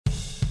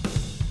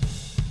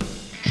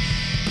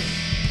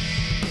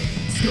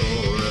Score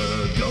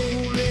a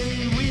goal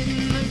and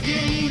win the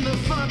game. The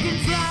fucking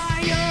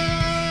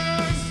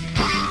Flyers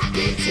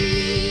hockey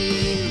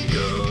team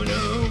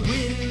gonna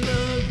win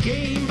the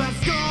game by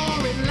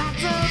scoring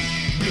lots of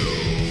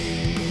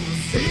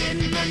goals in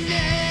the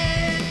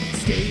net.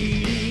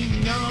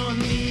 Skating on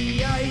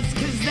the ice,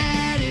 'cause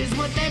that is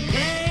what they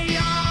play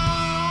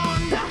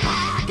on. The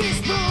hockey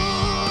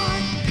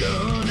sport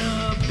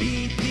gonna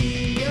beat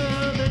the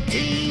other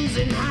teams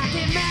in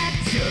hockey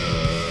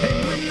matchups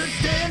and win the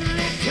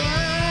Stanley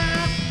Cup.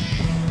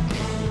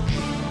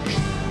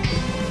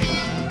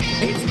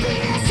 It's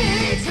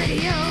BSH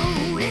Radio,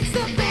 it's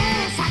the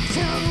best hot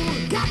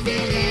show. Got Bill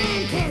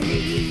and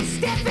Kelly,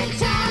 Stephen,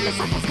 Charles,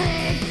 Uncle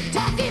Craig,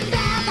 talking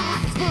about the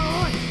hockey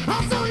sport.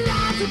 Also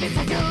lots of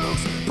inside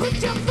jokes.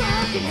 Put your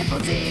fucking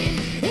headphones in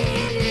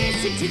and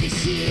listen to the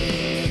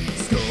shit.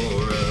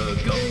 Score a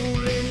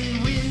goal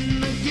and win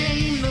the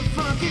game. The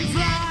fucking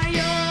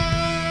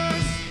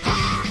Flyers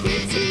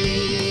hockey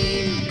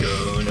team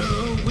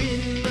gonna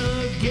win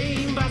the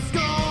game by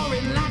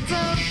scoring lots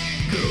of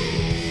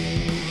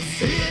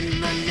goals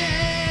in the net.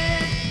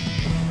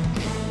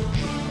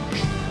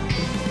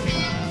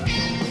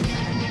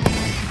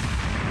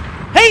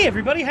 Hey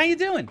everybody, how you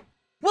doing?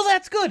 Well,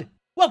 that's good.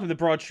 Welcome to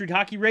Broad Street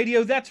Hockey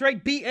Radio. That's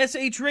right,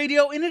 BSH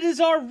Radio, and it is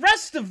our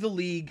Rest of the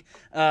League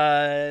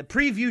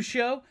preview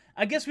show.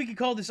 I guess we could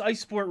call this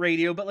Ice Sport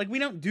Radio, but we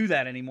don't do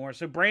that anymore,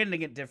 so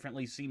branding it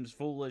differently seems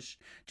foolish.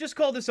 Just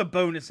call this a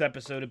bonus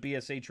episode of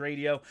BSH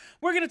Radio.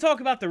 We're going to talk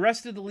about the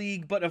rest of the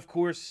league, but of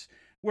course,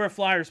 we're a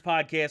Flyers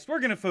podcast. We're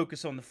going to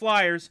focus on the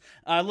Flyers.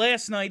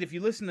 Last night, if you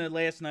listened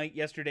to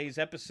yesterday's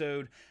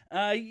episode,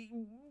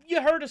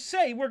 you heard us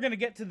say we're going to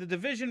get to the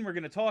division. We're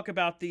going to talk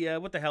about the,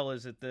 what the hell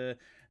is it? The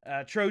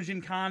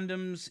Trojan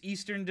Condoms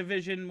Eastern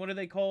Division. What are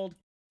they called?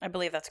 I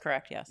believe that's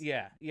correct, yes.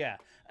 Yeah.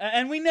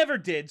 And we never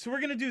did, so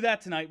we're going to do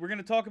that tonight. We're going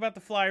to talk about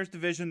the Flyers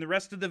division, the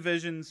rest of the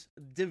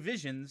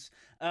divisions,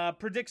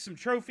 predict some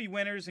trophy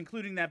winners,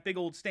 including that big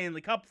old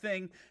Stanley Cup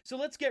thing. So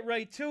let's get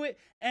right to it,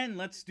 and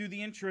let's do the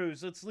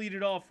intros. Let's lead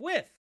it off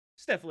with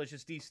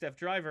Stephalicious D, Steph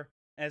Driver.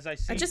 As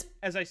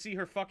I see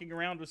her fucking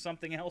around with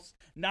something else,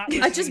 not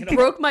listening I just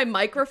broke my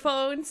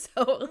microphone,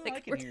 so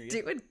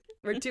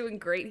we're doing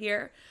great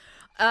here.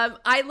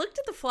 I looked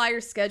at the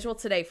Flyers schedule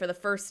today for the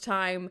first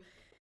time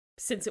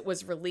since it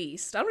was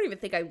released. I don't even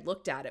think I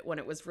looked at it when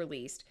it was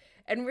released,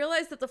 and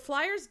realized that the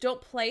Flyers don't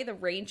play the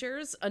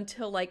Rangers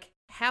until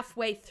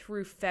halfway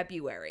through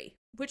February,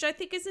 which I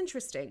think is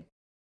interesting.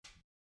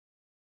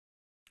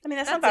 I mean,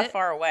 that's not that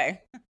far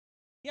away.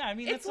 Yeah, I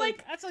mean, that's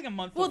like a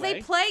month well,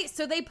 away.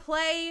 They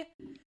play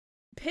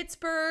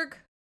Pittsburgh,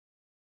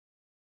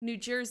 New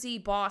Jersey,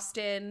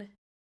 Boston,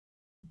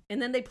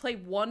 and then they play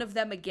one of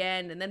them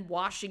again, and then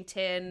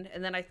Washington,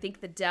 and then I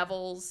think the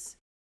Devils.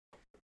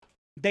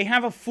 They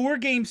have a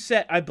 4-game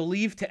set, I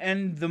believe, to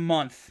end the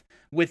month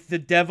with the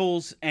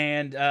Devils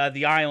and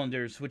the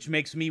Islanders, which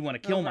makes me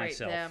want to kill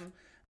myself.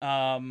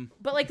 Them.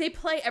 But they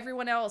play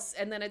everyone else,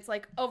 and then it's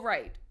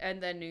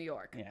and then New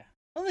York. Yeah.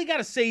 Well, they got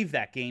to save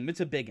that game. It's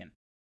a biggin'.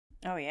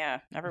 Oh yeah,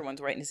 everyone's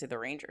waiting to see the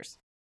Rangers.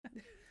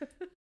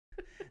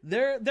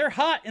 They're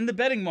hot in the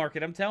betting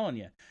market, I'm telling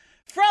you.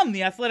 From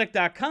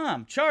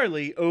theathletic.com,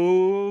 Charlie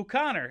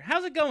O'Connor.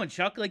 How's it going,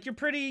 Chuck? You're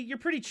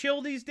pretty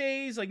chill these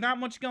days, not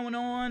much going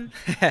on.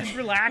 Just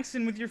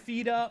relaxing with your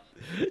feet up.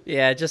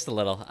 Yeah, just a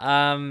little.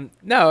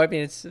 No, I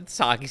mean it's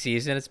hockey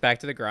season, it's back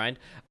to the grind.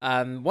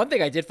 One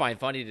thing I did find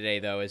funny today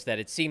though is that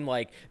it seemed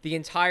like the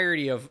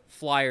entirety of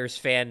Flyers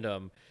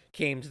fandom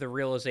came to the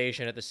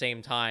realization at the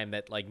same time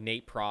that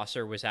Nate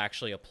Prosser was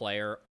actually a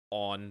player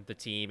on the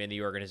team in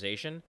the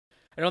organization.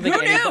 I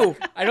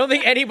don't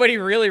think anybody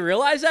really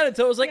realized that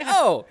until it was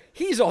oh,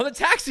 he's on the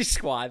taxi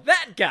squad.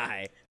 That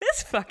guy.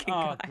 This fucking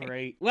guy. Oh,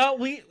 great. Well,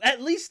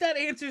 at least that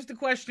answers the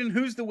question,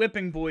 who's the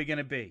whipping boy going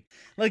to be?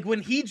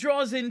 When he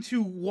draws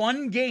into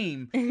one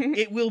game,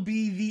 it will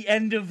be the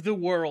end of the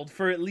world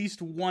for at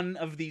least one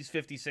of these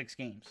 56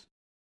 games.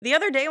 The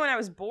other day when I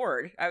was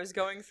bored, I was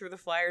going through the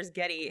Flyers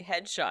Getty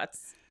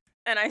headshots.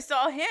 And I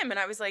saw him, and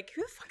I was like,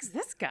 who the fuck's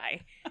this guy?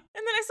 And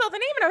then I saw the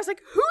name, and I was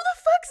like, who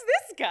the fuck's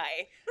this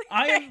guy?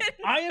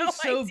 I am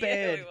so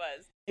bad. Who he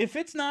was. If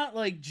it's not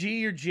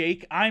G or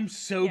Jake, I'm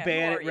so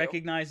bad at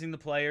recognizing the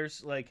players.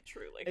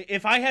 Truly.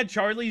 If I had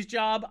Charlie's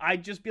job,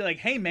 I'd just be like,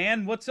 hey,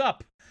 man, what's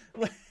up?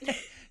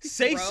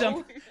 Say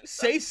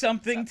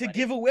something to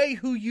give away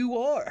who you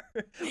are.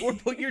 Or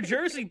put your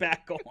jersey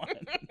back on.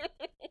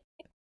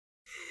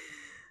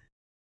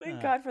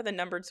 Thank God for the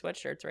numbered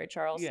sweatshirts, right,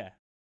 Charles? Yeah.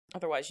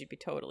 Otherwise, you'd be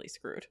totally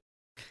screwed.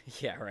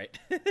 Yeah, right.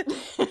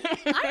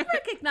 I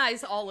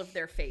recognize all of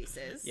their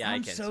faces. Yeah,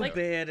 I'm so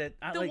bad at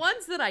the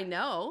ones that I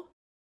know.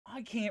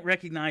 I can't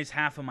recognize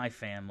half of my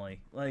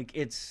family.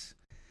 There's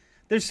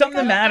something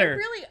the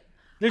matter.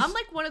 I'm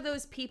one of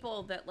those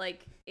people that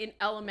in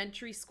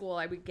elementary school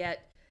I would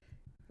get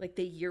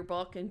the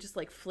yearbook and just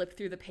flip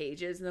through the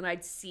pages, and then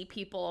I'd see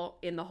people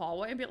in the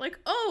hallway and be like,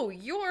 oh,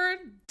 you're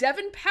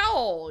Devin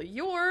Powell,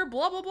 you're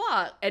blah blah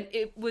blah, and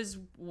it was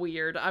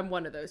weird. I'm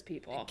one of those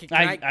people. Can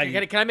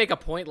I make a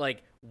point?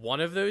 one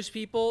of those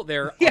people.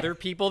 There are Yeah. other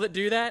people that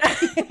do that.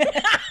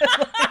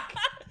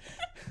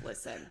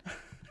 Listen.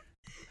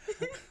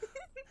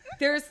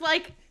 There's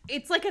like,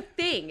 it's like a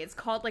thing. It's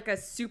called like a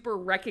super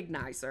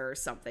recognizer or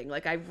something.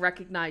 Like I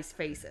recognize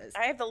faces.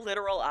 I have the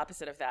literal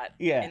opposite of that.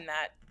 Yeah. In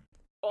that,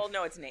 well,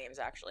 no, it's names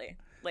actually.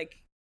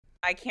 Like,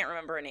 I can't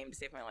remember a name to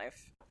save my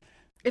life.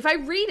 If I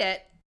read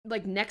it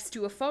like next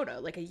to a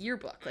photo, like a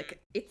yearbook,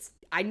 like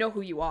I know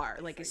who you are.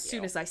 Like as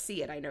soon as I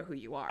see it, I know who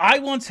you are. I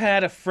once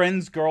had a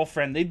friend's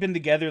girlfriend. They'd been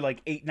together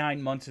like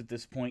 8-9 months at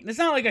this point. And it's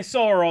not like I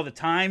saw her all the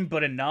time,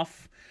 but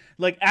enough.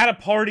 Like at a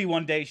party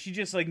one day, she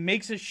just like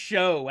makes a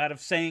show out of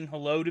saying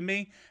hello to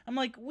me. I'm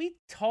like, we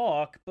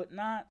talk, but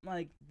not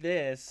like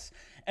this.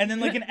 And then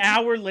like an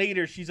hour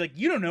later, she's like,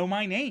 you don't know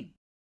my name.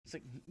 It's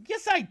like,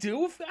 yes, I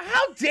do.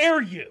 How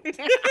dare you?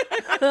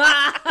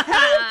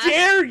 How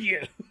dare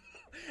you?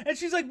 And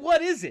she's like,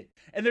 what is it?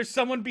 And there's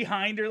someone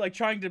behind her, like,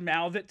 trying to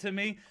mouth it to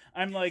me.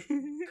 I'm like,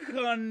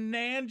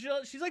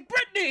 Conangela? She's like,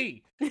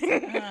 Brittany!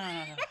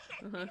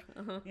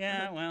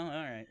 Yeah, well,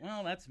 all right.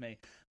 Well, that's me.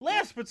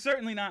 Last but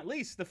certainly not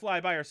least, the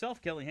fly by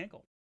herself, Kelly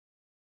Hinkle.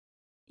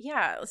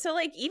 Yeah. So,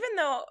 like, even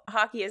though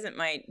hockey isn't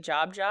my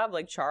job,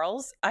 like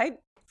Charles, I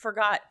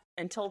forgot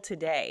until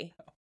today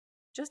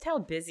just how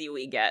busy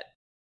we get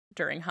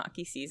during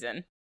hockey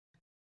season.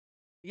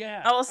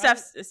 Yeah. Oh, well,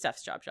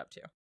 Steph's job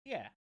too.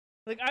 Yeah.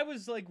 Like, I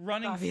was, like,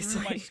 running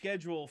Obviously. through my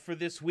schedule for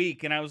this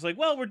week, and I was like,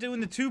 well, we're doing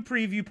the 2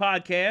 preview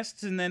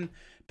podcasts, and then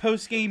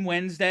post-game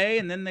Wednesday,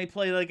 and then they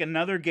play, like,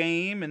 another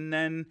game, and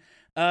then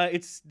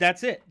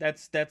that's it.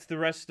 That's the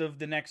rest of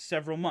the next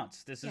several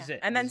months. This is it.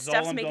 And then This is all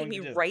Steph's I'm making going me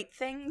to do. write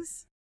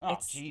things. Oh,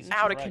 It's Jesus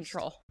out of Christ.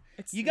 control.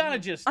 It's You gotta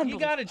just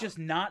unbelievable.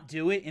 not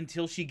do it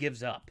until she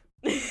gives up.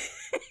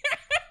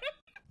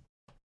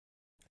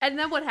 And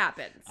then what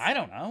happens? I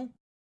don't know.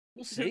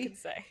 We'll Who see. can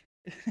say?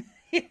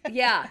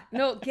 Yeah,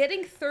 no,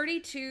 getting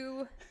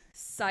 32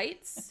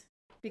 sites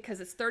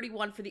because it's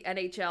 31 for the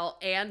NHL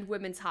and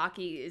women's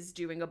hockey is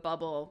doing a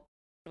bubble.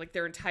 Like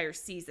their entire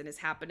season is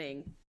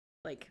happening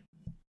like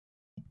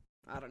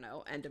I don't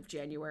know, end of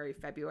January,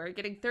 February.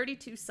 Getting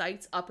 32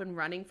 sites up and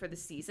running for the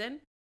season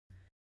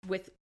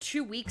with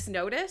 2 weeks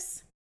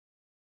notice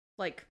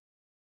like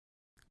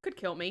could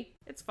kill me.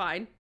 It's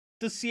fine.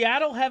 Does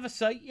Seattle have a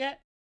site yet?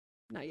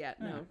 Not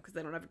yet, no, because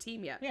they don't have a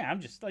team yet. Yeah, I'm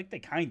just like, they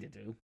kind of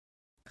do.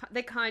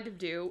 They kind of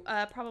do.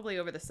 Probably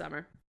over the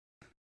summer.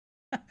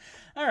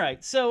 All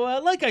right, so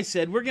like I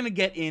said, we're gonna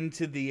get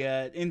into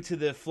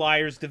the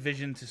Flyers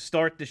division to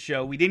start the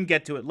show. We didn't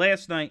get to it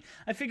last night.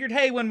 I figured,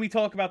 hey, when we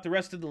talk about the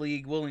rest of the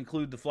league, we'll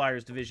include the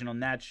Flyers division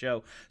on that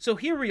show. So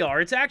here we are.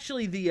 It's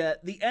actually the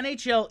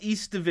NHL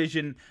East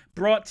division,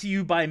 brought to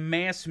you by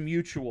Mass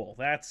Mutual.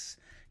 That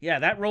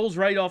rolls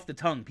right off the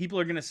tongue. People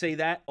are gonna say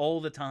that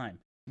all the time.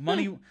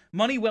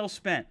 Money well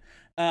spent.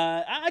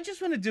 I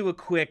just want to do a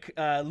quick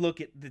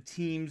look at the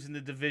teams in the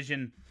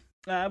division.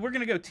 We're going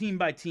to go team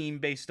by team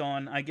based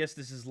on, I guess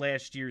this is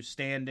last year's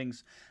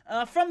standings.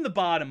 From the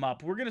bottom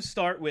up, we're going to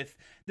start with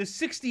the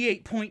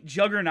 68-point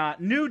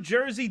juggernaut New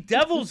Jersey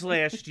Devils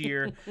last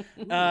year.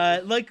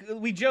 Like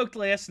we joked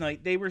last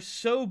night, they were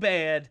so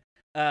bad,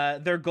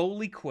 their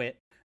goalie quit.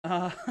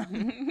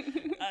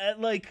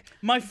 Like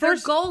my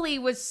first Their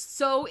goalie was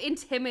so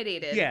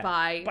intimidated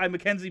by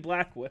Mackenzie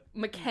Blackwood.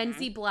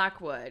 Mackenzie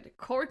Blackwood.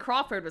 Corey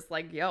Crawford was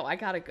like, yo, I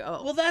gotta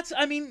go. Well, I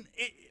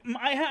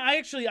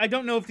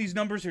don't know if these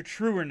numbers are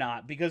true or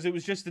not, because it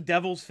was just a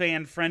Devils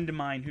fan friend of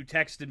mine who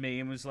texted me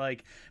and was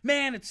like,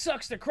 man, it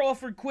sucks that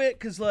Crawford quit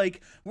because,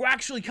 like, we're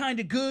actually kind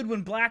of good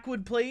when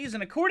Blackwood plays.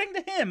 And according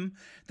to him,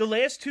 the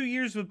last 2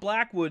 years with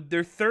Blackwood,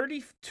 they're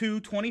 32,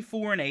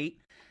 24, and 8.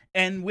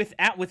 And with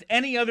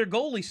any other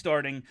goalie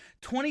starting,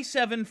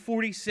 27,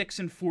 46,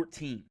 and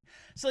 14.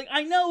 So, like,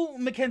 I know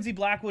Mackenzie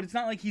Blackwood, it's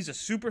not like he's a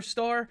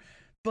superstar,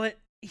 but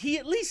he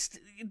at least,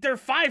 they're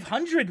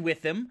 500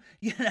 with him,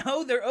 you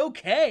know, they're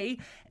okay,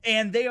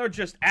 and they are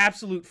just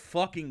absolute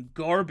fucking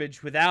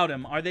garbage without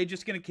him. Are they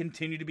just going to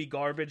continue to be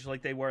garbage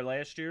like they were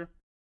last year?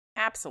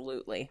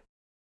 Absolutely.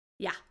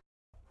 Yeah.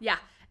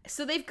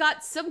 So they've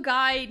got some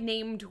guy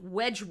named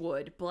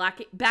Wedgwood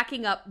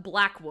backing up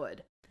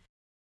Blackwood.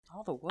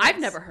 All the woods. I've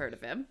never heard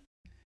of him.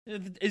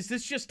 Is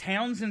this just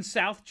towns in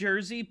South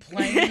Jersey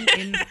playing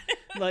in,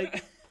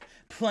 like,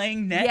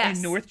 playing net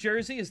in North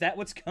Jersey? Is that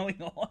what's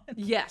going on?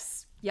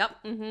 Yes. Yep.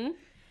 Mm-hmm.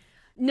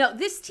 No,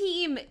 this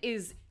team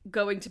is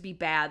going to be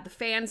bad. The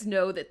fans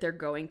know that they're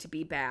going to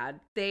be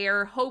bad. They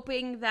are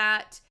hoping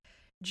that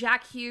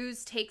Jack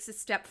Hughes takes a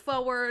step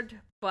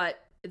forward, but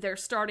they're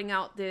starting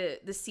out the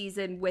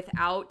season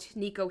without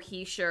Nico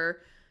Hischier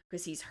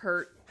because he's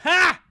hurt.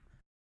 Ha!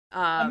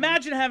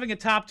 Imagine having a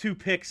top 2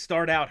 pick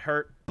start out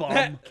hurt,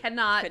 bum.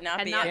 Cannot be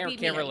be Can't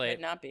me. relate.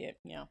 Could not be it.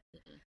 Yeah.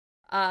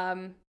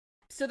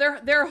 So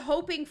they're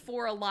hoping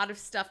for a lot of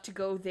stuff to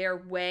go their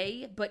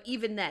way, but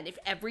even then, if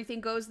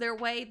everything goes their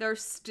way, they're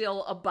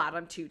still a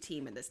bottom 2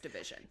 team in this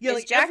division. Yeah, Is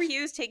like Jack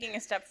Hughes taking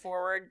a step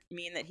forward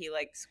mean that he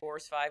like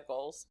scores 5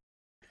 goals?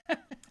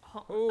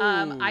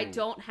 I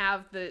don't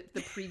have the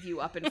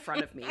preview up in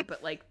front of me,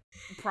 but like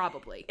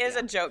probably. It was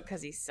a joke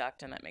because he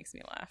sucked, and that makes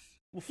me laugh.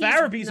 Well, He's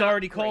Farabee's not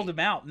already great. called him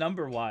out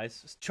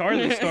number-wise.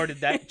 Charlie started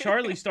that.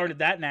 Charlie started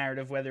that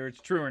narrative, whether it's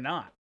true or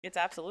not. It's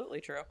absolutely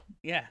true.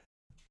 Yeah.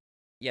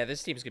 Yeah,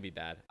 this team's gonna be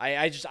bad.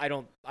 I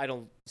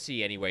don't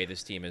see any way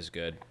this team is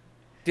good.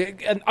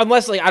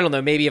 Unless, like, I don't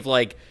know, maybe if,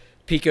 like,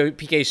 PK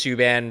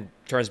Subban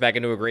turns back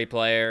into a great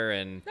player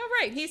and No,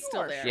 right. He's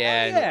still there.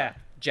 yeah, Yeah.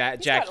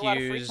 He's Jack got a lot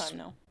of free Hughes time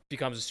now.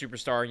 becomes a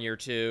superstar in year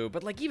 2.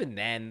 But, like, even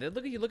then,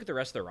 you look at the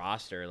rest of the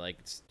roster, like,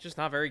 it's just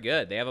not very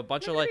good. They have a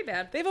bunch Not of, like, very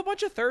bad. they have a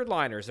bunch of third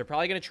liners. They're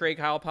probably gonna trade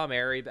Kyle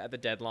Palmieri at the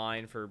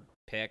deadline for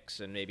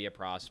picks and maybe a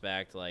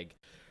prospect. Like,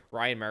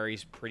 Ryan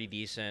Murray's pretty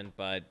decent,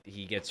 but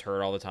he gets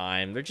hurt all the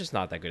time. They're just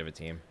not that good of a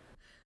team.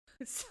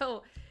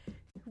 So,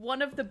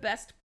 one of the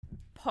best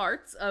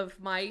parts of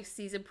my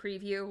season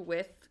preview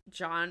with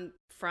John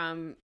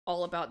from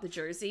All About the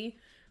Jersey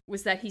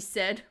was that he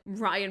said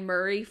Ryan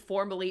Murray,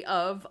 formerly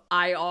of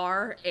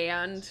IR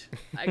and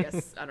I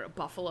guess, I don't know,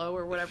 Buffalo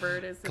or whatever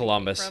it is. that he came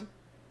Columbus. from.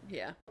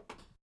 Yeah.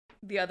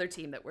 The other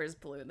team that wears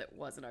blue and that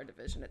was in our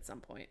division at some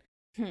point.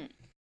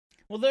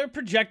 Well, they're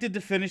projected to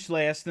finish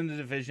last in the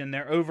division.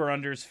 Their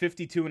over-under is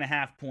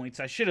 52.5 points.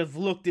 I should have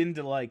looked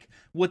into, like,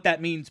 what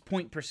that means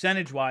point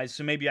percentage-wise,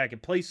 so maybe I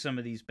could place some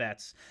of these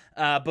bets.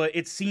 But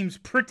it seems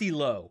pretty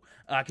low,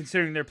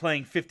 considering they're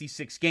playing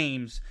 56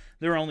 games.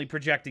 They're only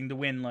projecting to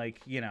win,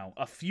 like, you know,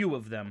 a few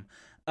of them.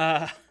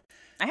 I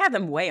had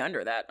them way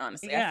under that,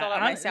 honestly. I filled out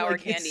my sour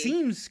like, candy. It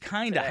seems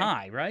kind of today.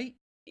 high, right?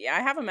 Yeah,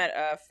 I have them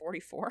at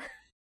 44.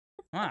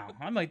 Wow,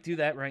 I might do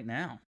that right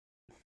now.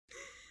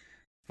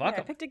 Yeah, Fuck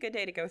I 'em. picked a good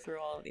day to go through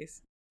all of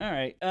these. All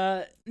right.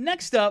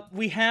 Next up,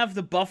 we have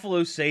the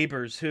Buffalo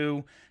Sabres,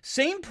 who,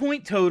 same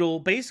point total,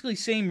 basically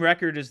same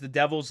record as the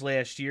Devils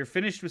last year,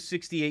 finished with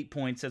 68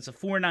 points. That's a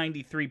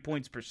 .493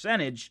 points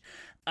percentage.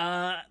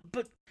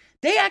 But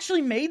they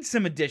actually made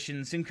some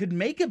additions and could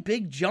make a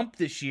big jump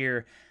this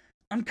year.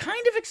 I'm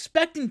kind of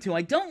expecting to.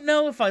 I don't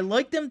know if I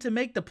like them to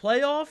make the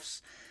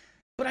playoffs,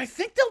 but I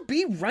think they'll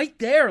be right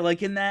there,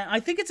 like in that. I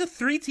think it's a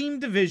 3-team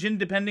division,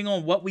 depending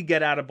on what we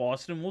get out of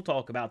Boston. We'll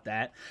talk about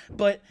that.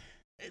 But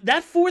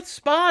that 4th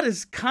spot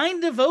is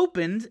kind of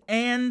opened,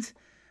 and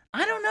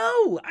I don't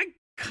know. I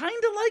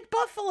kind of like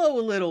Buffalo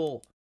a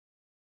little.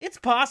 It's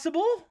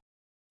possible.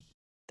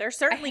 They're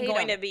certainly hate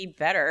going 'em. to be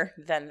better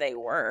than they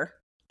were,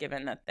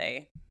 given that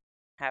they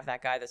have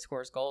that guy that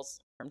scores goals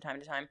from time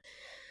to time.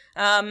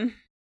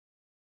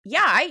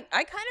 Yeah, I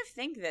kind of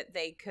think that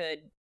they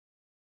could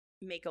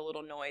make a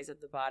little noise at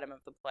the bottom of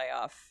the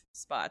playoff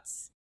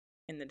spots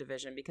in the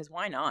division, because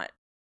why not?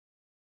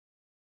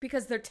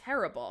 Because they're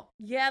terrible.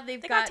 Yeah, They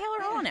got Taylor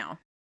Hall now.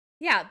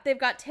 Yeah, they've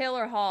got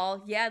Taylor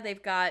Hall. Yeah,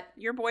 they've got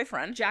Your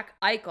boyfriend, Jack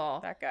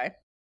Eichel. that guy.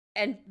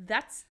 And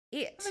that's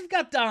it. They've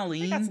got They got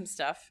Darlene. some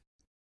stuff.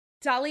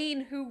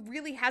 Darlene, who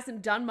really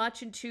hasn't done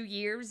much in 2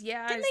 years.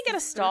 Yeah. Didn't is they get a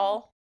this-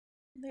 stall?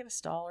 Didn't they have a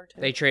stall or two?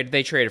 They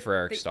traded for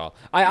Eric They- Stahl.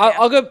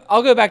 I'll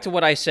go back to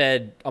what I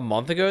said a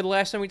month ago. The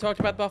last time we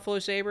talked about Buffalo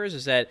Sabres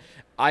is that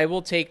I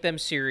will take them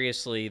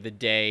seriously the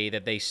day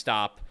that they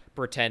stop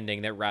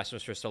pretending that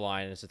Rasmus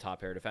Ristolainen is a top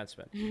pair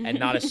defenseman, and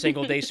not a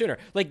single day sooner.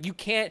 Like, you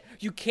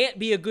can't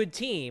be a good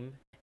team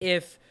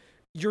if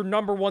your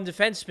number one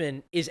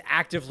defenseman is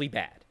actively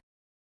bad.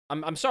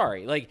 I'm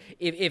sorry. Like,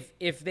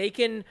 if they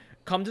can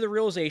come to the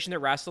realization that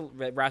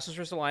Rasmus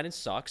Ristolainen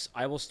sucks,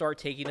 I will start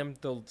taking him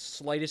the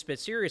slightest bit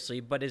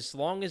seriously. But as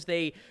long as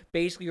they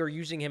basically are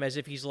using him as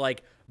if he's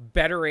like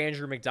better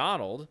Andrew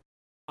McDonald,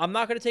 I'm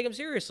not going to take him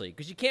seriously,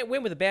 because you can't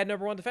win with a bad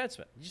number one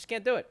defenseman. You just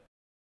can't do it.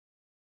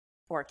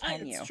 Or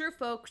can you? It's true,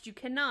 folks. You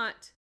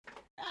cannot.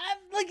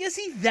 Like, is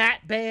he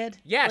that bad?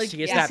 Yes, like,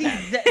 he is that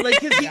bad.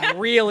 Like, is he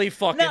Really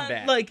fucking not,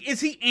 bad. like, is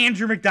he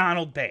Andrew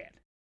McDonald bad?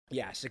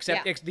 Yes,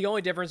 except Yeah. the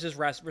only difference is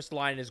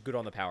Ristolainen is good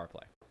on the power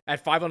play.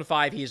 At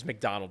 5-on-5, he is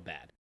McDonald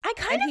bad. I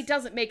kind And of he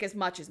doesn't make as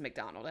much as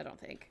McDonald, I don't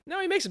think. No,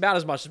 he makes about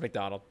as much as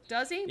McDonald.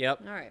 Does he?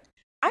 Yep. All right.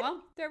 I-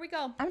 Well, there we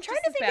go. I'm trying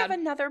Just to as think bad. of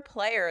another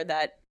player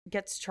that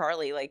gets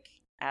Charlie like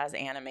as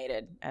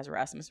animated as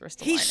Rasmus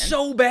Ristolainen. He's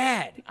so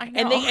bad. I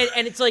And know.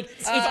 and it's like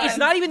it's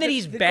not even that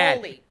he's the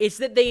bad. goalie. It's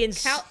that they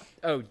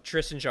Cal-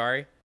 Tristan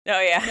Jarry. Oh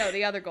yeah. No,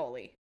 the other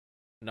goalie.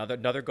 Another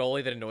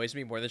goalie that annoys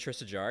me more than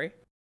Tristan Jarry.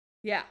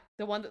 Yeah,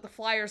 the one that the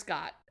Flyers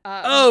got.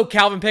 Oh,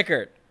 Calvin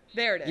Pickard.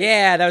 There it is.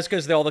 Yeah, that was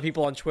because all the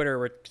people on Twitter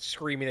were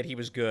screaming that he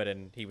was good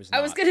and he was not.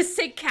 I was going to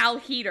say Cal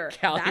Heater.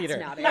 Cal That's Heater.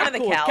 not it. None of the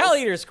Cool. Cals. Cal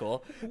Heater's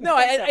cool. No,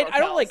 Several I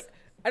don't Cals.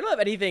 I don't have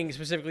anything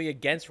specifically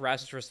against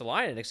Rasmus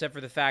Ristolainen, except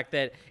for the fact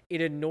that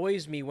it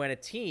annoys me when a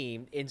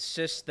team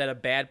insists that a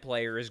bad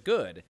player is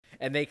good,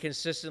 and they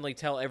consistently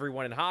tell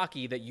everyone in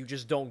hockey that you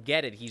just don't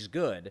get it, he's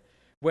good,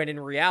 when in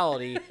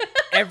reality,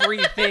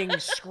 everything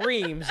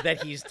screams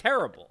that he's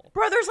terrible.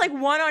 Bro, there's like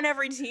one on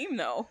every team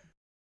though.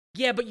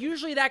 Yeah, but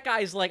usually that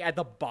guy's like at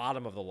the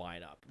bottom of the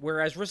lineup,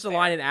 whereas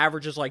Ristolainen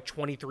averages like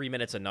 23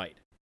 minutes a night.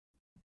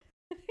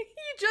 You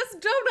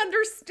just don't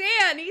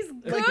understand. He's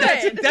good.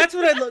 Like that's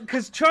what I love,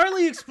 because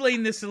Charlie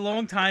explained this a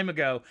long time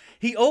ago.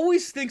 He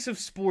always thinks of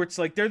sports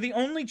like they're the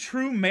only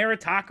true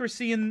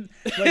meritocracy, and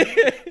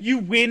like you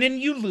win and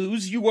you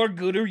lose, you are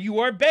good or you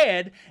are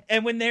bad.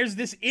 And when there's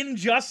this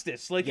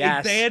injustice, like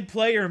a bad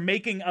player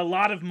making a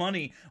lot of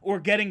money or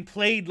getting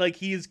played like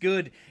he is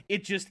good,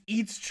 it just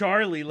eats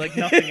Charlie like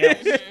nothing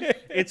else.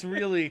 It's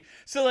really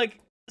so like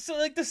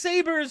the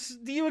Sabres,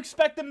 do you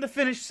expect them to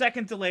finish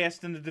second to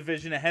last in the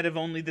division ahead of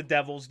only the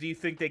Devils? Do you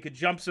think they could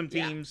jump some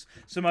teams,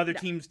 some other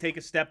teams take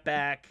a step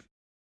back?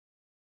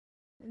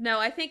 No,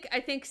 I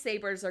think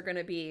Sabres are going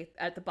to be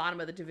at the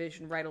bottom of the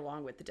division right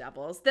along with the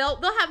Devils.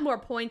 They'll have more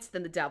points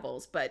than the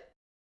Devils, but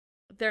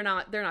they're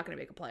not going to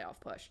make a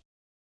playoff push.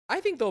 I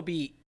think they'll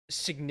be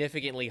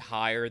significantly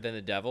higher than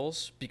the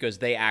Devils because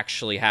they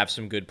actually have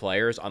some good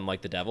players,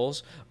 unlike the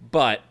Devils,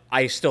 but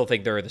I still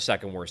think they're the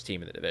second worst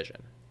team in the division.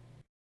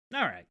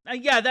 All right.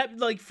 Yeah, that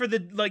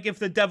if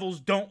the Devils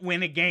don't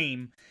win a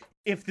game,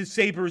 if the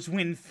Sabres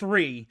win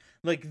 3,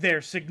 like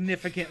they're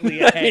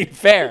significantly ahead.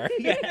 Fair.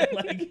 Yeah,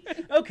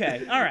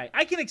 okay. All right.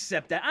 I can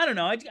accept that. I don't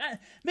know.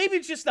 Maybe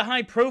it's just the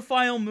high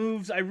profile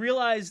moves. I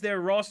realize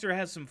their roster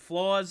has some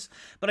flaws,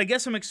 but I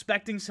guess I'm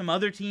expecting some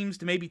other teams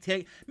to maybe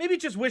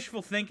just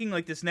wishful thinking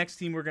like this next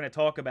team we're going to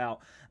talk about.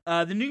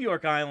 The New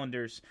York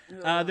Islanders.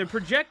 They're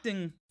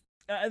projecting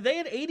they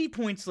had 80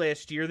 points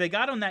last year. They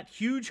got on that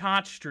huge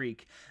hot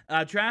streak.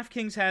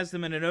 DraftKings has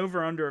them in an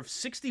over-under of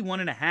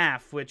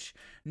 61.5, which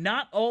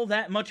not all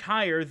that much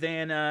higher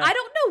than... I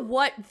don't know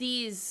what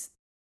these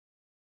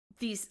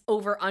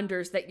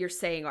over-unders that you're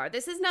saying are.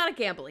 This is not a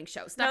gambling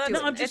show. It's not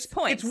it's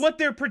points. It's what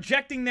they're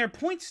projecting their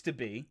points to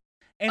be.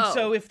 And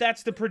so if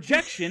that's the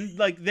projection,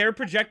 like they're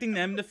projecting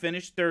them to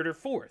finish third or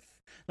fourth.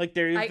 Like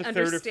they're the third or fourth. I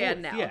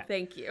understand now. Yeah.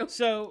 Thank you.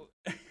 So...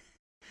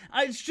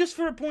 it's just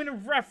for a point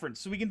of reference,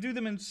 so we can do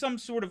them in some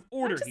sort of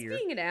order here. I'm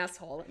just being an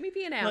asshole. Let me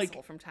be an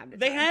asshole from time to time.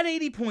 They had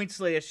 80 points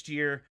last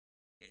year.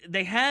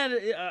 They had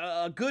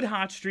a good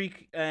hot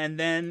streak and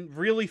then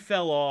really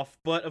fell off.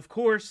 But, of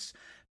course,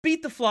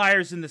 beat the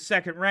Flyers in the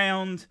second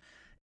round.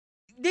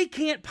 They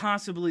can't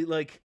possibly,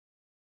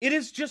 it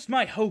is just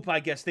my hope, I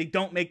guess, they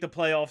don't make the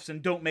playoffs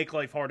and don't make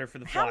life harder for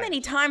the Flyers. How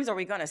many times are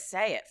we going to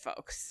say it,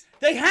 folks?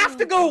 They have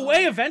to go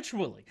away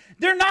eventually.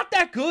 They're not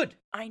that good.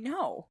 I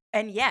know.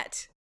 And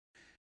yet...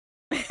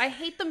 I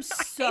hate them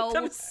so I hate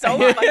them so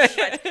much.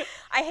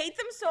 I hate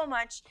them so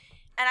much.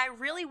 And I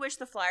really wish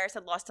the Flyers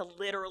had lost to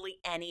literally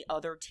any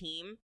other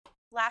team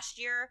last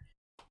year.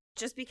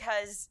 Just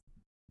because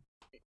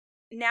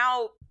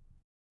now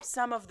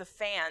some of the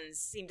fans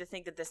seem to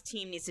think that this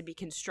team needs to be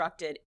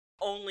constructed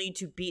only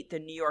to beat the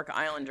New York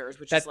Islanders,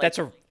 which is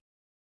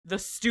the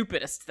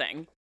stupidest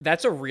thing.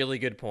 That's a really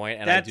good point,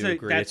 and I do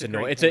agree. It's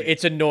annoying.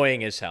 It's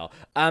annoying as hell.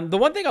 The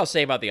one thing I'll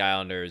say about the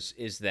Islanders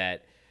is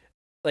that,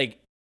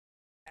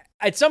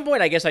 at some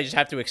point, I guess I just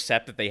have to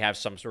accept that they have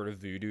some sort of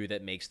voodoo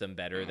that makes them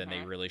better than they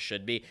really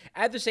should be.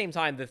 At the same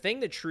time, the thing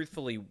that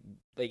truthfully,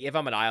 if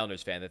I'm an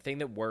Islanders fan, the thing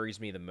that worries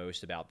me the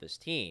most about this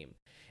team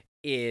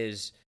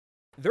is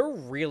they're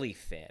really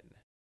thin.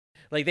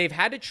 They've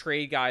had to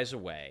trade guys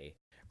away,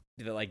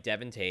 like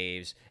Devin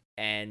Taves,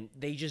 and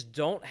they just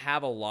don't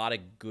have a lot of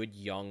good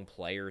young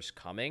players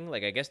coming.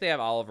 I guess they have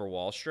Oliver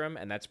Wahlstrom,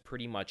 and that's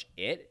pretty much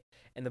it.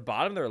 And the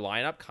bottom of their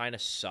lineup kind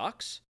of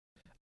sucks.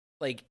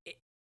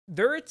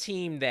 They're a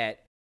team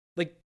that,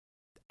 if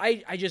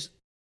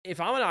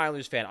I'm an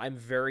Islanders fan, I'm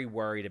very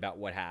worried about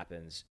what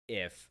happens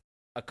if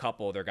a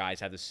couple of their guys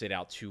have to sit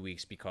out 2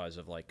 weeks because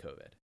of,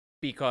 COVID.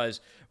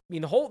 Because,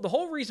 the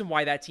whole reason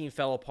why that team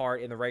fell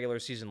apart in the regular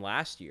season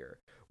last year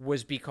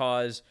was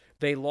because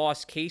they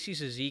lost Casey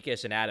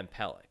Cizikas and Adam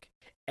Pelech.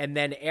 And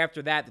then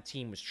after that, the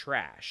team was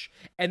trash.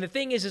 And the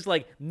thing is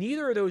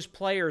neither of those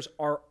players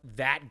are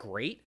that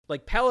great.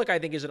 Pelech, I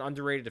think, is an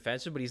underrated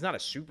defensive, but he's not a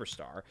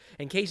superstar.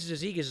 And Casey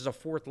Cizikas is a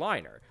fourth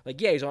liner.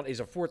 He's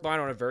a fourth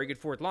liner on a very good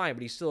fourth line,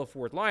 but he's still a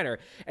fourth liner.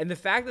 And the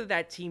fact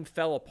that team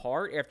fell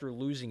apart after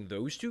losing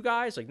those two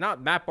guys,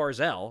 not Matt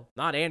Barzal,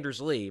 not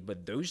Anders Lee,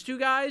 but those two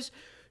guys,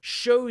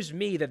 shows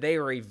me that they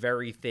are a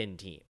very thin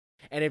team.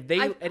 And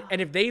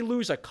if they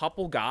lose a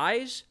couple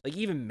guys,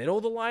 even middle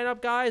of the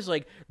lineup guys,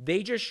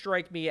 they just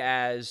strike me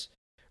as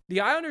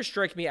the Islanders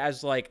strike me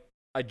as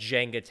a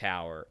Jenga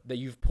tower that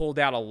you've pulled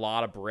out a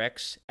lot of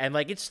bricks and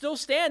it's still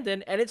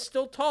standing and it's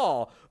still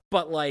tall,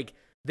 but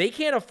they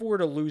can't afford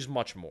to lose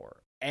much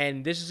more.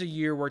 And this is a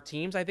year where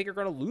teams, I think, are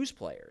going to lose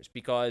players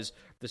because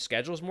the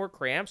schedule is more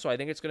cramped. So I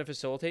think it's going to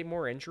facilitate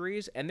more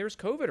injuries and there's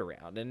COVID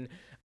around. And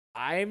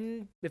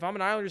if I'm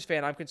an Islanders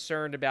fan, I'm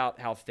concerned about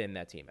how thin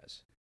that team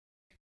is.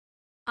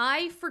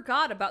 I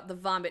forgot about the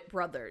Vomit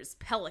Brothers,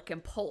 Pelech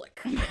and Pollock.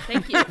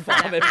 Thank you for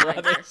Vomit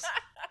Brothers.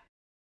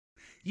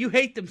 You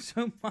hate them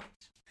so much.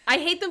 I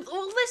hate them.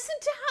 Well, listen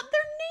to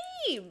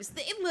their names.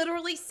 It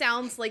literally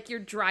sounds like you're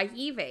dry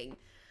heaving.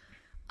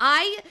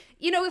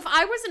 If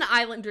I was an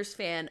Islanders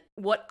fan,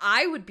 what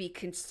I would be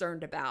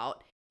concerned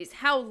about is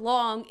how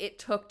long it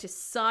took to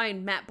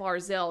sign Matt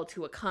Barzal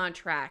to a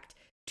contract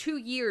 2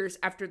 years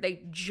after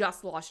they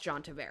just lost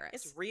John Tavares.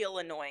 It's real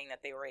annoying that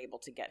they were able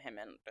to get him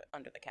in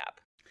under the cap.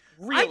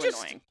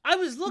 annoying. I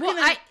was looking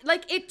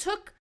it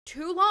took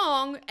too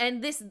long,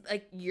 and this,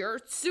 like, your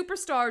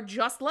superstar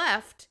just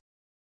left.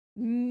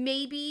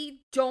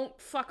 Maybe don't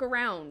fuck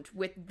around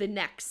with the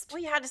next.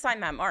 Well, you had to sign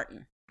Matt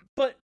Martin.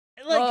 but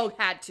like,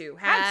 had to.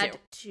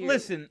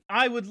 listen,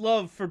 I would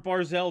love for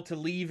Barzal to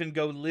leave and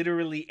go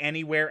literally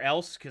anywhere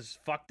else, because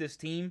fuck this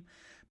team.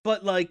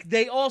 But, like,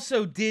 they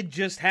also did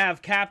just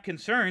have cap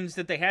concerns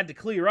that they had to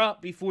clear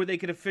up before they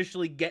could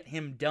officially get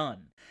him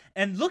done.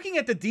 And looking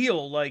at the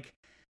deal, like,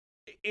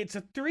 it's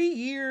a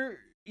 3-year,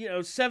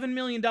 $7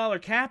 million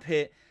cap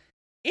hit.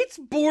 It's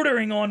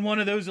bordering on one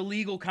of those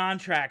illegal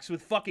contracts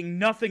with fucking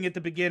nothing at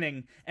the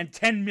beginning and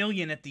 $10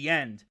 million at the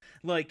end.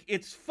 Like,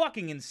 it's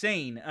fucking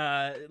insane.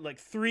 Like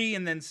 3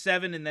 and then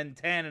 7 and then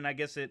 10, and I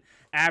guess it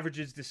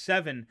averages to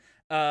 7.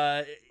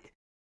 Do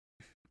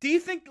you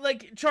think,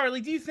 like,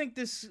 Charlie, do you think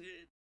this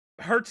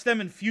hurts them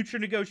in future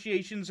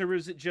negotiations, or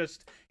is it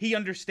just he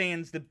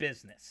understands the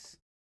business?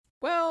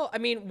 Well, I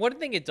mean, one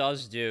thing it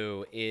does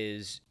do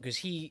is, because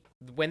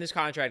when this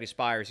contract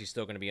expires, he's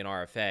still going to be an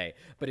RFA,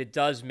 but it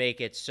does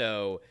make it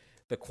so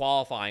the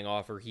qualifying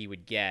offer he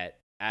would get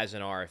as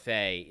an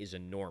RFA is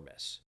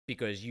enormous,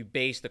 because you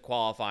base the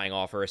qualifying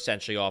offer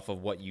essentially off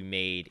of what you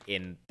made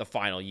in the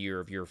final year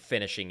of your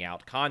finishing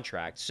out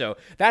contract. So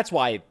that's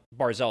why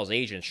Barzal's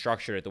agent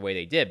structured it the way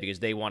they did, because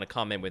they want to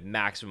come in with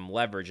maximum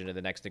leverage into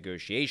the next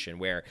negotiation,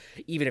 where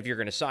even if you're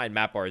going to sign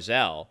Matt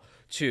Barzal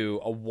to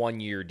a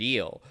 1-year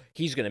deal,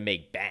 he's going to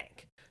make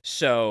bank.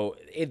 So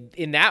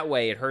in that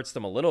way, it hurts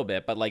them a little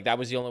bit, but like that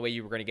was the only way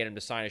you were going to get him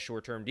to sign a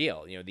short-term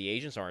deal. The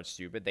agents aren't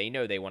stupid. They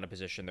know they want to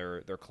position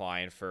their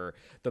client for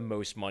the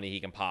most money he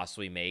can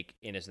possibly make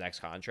in his next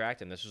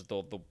contract, and this is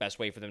the best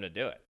way for them to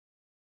do it.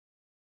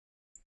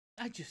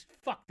 I just,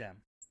 fuck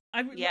them.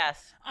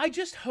 Yes. I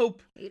just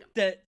hope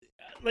that,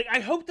 like, I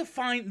hope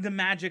the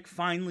magic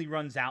finally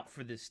runs out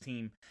for this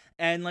team.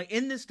 And, like,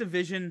 in this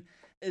division,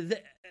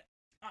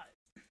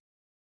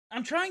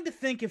 I'm trying to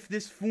think if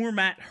this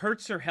format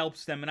hurts or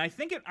helps them, and I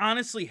think it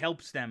honestly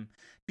helps them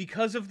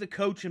because of the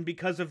coach and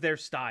because of their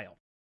style.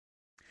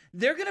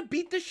 They're going to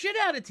beat the shit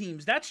out of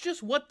teams. That's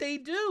just what they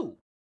do.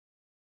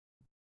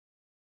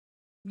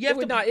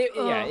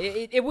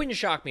 It wouldn't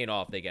shock me at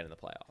all if they get in the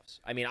playoffs.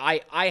 I mean,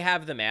 I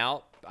have them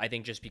out, I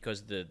think, just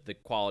because the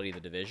quality of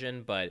the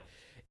division, but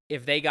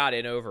if they got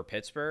in over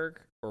Pittsburgh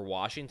or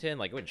Washington,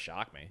 like, it wouldn't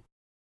shock me.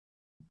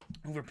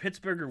 Over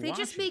Pittsburgh or Washington?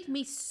 They just make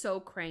me so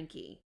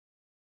cranky.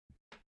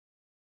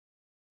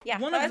 Yeah,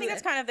 I think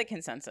that's kind of the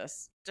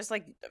consensus. Just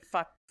like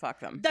fuck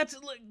them. That's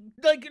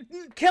like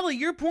Kelly,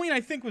 your point I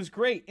think was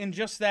great in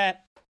just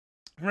that.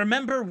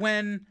 Remember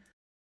when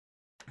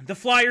the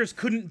Flyers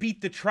couldn't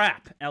beat the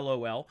Trap?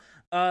 LOL.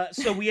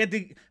 So we had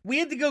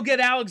to go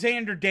get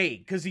Alexander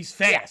Daig because he's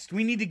fast. Yeah.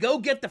 We need to go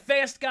get the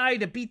fast guy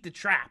to beat the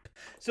Trap.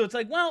 So it's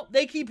like, well,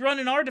 they keep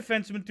running our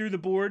defenseman through the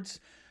boards.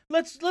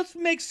 Let's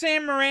make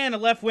Sam Morin a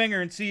left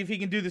winger and see if he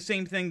can do the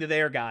same thing to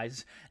their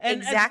guys.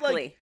 And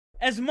exactly.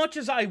 As much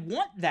as I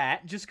want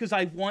that, just because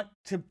I want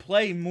to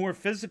play more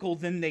physical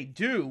than they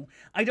do,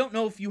 I don't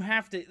know if you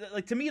have to,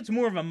 like, to me it's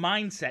more of a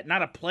mindset,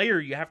 not a player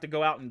you have to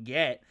go out and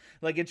get.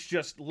 Like, it's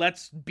just,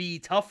 let's be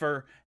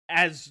tougher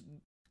as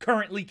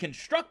currently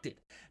constructed.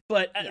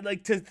 But,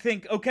 like, to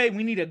think, okay,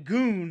 we need a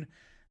goon,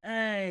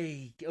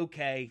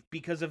 okay,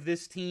 because of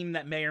this team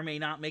that may or may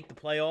not make the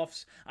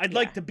playoffs. I'd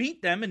like to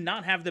beat them and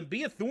not have them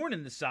be a thorn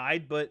in the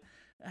side, but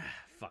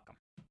fuck them.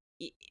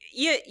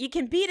 You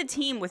can beat a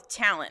team with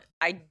talent.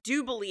 I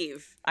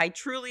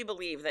truly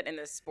believe that in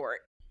this sport,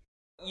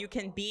 you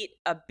can beat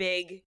a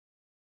big,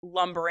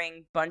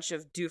 lumbering bunch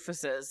of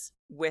doofuses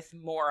with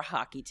more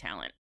hockey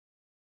talent.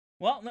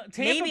 Well, no,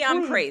 maybe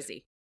I'm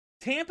crazy.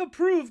 Tampa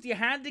proved you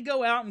had to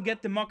go out and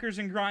get the muckers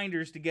and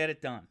grinders to get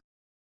it done.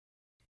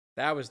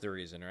 That was the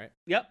reason, right?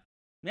 Yep.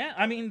 Yeah,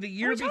 I mean, the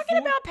year before... Are we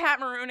talking about Pat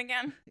Maroon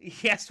again?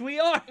 Yes, we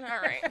are.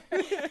 All right.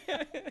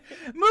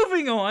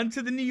 Moving on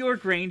to the New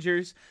York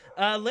Rangers.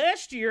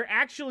 Last year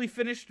actually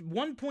finished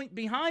 1 point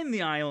behind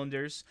the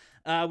Islanders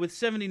with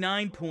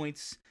 79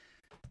 points.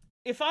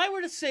 If I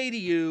were to say to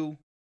you,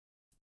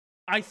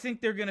 I think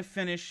they're going to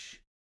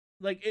finish...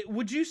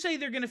 would you say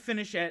they're going to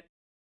finish at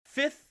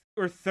 5th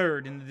or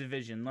 3rd in the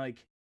division?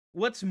 Like,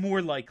 what's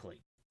more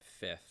likely?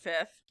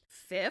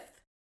 5th?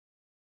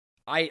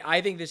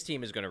 I think this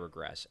team is going to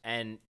regress.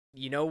 And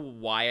you know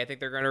why I think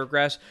they're going to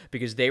regress?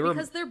 Because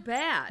they're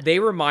bad. They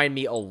remind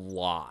me a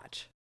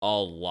lot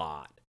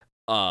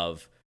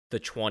of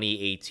the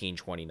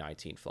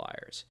 2018-2019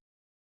 Flyers.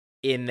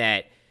 In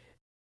that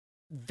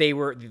they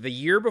were, the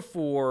year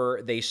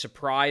before, they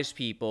surprised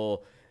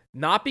people,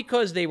 not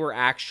because they were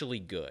actually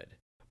good,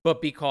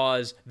 but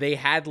because they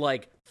had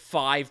like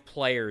 5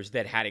 players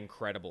that had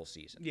incredible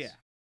seasons. Yeah.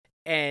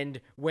 And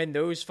when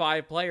those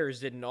 5 players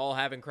didn't all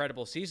have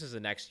incredible seasons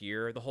the next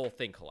year, the whole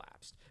thing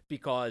collapsed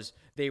because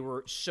they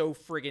were so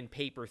friggin'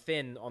 paper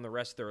thin on the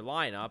rest of their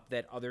lineup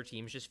that other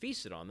teams just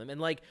feasted on them. And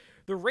like,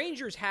 the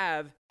Rangers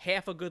have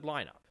half a good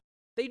lineup.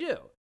 They do.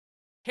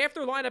 Half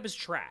their lineup is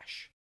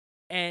trash.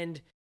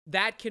 And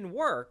that can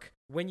work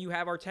when you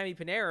have Artemi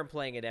Panarin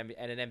playing at an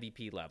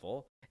MVP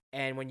level,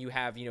 and when you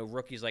have,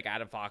 rookies like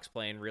Adam Fox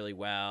playing really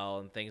well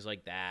and things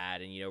like that,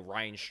 and,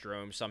 Ryan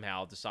Strome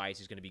somehow decides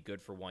he's going to be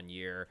good for 1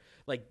 year,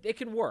 like, it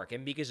can work.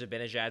 And Mika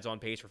Zibanejad's on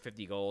pace for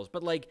 50 goals.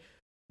 But, like,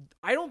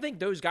 I don't think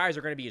those guys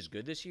are going to be as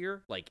good this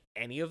year, like,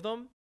 any of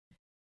them.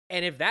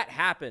 And if that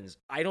happens,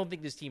 I don't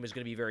think this team is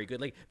going to be very good.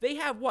 Like, they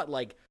have,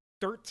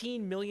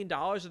 $13 million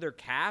of their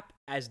cap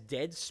as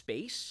dead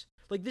space?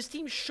 Like, this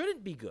team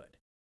shouldn't be good.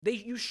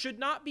 You should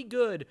not be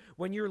good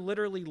when you're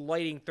literally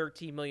lighting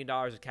 $13 million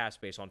of cap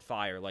space on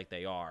fire like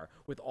they are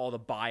with all the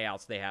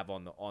buyouts they have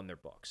on their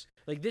books.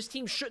 Like, this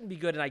team shouldn't be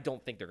good, and I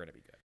don't think they're going to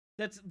be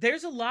good.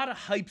 There's a lot of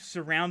hype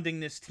surrounding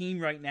this team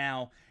right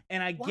now,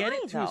 and I get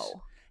it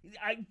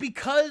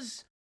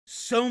because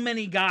so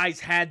many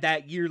guys had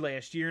that year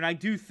last year, and I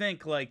do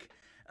think, like,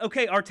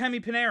 okay,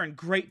 Artemi Panarin,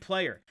 great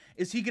player.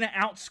 Is he going to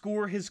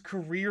outscore his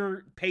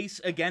career pace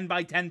again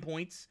by 10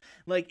 points?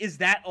 Like, is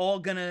that all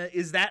gonna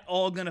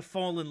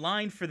fall in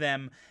line for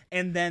them?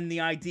 And then the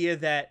idea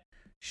that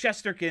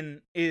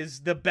Shesterkin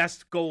is the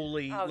best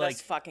goalie. Oh,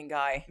 this fucking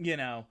guy.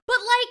 But,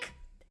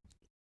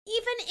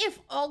 even if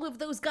all of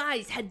those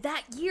guys had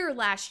that year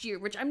last year,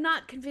 which I'm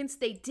not convinced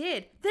they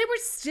did, they were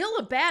still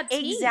a bad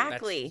team.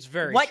 Exactly. That's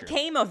very what true.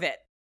 came of it?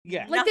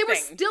 Yeah. Like, they were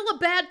Nothing. still a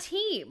bad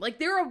team. Like,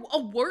 they're a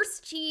worse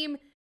team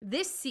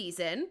this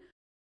season.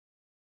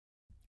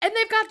 And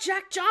they've got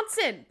Jack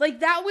Johnson. Like,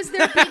 that was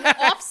their big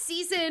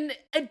off-season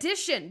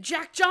addition.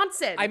 Jack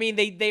Johnson. I mean,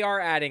 they are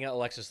adding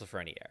Alexis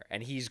Lafreniere,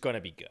 and he's going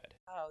to be good.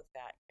 Oh,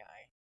 that guy.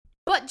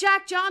 But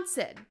Jack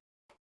Johnson.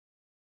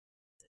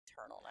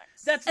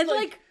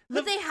 Turtlenecks.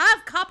 But they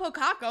have Capo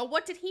Caco.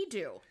 What did he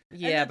do?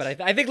 Yeah, but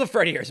I think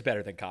Lafreniere is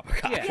better than Capo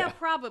Caco. Yeah,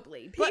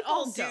 probably. People But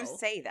also, do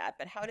say that,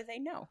 but how do they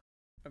know?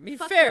 I mean,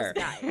 fuck fair.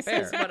 those guys,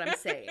 Fair. is what I'm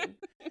saying.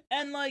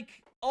 And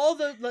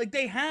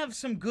they have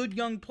some good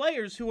young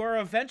players who are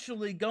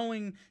eventually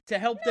going to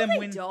help them They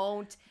win.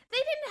 don't. They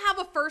didn't have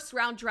a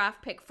first-round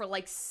draft pick for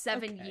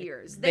 7 Okay.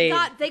 years. They-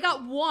 They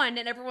got one,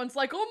 and everyone's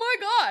like, "Oh my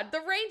god, the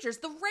Rangers!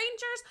 The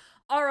Rangers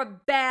are a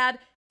bad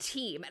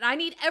team." And I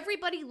need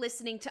everybody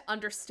listening to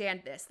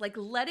understand this. Like,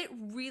 let it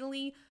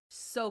really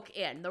soak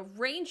in. The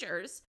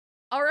Rangers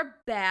are a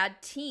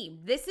bad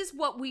team. This is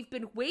what we've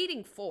been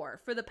waiting for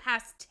the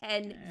past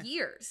 10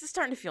 years. This is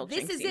starting to feel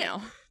This jinxy is it.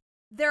 now.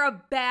 They're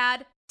a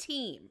bad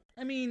team.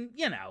 I mean,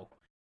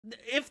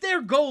 if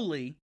their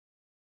goalie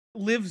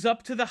lives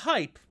up to the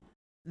hype,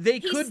 they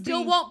He could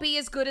still be. won't be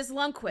as good as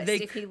Lundqvist They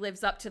if he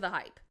lives up to the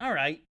hype. All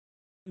right.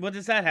 What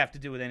does that have to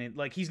do with any?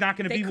 Like, he's not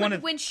going to They be couldn't one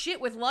of. win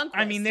shit with Lundqvist.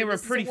 I mean, they so were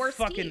this is a worse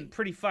team.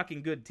 pretty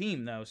fucking good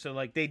team though. So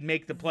they'd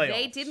make the playoffs.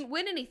 They didn't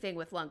win anything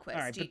with Lundqvist.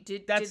 All right, but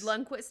did that's-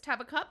 Lundqvist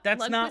have a cup?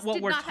 That's Lundqvist not what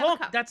did we're not have a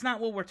talking. cup. That's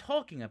not what we're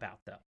talking about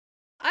though.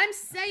 I'm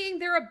saying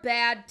they're a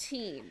bad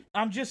team.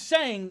 I'm just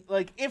saying,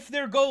 if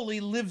their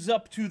goalie lives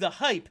up to the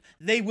hype,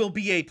 they will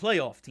be a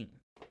playoff team.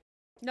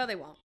 No, they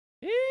won't.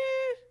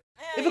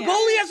 If a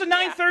goalie has a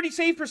 930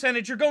 save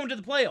percentage, you're going to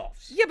the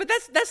playoffs. Yeah, but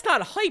that's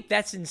not hype.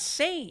 That's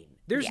insane.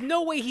 There's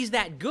no way he's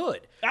that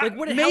good.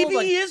 Maybe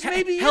he is,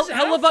 maybe he isn't.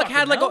 I don't Hellebuck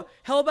had fucking know.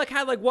 Hellebuck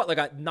had a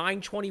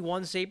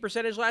 921 save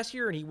percentage last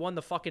year, and he won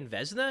the fucking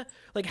Vezina.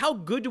 Like, how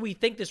good do we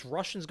think this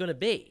Russian's gonna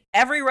be?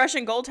 Every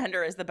Russian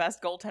goaltender is the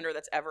best goaltender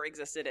that's ever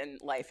existed in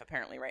life,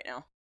 apparently, right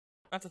now.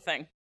 That's a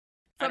thing.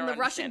 I From don't the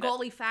Russian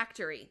understand it. goalie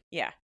factory.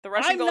 Yeah, the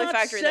Russian I'm goalie not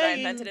factory that I saying-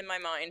 invented in my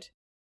mind.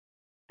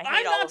 I I'm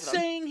hate all not of them.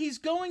 saying he's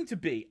going to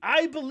be.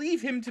 I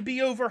believe him to be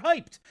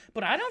overhyped,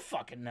 but I don't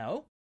fucking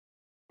know.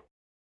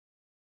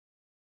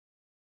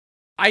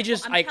 I'm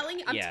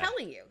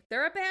telling you,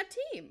 they're a bad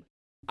team.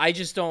 I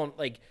just don't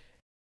like.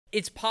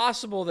 It's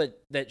possible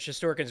that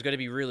Shesterkin's going to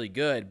be really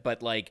good,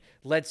 but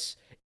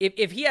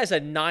if he has a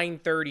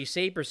 930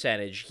 save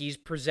percentage, he's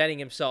presenting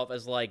himself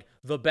as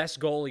the best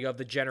goalie of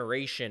the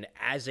generation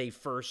as a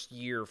first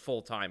year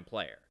full time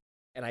player,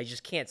 and I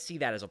just can't see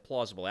that as a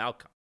plausible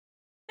outcome.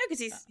 No,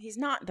 because he's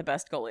not the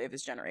best goalie of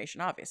his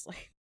generation, obviously.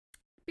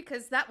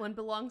 Because that one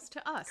belongs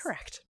to us.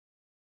 Correct.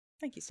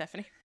 Thank you,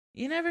 Stephanie.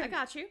 I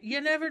got you.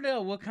 You never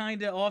know what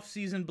kind of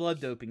off-season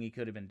blood doping he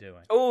could have been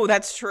doing. Oh,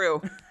 that's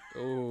true.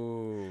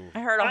 Ooh.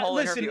 I heard a whole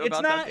Listen, interview it's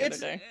about not. that the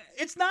other day.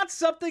 It's not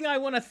something I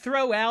want to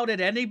throw out at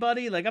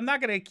anybody. I'm not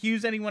going to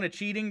accuse anyone of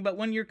cheating, but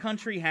when your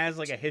country has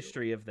a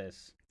history of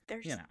this,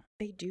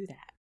 They do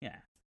that. yeah,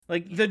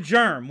 the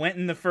Germ went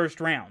in the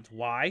first round.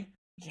 Why?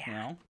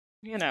 Yeah.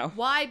 You know.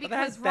 Why?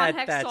 Because that-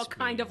 Ron that's Hextall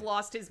kind of mean.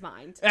 lost his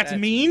mind. That's mean.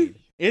 mean.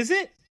 Is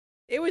it?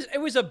 It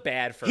was a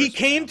bad first. He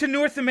came round. to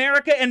North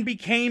America and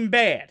became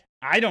bad.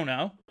 I don't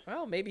know.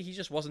 Well, maybe he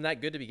just wasn't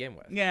that good to begin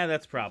with. Yeah,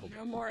 that's probably.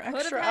 No more Could have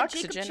extra had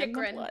oxygen Jacob in the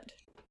Chikrin. blood.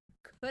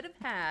 Could have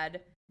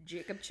had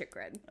Jacob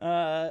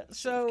Chikrin.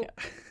 So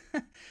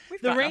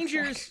We've the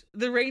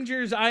gotten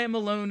Rangers, I am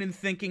alone in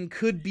thinking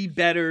could be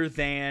better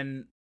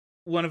than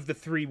one of the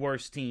three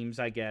worst teams,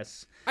 I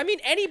guess. I mean,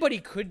 anybody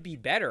could be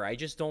better. I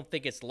just don't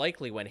think it's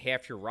likely when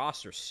half your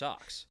roster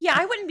sucks. Yeah,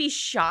 I wouldn't be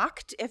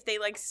shocked if they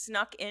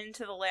snuck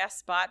into the last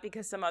spot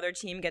because some other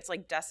team gets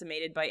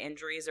decimated by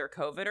injuries or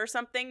COVID or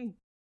something.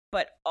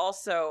 But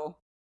also,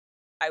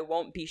 I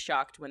won't be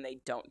shocked when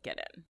they don't get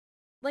in.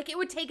 Like, it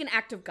would take an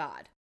act of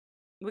God.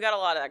 We got a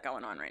lot of that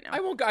going on right now.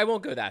 I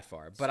won't go that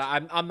far, but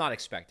I'm not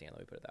expecting it.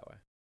 Let me put it that way.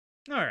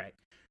 All right.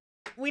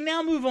 We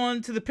now move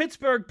on to the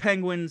Pittsburgh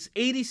Penguins,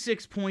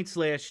 86 points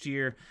last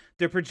year.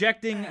 They're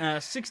projecting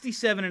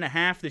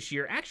 67.5 this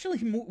year. Actually,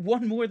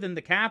 one more than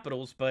the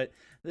Capitals, but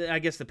I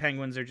guess the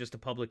Penguins are just a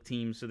public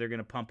team, so they're going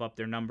to pump up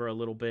their number a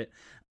little bit.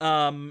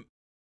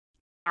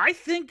 I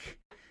think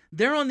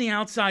they're on the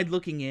outside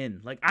looking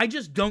in. Like, I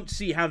just don't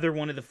see how they're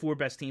one of the 4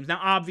 best teams. Now,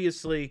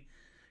 obviously,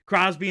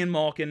 Crosby and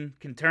Malkin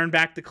can turn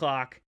back the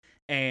clock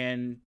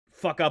and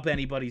fuck up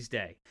anybody's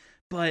day.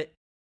 But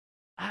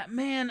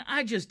man,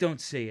 I just don't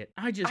see it.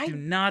 I do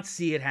not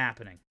see it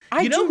happening.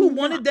 You know who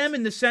wanted them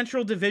in the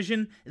Central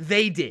Division?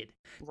 They did.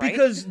 Right?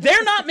 Because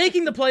they're not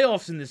making the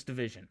playoffs in this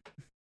division.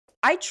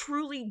 I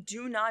truly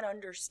do not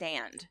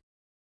understand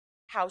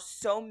how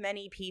so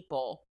many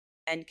people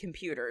and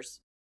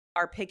computers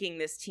are picking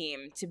this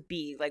team to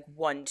be like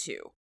 1-2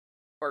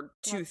 or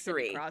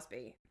 2-3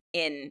 Crosby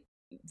in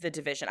the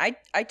division.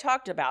 I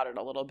talked about it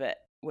a little bit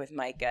with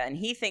Micah, and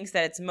he thinks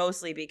that it's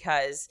mostly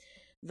because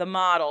the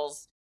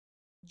models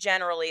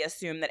generally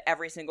assume that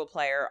every single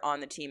player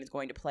on the team is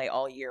going to play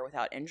all year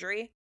without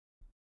injury.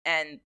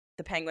 And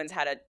the Penguins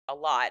had a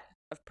lot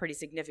of pretty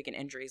significant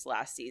injuries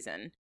last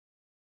season.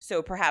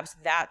 So perhaps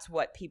that's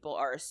what people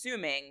are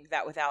assuming,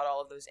 that without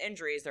all of those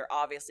injuries, they're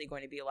obviously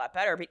going to be a lot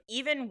better. But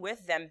even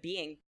with them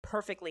being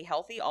perfectly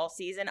healthy all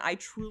season, I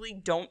truly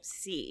don't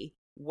see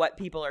what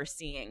people are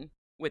seeing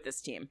with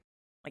this team,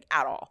 like,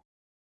 at all.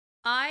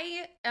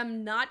 I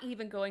am not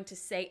even going to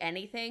say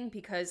anything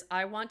because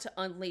I want to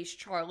unleash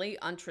Charlie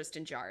on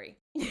Tristan Jarry.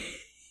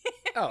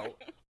 Oh,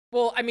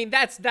 well, I mean,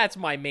 that's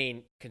my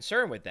main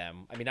concern with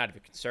them. I mean, not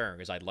even concern,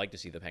 because I'd like to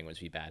see the Penguins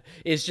be bad.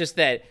 It's just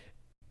that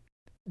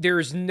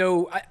there's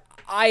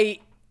I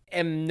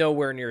am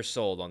nowhere near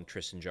sold on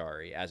Tristan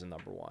Jarry as a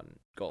number 1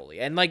 goalie.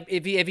 And like,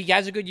 if he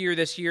has a good year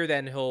this year,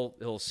 then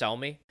he'll sell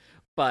me.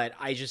 But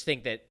I just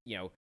think that,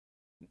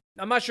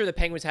 I'm not sure the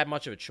Penguins had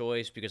much of a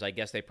choice, because I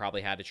guess they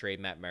probably had to trade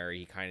Matt Murray.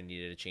 He kind of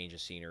needed a change of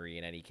scenery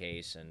in any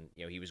case, and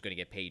he was going to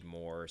get paid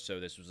more, so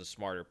this was a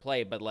smarter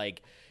play. But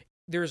like,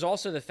 there's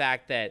also the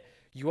fact that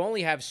you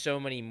only have so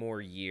many more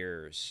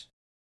years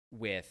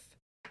with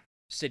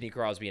Sidney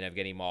Crosby and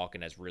Evgeny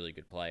Malkin as really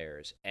good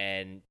players,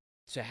 and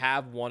to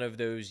have one of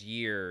those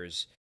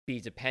years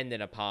be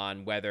dependent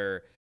upon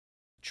whether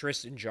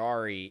Tristan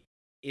Jarry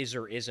is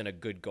or isn't a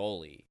good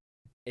goalie,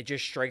 it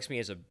just strikes me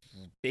as a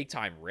big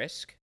time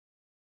risk.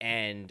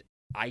 And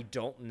I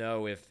don't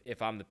know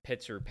if I'm the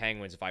Pittsburgh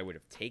Penguins, if I would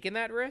have taken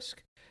that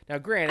risk. Now,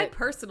 granted, I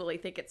personally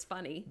think it's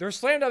funny. They're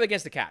slammed up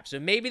against the cap, so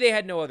maybe they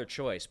had no other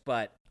choice.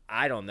 But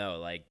I don't know.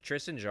 Like,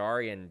 Tristan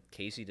Jarry and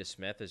Casey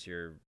DeSmith as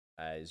your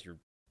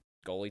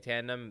goalie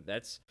tandem,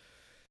 it's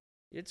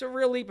a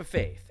real leap of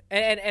faith.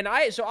 And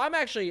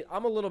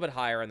I'm a little bit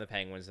higher on the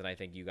Penguins than I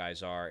think you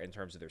guys are in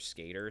terms of their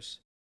skaters.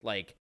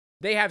 Like,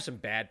 they have some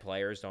bad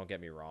players, don't get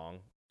me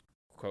wrong.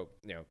 Quote,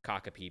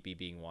 Kakapipi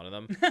being one of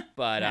them.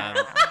 But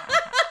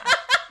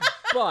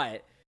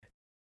but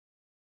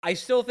I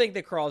still think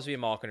that Crosby and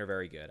Malkin are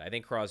very good. I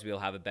think Crosby will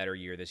have a better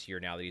year this year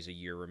now that he's a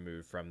year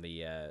removed from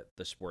the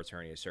sports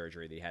hernia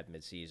surgery that he had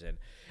midseason.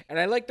 And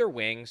I like their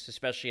wings,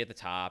 especially at the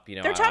top.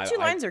 Their top 2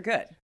 lines are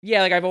good.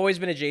 Yeah, like, I've always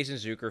been a Jason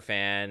Zucker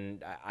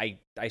fan.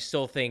 I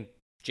still think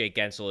Jake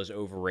Gensel is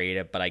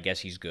overrated, but I guess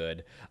he's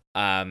good.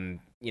 Brian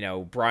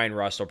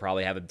Rust will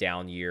probably have a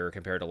down year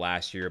compared to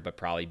last year, but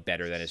probably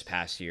better than his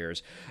past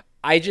years.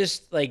 I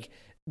just, like,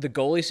 the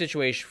goalie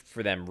situation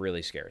for them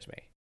really scares me.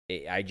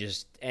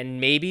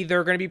 And maybe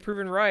they're going to be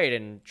proven right,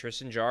 and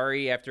Tristan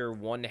Jarry, after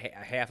one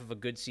half of a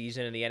good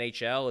season in the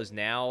NHL, is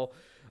now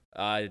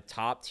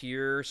top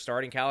tier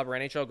starting caliber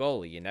NHL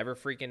goalie. You never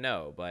freaking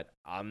know, but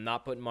I'm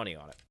not putting money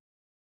on it.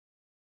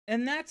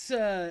 And that's,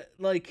 to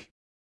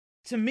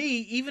me,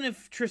 even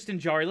if Tristan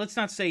Jarry, let's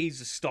not say he's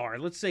a star,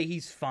 let's say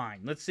he's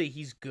fine, let's say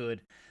he's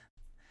good,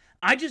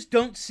 I just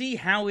don't see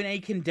how in a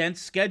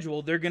condensed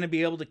schedule they're going to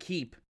be able to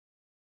keep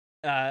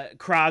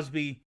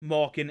Crosby,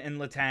 Malkin, and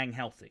Letang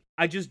healthy.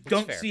 I just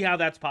don't see how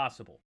that's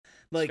possible.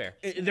 Like,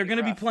 they're going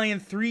to be playing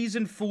 3s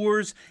and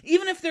 4s,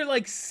 even if they're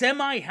like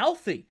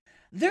semi-healthy.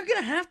 They're going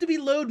to have to be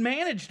load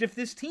managed if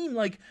this team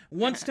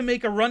wants to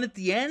make a run at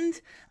the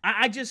end.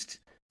 I just...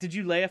 Did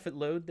you laugh at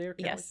load there,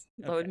 Kelly? Yes.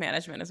 Load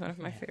management is one of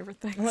my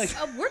favorite things.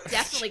 We're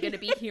definitely going to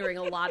be hearing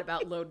a lot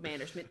about load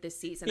management this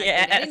season.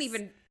 Yes.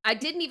 I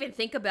didn't even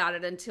think about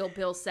it until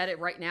Bill said it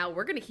right now.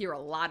 We're going to hear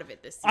a lot of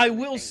it this season. I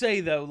will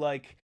say, though,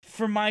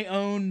 for my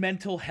own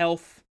mental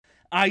health,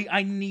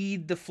 I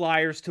need the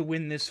Flyers to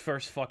win this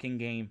first fucking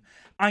game.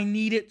 I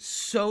need it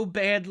so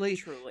badly.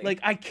 Truly.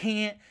 I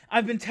can't.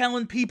 I've been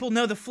telling people,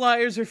 no, the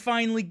Flyers are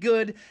finally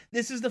good.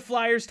 This is the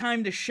Flyers'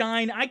 time to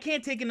shine. I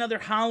can't take another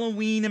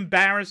Halloween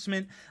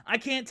embarrassment. I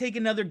can't take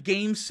another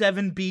Game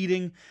 7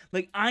 beating.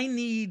 I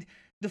need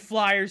the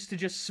Flyers to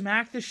just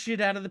smack the shit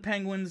out of the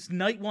Penguins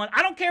night one.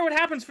 I don't care what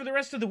happens for the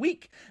rest of the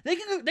week. They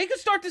can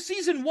start the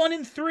season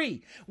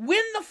 1-3.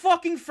 Win the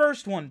fucking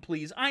first one,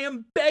 please. I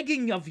am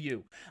begging of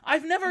you.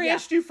 I've never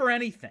asked you for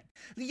anything.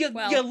 You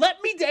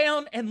let me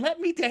down and let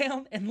me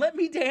down and let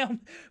me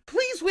down.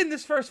 Please win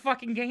this first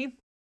fucking game.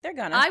 They're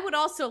gonna. I would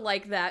also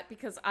like that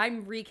because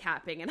I'm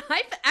recapping, and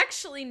I've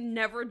actually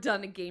never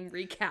done a game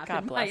recap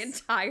in my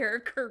entire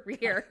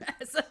career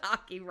as a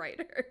hockey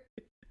writer.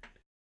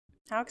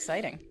 How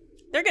exciting.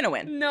 They're going to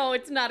win. No,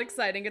 it's not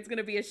exciting. It's going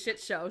to be a shit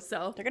show,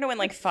 so. They're going to win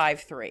like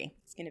 5-3.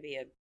 It's going to be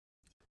a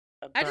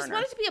burner. I just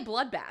want it to be a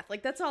bloodbath.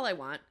 Like, that's all I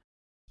want.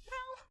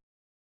 Well,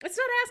 it's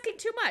not asking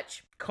too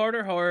much.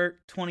 Carter Hart,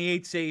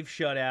 28 save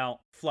shutout.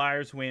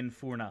 Flyers win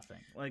 4-0.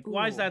 Like,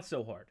 why is that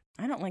so hard?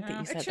 I don't like that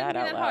you said it that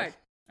out be that loud.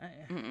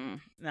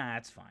 Hard. Nah,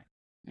 it's fine.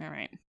 All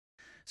right.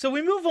 So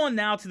we move on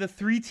now to the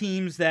 3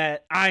 teams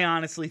that I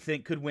honestly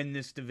think could win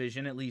this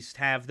division, at least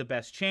have the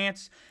best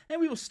chance.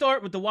 And we will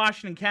start with the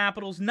Washington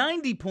Capitals,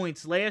 90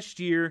 points last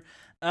year.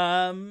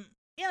 They're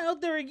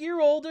a year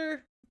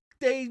older.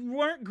 They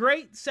weren't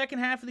great second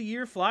half of the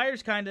year.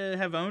 Flyers kind of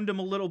have owned them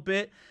a little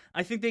bit.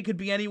 I think they could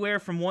be anywhere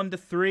from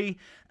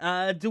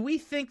 1-3. Do we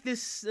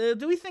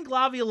think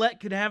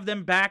Laviolette could have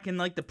them back in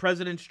like the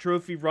President's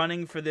Trophy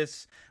running for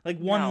this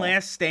one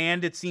last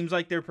stand? It seems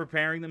like they're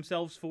preparing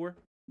themselves for.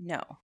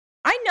 No.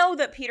 I know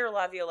that Peter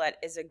Laviolette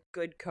is a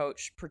good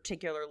coach,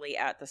 particularly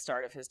at the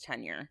start of his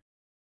tenure.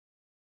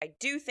 I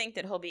do think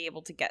that he'll be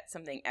able to get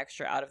something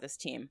extra out of this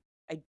team.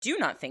 I do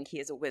not think he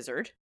is a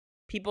wizard.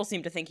 People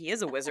seem to think he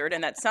is a wizard,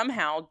 and that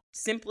somehow,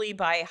 simply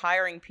by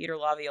hiring Peter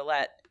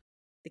Laviolette,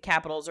 the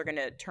Capitals are going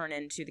to turn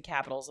into the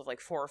Capitals of like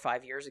 4 or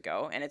 5 years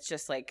ago, and it's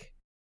just like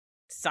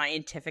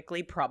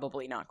scientifically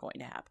probably not going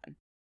to happen.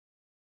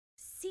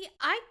 See,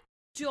 I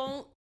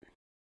don't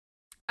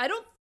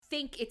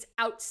think it's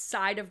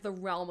outside of the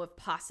realm of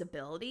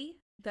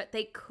possibility that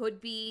they could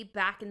be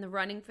back in the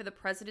running for the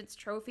President's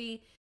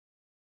Trophy,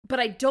 but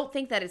I don't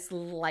think that it's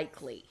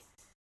likely,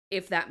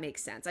 if that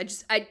makes sense.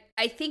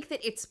 I think that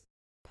it's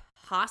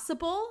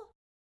possible.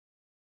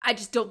 I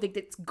just don't think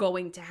that's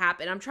going to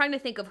happen. I'm trying to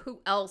think of who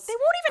else. They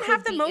won't even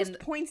have the most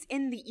points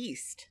in the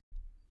East.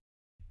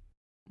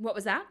 What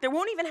was that? They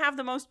won't even have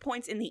the most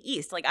points in the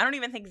East. Like, I don't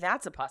even think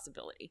that's a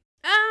possibility.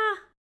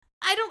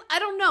 I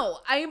don't know.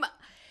 I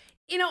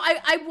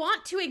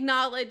want to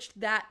acknowledge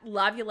that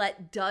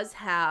Laviolette does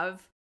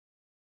have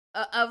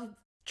a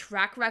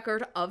track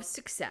record of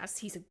success.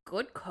 He's a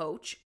good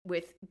coach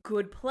with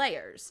good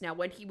players. Now,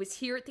 when he was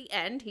here at the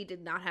end, he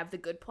did not have the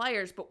good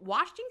players, but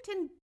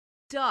Washington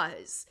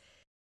does.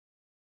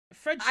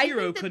 Fred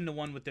Shero couldn't have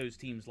won with those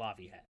teams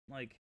Lavi had.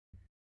 Like,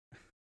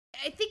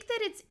 I think that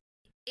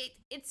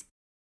it's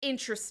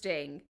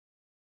interesting.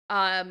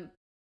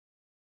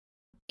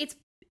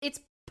 It's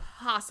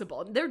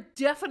possible. They're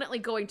definitely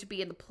going to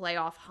be in the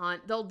playoff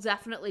hunt. They'll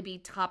definitely be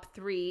top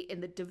 3 in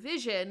the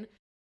division.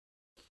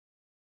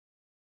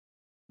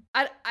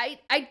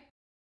 I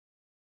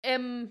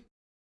am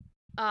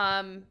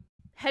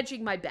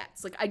hedging my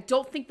bets. Like, I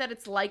don't think that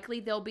it's likely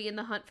they'll be in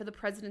the hunt for the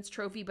President's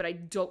Trophy, but I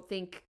don't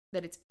think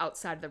that it's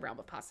outside of the realm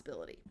of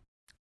possibility.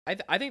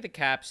 I think the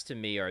Caps, to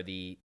me,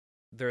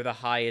 they're the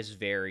highest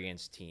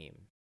variance team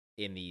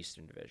in the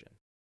Eastern Division,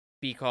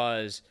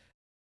 because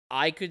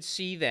I could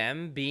see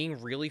them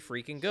being really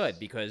freaking good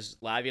because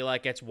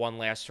Laviolette gets one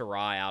last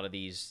hurrah out of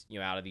these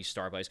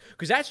star players.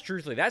 Because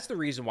that's the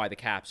reason why the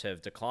Caps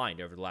have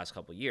declined over the last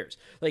couple of years.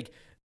 Like,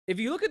 if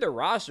you look at their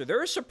roster,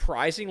 they're a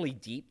surprisingly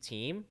deep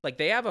team. Like,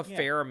 they have a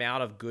fair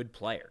amount of good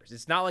players.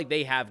 It's not like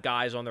they have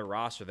guys on their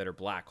roster that are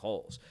black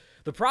holes.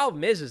 The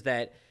problem is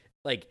that,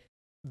 like,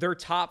 their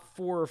top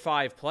 4 or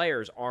 5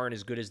 players aren't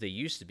as good as they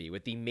used to be,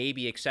 with the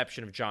maybe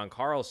exception of John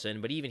Carlson.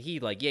 But even he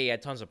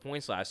had tons of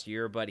points last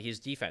year, but his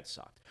defense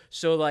sucked.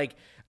 So, like,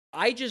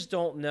 I just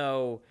don't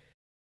know.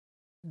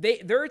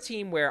 They're a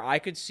team where I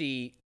could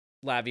see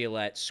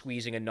Laviolette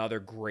squeezing another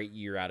great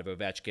year out of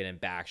Ovechkin and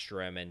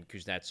Backstrom and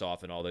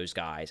Kuznetsov and all those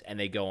guys, and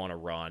they go on a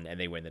run and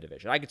they win the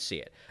division. I could see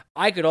it.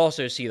 I could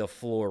also see the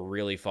floor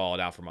really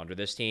falling out from under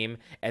this team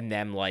and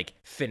them, like,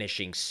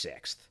 finishing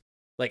 6th.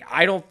 Like,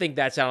 I don't think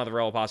that's out of the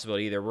realm of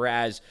possibility either.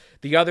 Whereas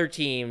the other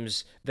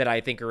teams that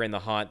I think are in the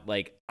hunt,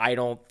 like, I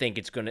don't think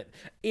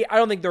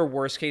their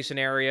worst case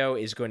scenario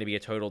is going to be a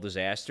total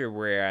disaster.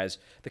 Whereas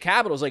the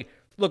Capitals, like,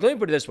 look, let me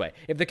put it this way.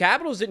 If the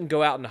Capitals didn't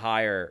go out and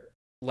hire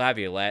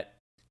Laviolette,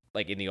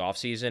 like, in the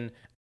offseason,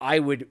 I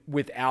would,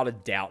 without a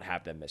doubt,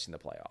 have them missing the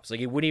playoffs.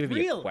 Like, it wouldn't even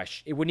be a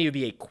question. It wouldn't even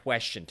be a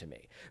question to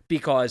me,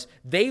 because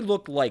they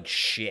looked like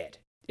shit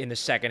in the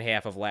second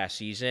half of last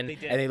season,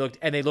 and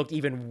they looked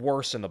even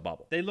worse in the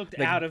bubble. They looked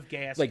out of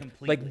gas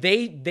completely. Like,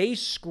 they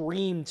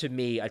screamed to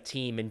me a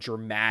team in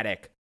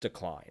dramatic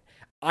decline.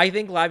 I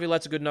think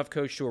Laviolette's a good enough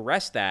coach to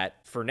arrest that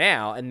for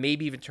now and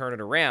maybe even turn it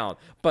around.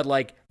 But,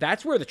 like,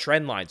 that's where the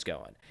trend line's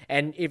going.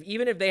 And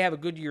even if they have a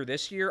good year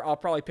this year, I'll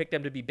probably pick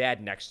them to be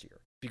bad next year,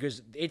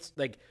 because it's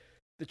like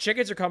the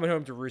chickens are coming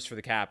home to roost for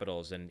the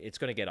Capitals, and it's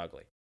going to get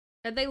ugly.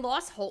 And they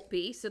lost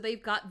Holtby, so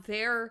they've got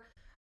their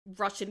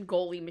Russian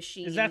goalie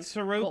machine. Is that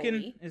Sorokin?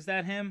 Goalie. Is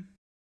that him?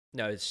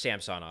 No, it's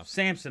Samsonov.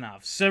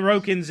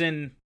 Sorokin's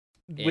in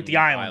with the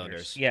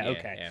Islanders. Yeah,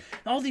 okay. Yeah.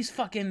 All these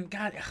fucking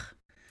God.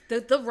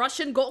 The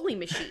Russian goalie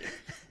machine.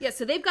 Yeah,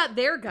 so they've got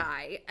their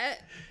guy.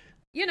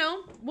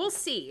 We'll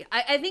see.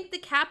 I think the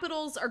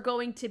Capitals are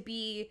going to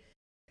be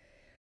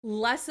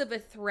less of a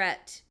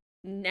threat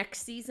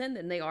next season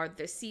than they are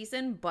this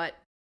season, but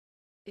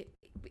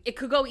it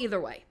could go either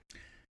way.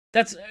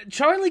 That's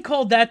Charlie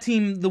called that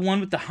team the one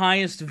with the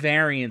highest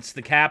variance,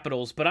 the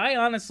Capitals, but I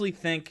honestly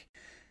think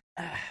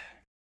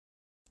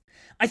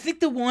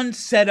the one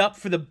set up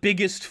for the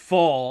biggest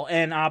fall,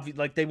 and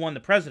like they won the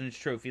President's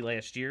Trophy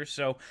last year,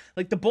 so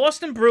like the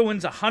Boston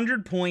Bruins,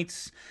 100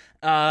 points.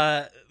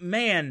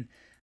 Man,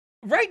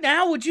 right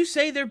now, would you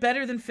say they're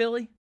better than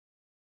Philly?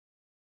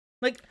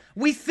 Like,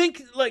 we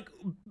think, like,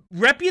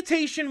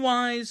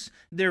 reputation-wise,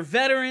 they're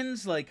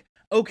veterans, like,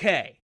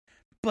 okay.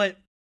 But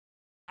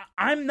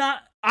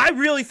I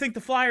really think the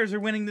Flyers are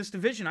winning this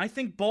division. I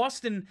think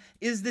Boston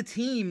is the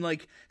team,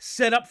 like,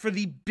 set up for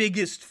the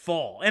biggest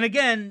fall. And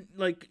again,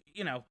 like,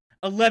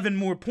 11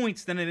 more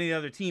points than any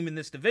other team in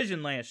this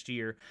division last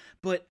year.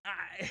 But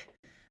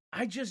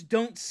I just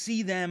don't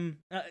see them...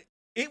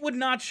 It would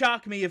not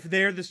shock me if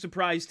they're the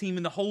surprise team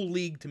in the whole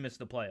league to miss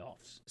the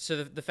playoffs.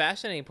 So the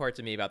fascinating part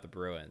to me about the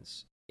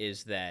Bruins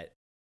is that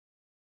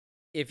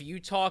if you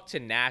talk to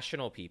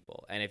national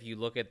people and if you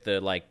look at the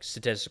like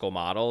statistical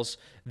models,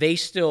 they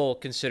still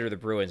consider the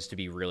Bruins to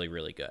be really,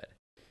 really good.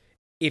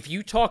 If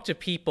you talk to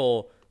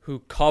people who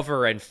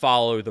cover and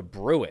follow the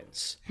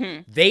Bruins,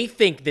 they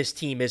think this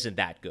team isn't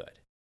that good.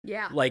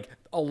 Yeah. Like,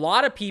 a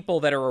lot of people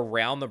that are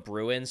around the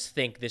Bruins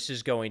think this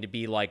is going to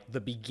be like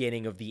the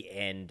beginning of the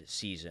end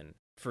season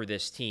for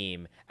this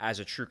team as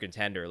a true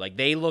contender. Like,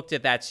 they looked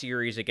at that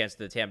series against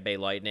the Tampa Bay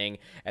Lightning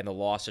and the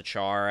loss of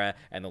Chara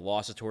and the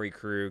loss of Torrey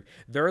Krug.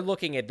 They're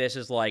looking at this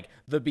as like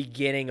the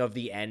beginning of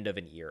the end of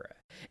an era.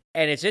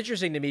 And it's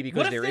interesting to me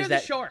because there is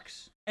that the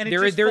Sharks and it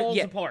just falls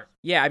apart.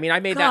 Yeah, I mean, I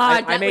made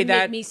God, that. I made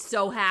that. Make me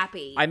so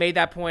happy. I made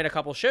that point a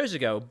couple shows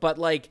ago, but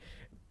like,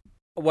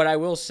 what I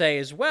will say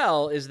as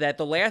well is that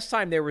the last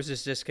time there was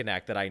this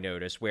disconnect that I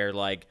noticed where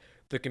like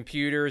the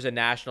computers and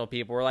national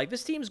people were like,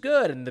 this team's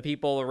good, and the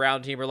people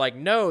around the team were like,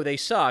 no, they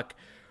suck,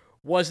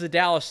 was the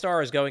Dallas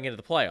Stars going into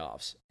the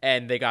playoffs,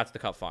 and they got to the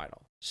Cup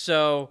final.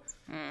 So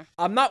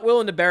I'm not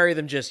willing to bury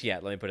them just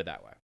yet. Let me put it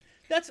that way.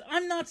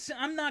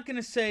 I'm not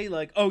gonna say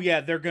like, oh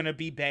yeah, they're gonna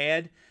be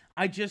bad.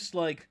 I just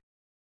like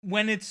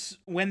when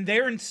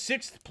they're in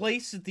 6th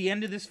place at the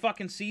end of this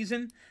fucking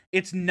season,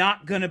 it's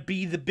not gonna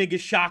be the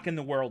biggest shock in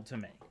the world to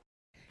me.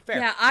 Fair.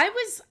 Yeah,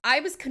 I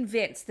was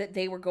convinced that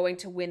they were going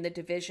to win the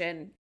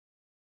division,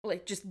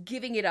 like just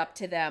giving it up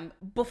to them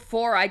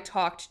before I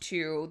talked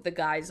to the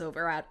guys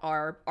over at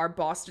our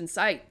Boston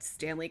site,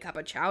 Stanley Cup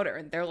of Chowder,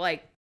 and they're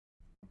like,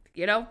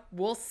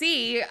 we'll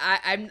see.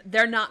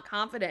 They're not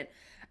confident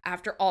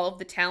after all of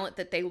the talent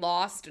that they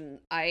lost, and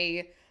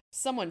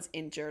someone's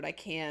injured. I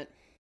can't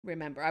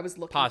remember. I was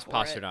looking for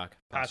Pasternak.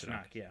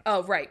 Pasternak, yeah.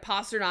 Oh, right.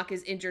 Pasternak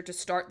is injured to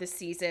start the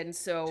season,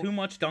 so too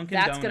much Dunkin'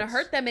 that's Donuts. going to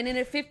hurt them. And in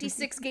a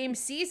 56-game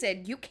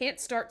season, you can't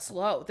start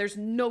slow. There's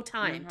no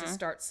time to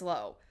start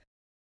slow.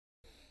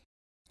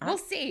 We'll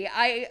see.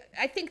 I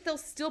think they'll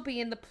still be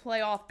in the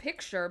playoff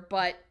picture,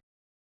 but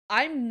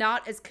I'm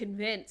not as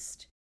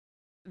convinced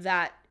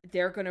that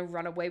they're going to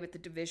run away with the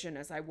division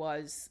as I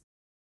was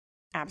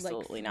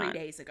Absolutely like 3 not.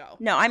 days ago.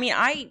 No, I mean,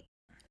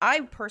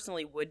 I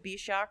personally would be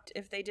shocked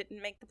if they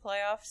didn't make the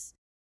playoffs.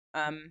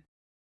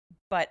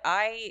 But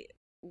I,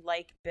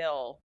 like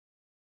Bill,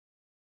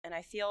 and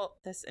I feel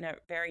this in a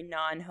very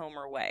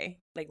non-Homer way,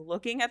 like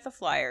looking at the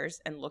Flyers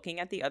and looking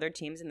at the other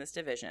teams in this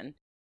division,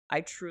 I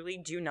truly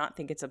do not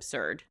think it's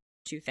absurd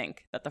to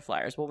think that the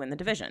Flyers will win the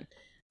division.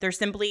 There's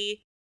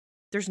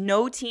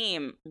no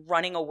team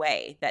running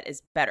away that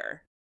is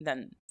better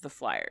than the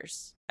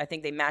Flyers. I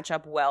think they match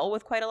up well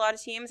with quite a lot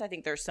of teams. I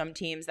think there's some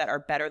teams that are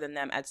better than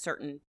them at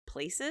certain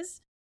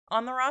places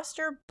on the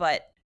roster,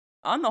 but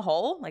on the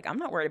whole, like, I'm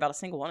not worried about a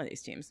single one of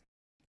these teams.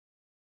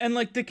 And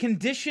like the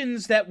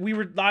conditions that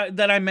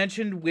I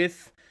mentioned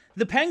with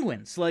the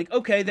Penguins, like,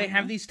 okay, they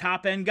have these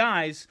top end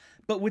guys,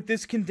 but with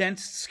this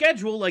condensed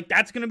schedule, like,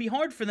 that's going to be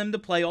hard for them to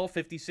play all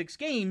 56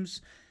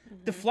 games.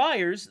 The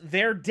Flyers,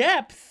 their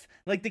depth,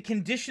 like the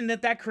condition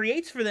that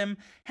creates for them,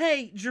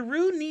 hey,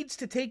 Giroux needs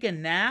to take a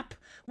nap.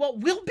 Well,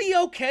 we'll be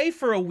okay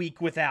for a week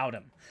without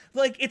him.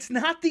 Like, it's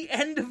not the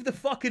end of the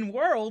fucking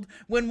world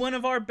when one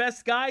of our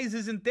best guys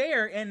isn't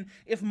there. And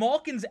if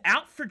Malkin's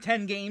out for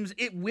 10 games,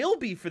 it will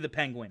be for the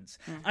Penguins.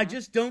 I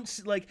just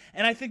don't, like,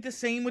 and I think the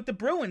same with the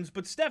Bruins.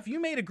 But, Steph, you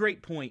made a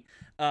great point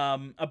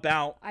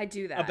about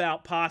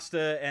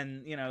Pasta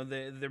and,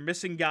 they're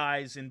missing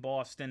guys in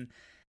Boston.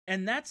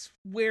 And that's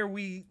where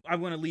I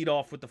want to lead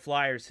off with the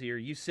Flyers here.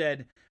 You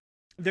said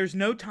there's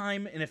no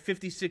time in a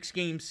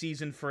 56-game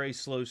season for a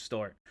slow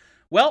start.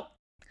 Well,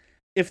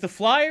 if the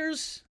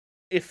Flyers,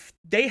 if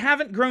they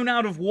haven't grown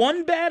out of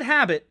one bad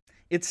habit,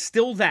 it's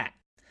still that.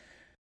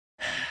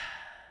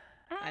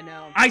 I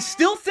know. I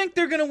still think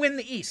they're going to win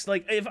the East.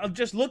 Like, if I'm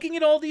just looking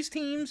at all these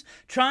teams,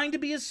 trying to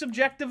be as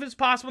subjective as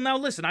possible. Now,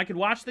 listen, I could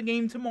watch the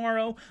game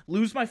tomorrow,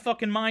 lose my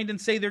fucking mind, and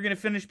say they're going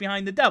to finish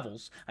behind the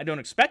Devils. I don't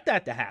expect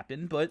that to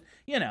happen, but,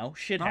 shit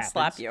happens. I'll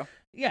slap you.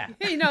 Yeah.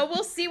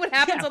 We'll see what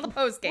happens on the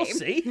post game. We'll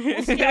see.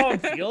 We'll see how I'm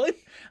feeling.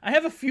 I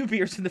have a few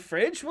beers in the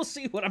fridge. We'll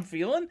see what I'm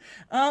feeling.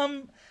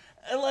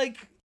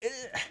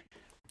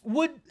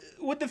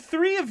 Would the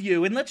three of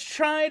you, and let's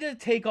try to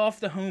take off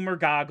the Homer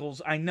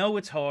goggles. I know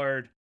it's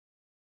hard.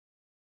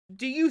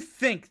 Do you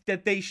think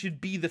that they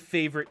should be the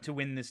favorite to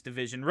win this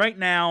division? Right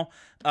now,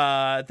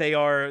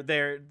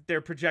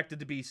 they're projected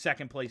to be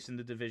second place in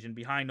the division,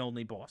 behind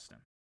only Boston.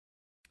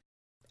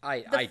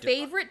 The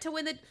favorite to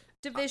win the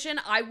division,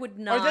 I would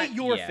not. Are they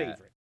your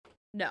favorite?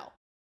 No.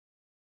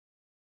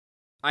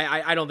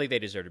 I don't think they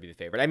deserve to be the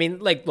favorite. I mean,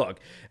 like,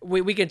 look,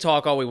 we can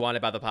talk all we want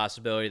about the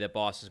possibility that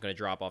Boston's going to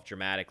drop off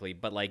dramatically,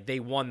 but like they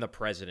won the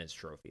President's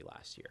Trophy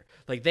last year.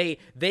 Like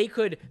they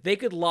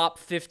could lop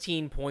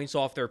 15 points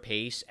off their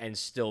pace and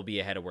still be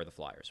ahead of where the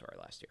Flyers are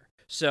last year.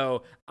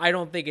 So I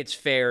don't think it's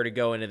fair to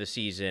go into the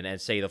season and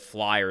say the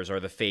Flyers are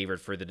the favorite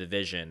for the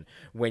division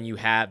when you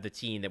have the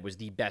team that was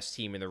the best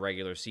team in the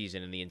regular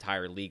season in the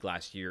entire league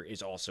last year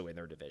is also in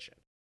their division.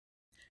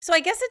 So I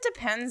guess it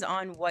depends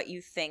on what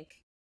you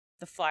think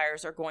the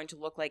Flyers are going to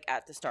look like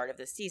at the start of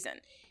the season.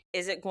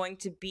 Is it going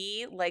to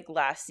be like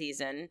last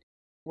season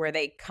where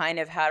they kind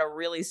of had a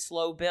really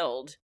slow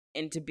build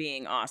into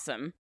being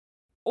awesome?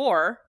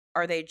 Or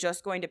are they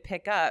just going to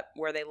pick up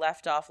where they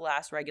left off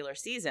last regular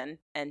season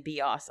and be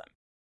awesome?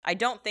 I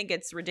don't think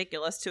it's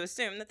ridiculous to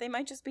assume that they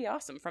might just be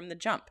awesome from the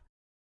jump.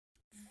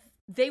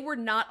 They were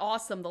not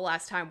awesome the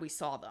last time we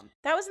saw them.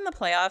 That was in the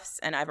playoffs,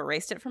 and I've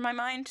erased it from my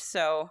mind,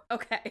 so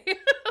okay.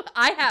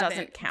 I haven't,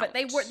 doesn't count.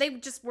 But they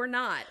just were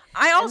not.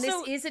 And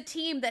this is a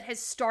team that has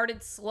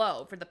started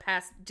slow for the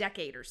past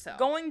decade or so.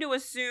 Going to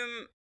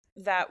assume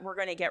that we're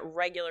going to get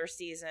regular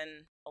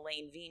season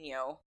Alain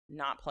Vigneault,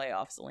 not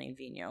playoffs Alain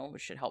Vigneault,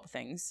 which should help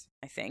things,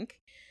 I think.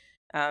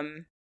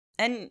 And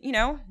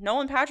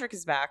Nolan Patrick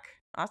is back.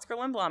 Oscar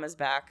Lindblom is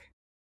back.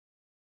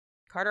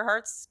 Carter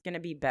Hart's going to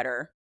be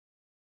better,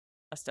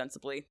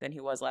 ostensibly, than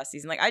he was last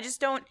season. Like, I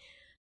don't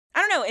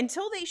know,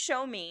 until they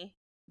show me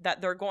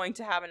that they're going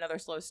to have another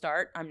slow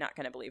start, I'm not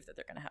going to believe that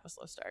they're going to have a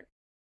slow start.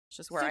 It's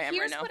just where I am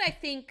right now.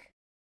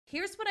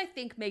 Here's what I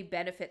think may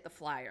benefit the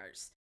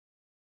Flyers.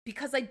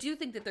 Because I do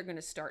think that they're going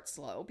to start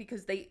slow,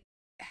 because they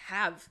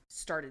have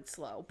started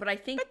slow. But I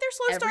think they're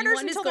slow starters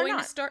until they're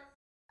not.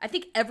 I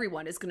think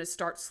everyone is going to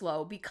start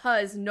slow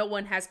because no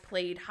one has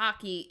played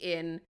hockey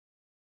in,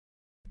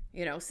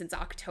 since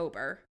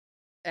October.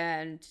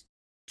 And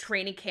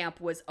training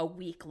camp was a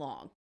week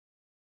long.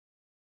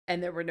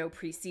 And there were no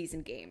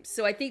preseason games.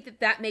 So I think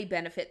that may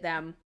benefit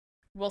them.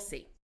 We'll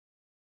see.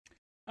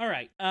 All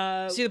right.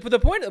 See, the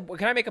point,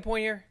 can I make a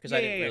point here? Because I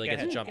didn't really get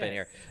to jump in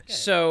here.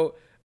 So.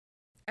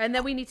 And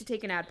then we need to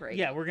take an ad break.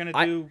 Yeah, we're going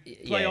to do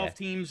playoff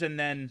teams and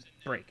then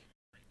break.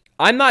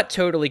 I'm not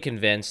totally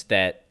convinced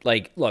that,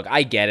 look,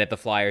 I get it. The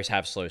Flyers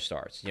have slow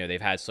starts.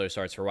 They've had slow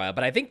starts for a while.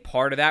 But I think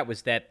part of that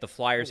was that the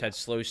Flyers had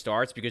slow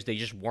starts because they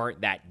just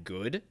weren't that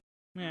good.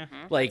 Yeah.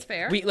 That's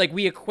fair.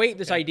 We equate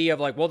this idea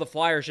of the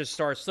Flyers just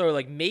start slow.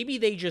 Like maybe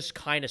they just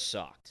kind of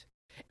sucked,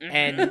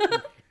 and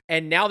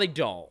now they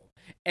don't.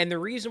 And the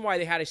reason why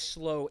they had a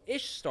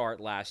slow-ish start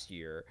last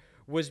year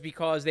was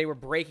because they were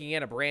breaking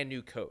in a brand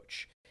new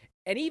coach.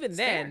 And even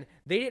then,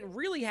 they didn't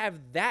really have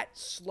that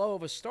slow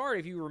of a start.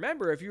 If you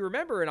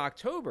remember in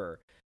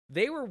October,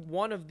 they were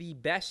one of the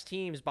best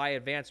teams by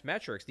advanced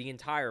metrics the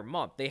entire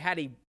month. They had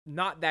a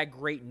not that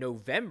great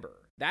November.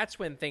 That's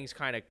when things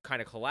kind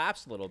of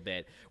collapsed a little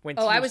bit.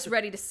 I was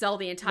ready to sell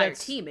the entire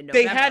team in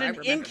November. They had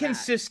an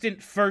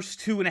inconsistent first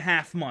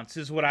 2.5 months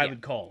is what I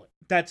would call it.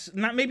 That's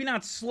maybe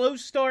not slow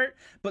start,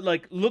 but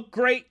look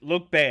great,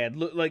 look bad.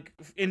 Look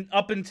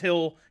up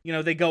until,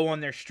 they go on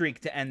their streak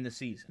to end the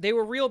season. They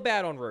were real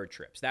bad on road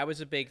trips. That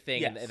was a big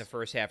thing in the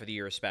first half of the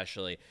year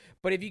especially.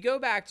 But if you go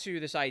back to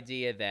this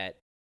idea that,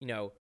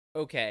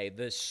 okay,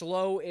 the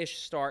slow-ish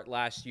start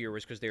last year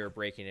was because they were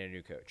breaking in a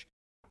new coach.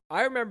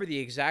 I remember the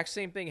exact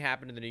same thing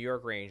happened to the New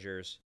York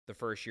Rangers the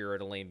first year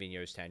of Alain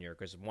Vigneault's tenure,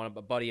 because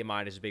a buddy of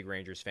mine is a big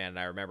Rangers fan, and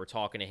I remember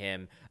talking to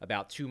him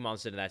about 2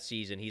 months into that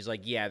season. He's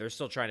like, yeah, they're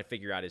still trying to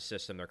figure out his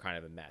system. They're kind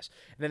of a mess.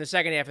 And then the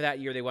second half of that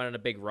year, they went on a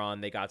big run.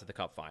 They got to the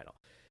Cup final.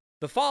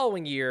 The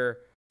following year,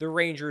 the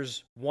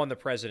Rangers won the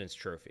President's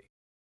Trophy.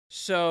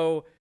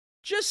 So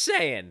just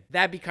saying,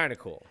 that'd be kind of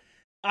cool.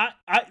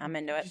 I'm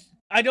into it.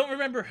 I don't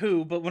remember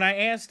who, but when I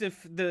asked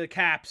if the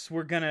Caps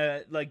were going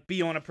to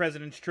be on a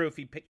President's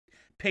Trophy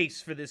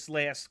pace for this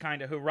last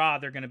kind of hurrah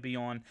they're going to be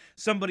on,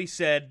 somebody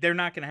said they're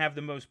not going to have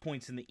the most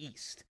points in the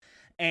East.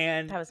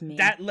 And that was mean.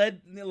 That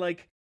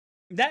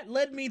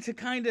led me to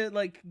kind of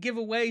give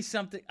away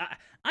something.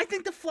 I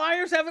think the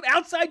Flyers have an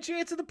outside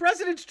chance of the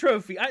President's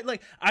Trophy.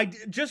 I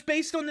just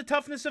based on the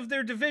toughness of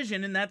their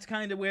division, and that's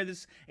kind of where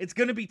it's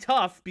going to be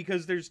tough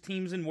because there's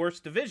teams in worse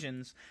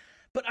divisions.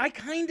 But I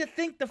kind of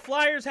think the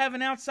Flyers have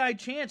an outside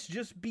chance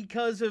just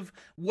because of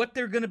what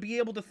they're going to be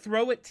able to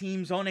throw at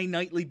teams on a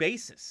nightly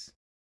basis.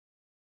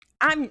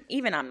 I'm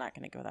not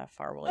going to go that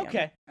far, William.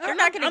 Okay. They're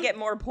not going to get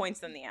more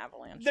points than the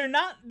Avalanche. They're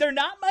not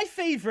my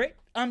favorite.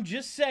 I'm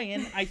just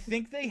saying I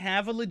think they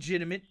have a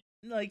legitimate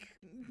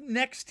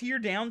next tier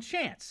down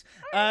chance.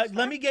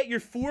 Let me get your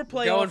 4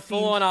 playoff Going full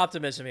teams. on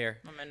optimism here.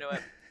 I'm into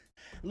it.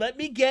 Let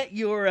me get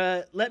your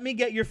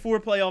 4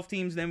 playoff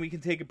teams, then we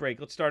can take a break.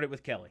 Let's start it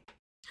with Kelly.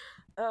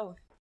 Oh,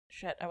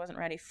 shit. I wasn't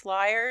ready.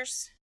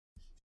 Flyers,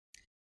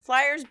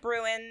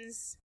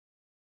 Bruins,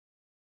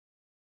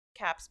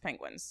 Caps,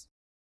 Penguins.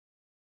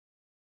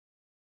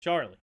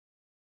 Charlie.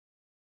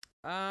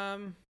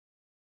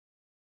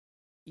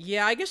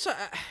 Yeah, I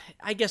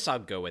guess I'll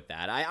go with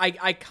that.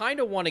 I kind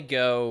of want to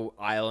go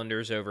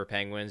Islanders over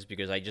Penguins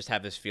because I just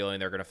have this feeling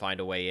they're going to find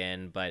a way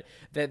in, but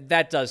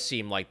that does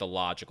seem like the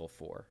logical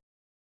 4.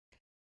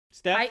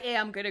 Steph? I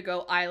am going to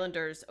go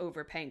Islanders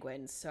over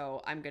Penguins,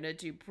 so I'm going to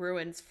do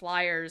Bruins,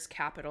 Flyers,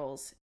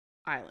 Capitals,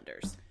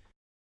 Islanders.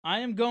 I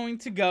am going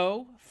to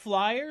go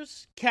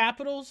Flyers,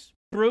 Capitals,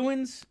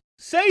 Bruins,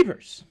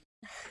 Sabres.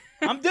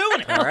 I'm doing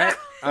it.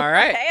 All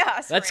right.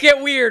 Chaos Let's reign.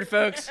 get weird,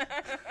 folks.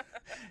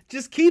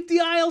 Just keep the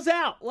Isles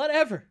out.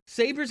 Whatever.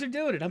 Sabres are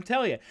doing it. I'm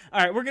telling you.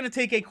 All right, we're going to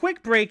take a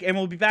quick break, and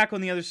we'll be back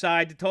on the other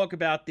side to talk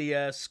about the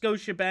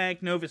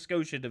Scotiabank Nova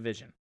Scotia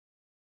division.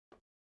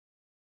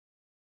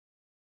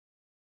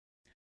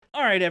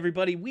 All right,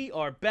 everybody, we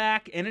are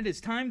back, and it is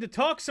time to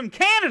talk some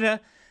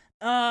Canada.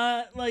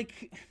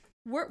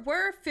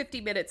 We're 50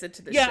 minutes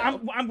into the Yeah,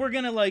 show. we're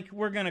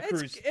gonna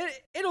cruise.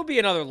 It'll be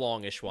another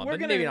longish one, We're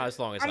but gonna- maybe not as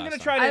long as I'm last gonna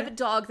time. try to. I have a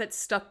dog that's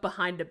stuck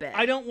behind a bed.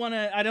 I don't want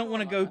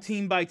to go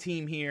team by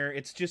team here.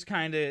 It's just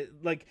kind of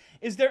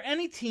is there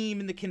any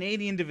team in the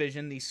Canadian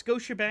division, the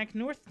Scotiabank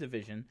North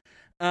division,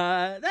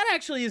 that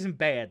actually isn't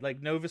bad?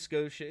 Like Nova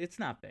Scotia, it's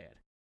not bad.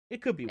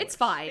 It could be worse. It's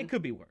fine. It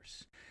could be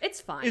worse. It's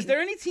fine. Is there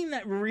any team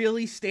that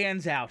really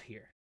stands out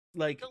here?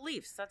 Like The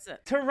Leafs, that's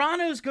it.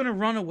 Toronto's going to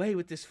run away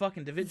with this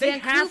fucking division. They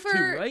have to,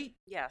 Vancouver- right?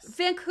 Yes.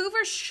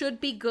 Vancouver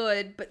should be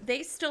good, but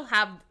they still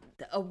have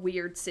a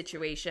weird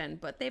situation,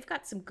 but they've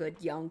got some good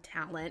young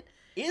talent.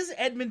 Is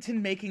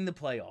Edmonton making the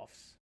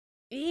playoffs?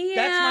 Yeah.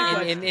 That's my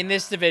question. In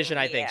this division,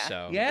 I think Yeah.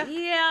 so. Yeah?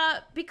 Yeah,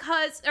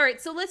 because all right,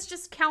 so let's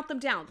just count them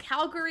down.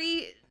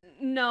 Calgary,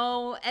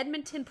 no.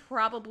 Edmonton,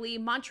 probably.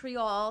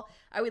 Montreal,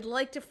 I would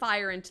like to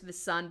fire into the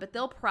sun, but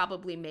they'll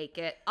probably make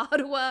it.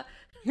 Ottawa,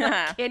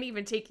 can't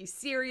even take you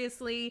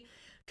seriously.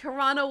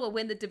 Toronto will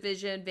win the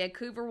division.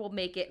 Vancouver will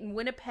make it, and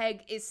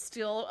Winnipeg is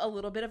still a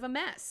little bit of a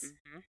mess.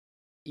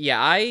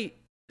 Yeah,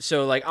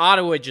 so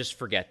Ottawa, just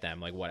forget them.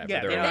 Whatever.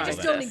 Yeah, They're they irrelevant.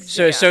 just don't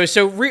exist.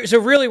 So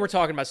really, we're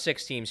talking about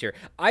 6 teams here.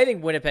 I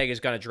think Winnipeg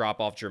is going to drop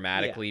off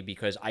dramatically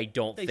because I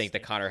don't They think that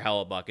stink. Connor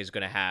Hellebuck is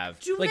going to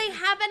have. Do they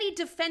have any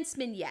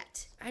defensemen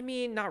yet? I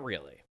mean, not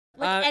really.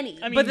 Any?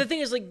 I mean- But the thing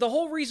is, the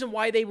whole reason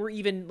why they were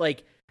even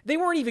they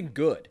weren't even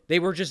good. They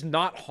were just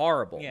not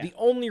horrible. Yeah. The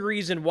only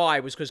reason why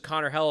was because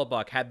Connor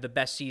Hellebuck had the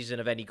best season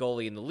of any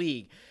goalie in the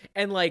league.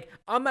 And,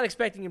 I'm not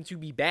expecting him to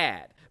be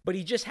bad, but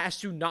he just has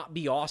to not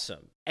be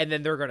awesome. And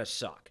then they're going to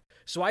suck.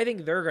 So I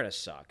think they're going to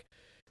suck.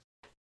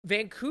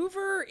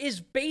 Vancouver is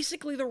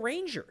basically the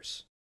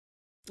Rangers.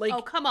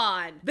 Oh, come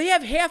on. They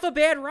have half a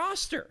bad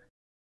roster.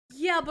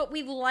 Yeah, but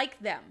we like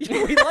them.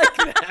 We like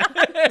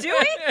that. Do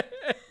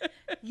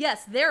we?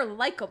 Yes, they're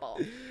likable.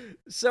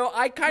 So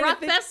I kind of Brock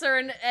think... Besser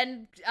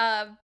and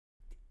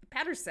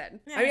Patterson.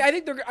 I mean, I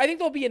think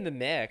they'll be in the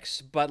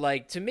mix, but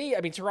to me,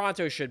 I mean,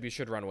 Toronto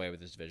should run away with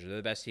this division. They're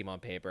the best team on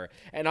paper,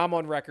 and I'm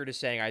on record as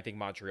saying I think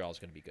Montreal is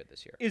going to be good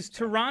this year. Is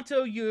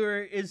Toronto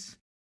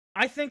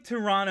I think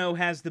Toronto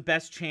has the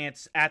best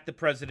chance at the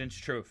President's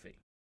Trophy.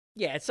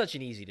 Yeah, it's such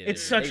an easy division.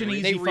 It's such an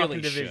easy fucking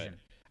division. should.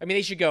 I mean,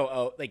 they should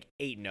go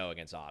 8-0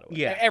 against Ottawa.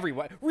 Yeah.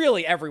 Everyone should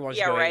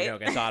go right. 8-0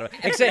 against Ottawa,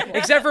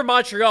 except for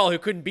Montreal, who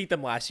couldn't beat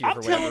them last year I'm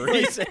for whatever telling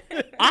you, reason.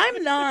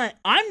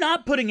 I'm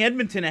not putting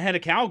Edmonton ahead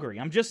of Calgary.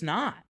 I'm just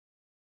not.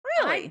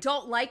 Really? I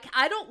don't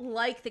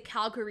like the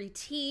Calgary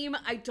team.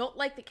 I don't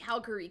like the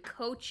Calgary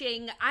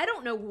coaching. I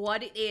don't know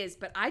what it is,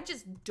 but I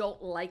just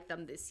don't like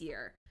them this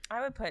year. I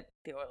would put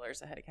the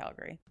Oilers ahead of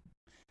Calgary.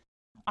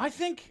 I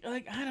think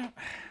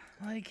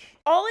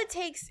All it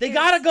takes they is...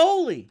 got a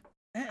goalie.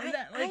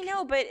 I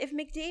know, but if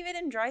McDavid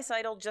and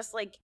Draisaitl just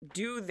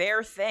do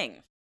their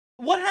thing.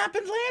 What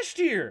happened last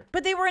year?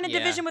 But they were in a Yeah.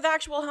 division with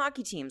actual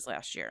hockey teams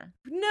last year.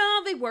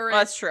 No, they weren't.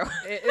 Well, that's true.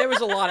 There was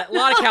a lot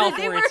of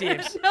California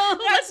teams. No,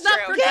 let's not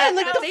true. forget.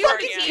 Yeah, how the they were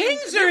fucking teams.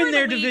 Kings They are were in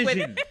their the league with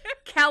division.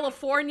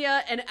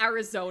 California and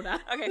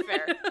Arizona. Okay,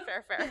 fair.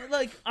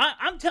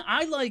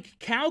 I like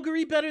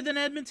Calgary better than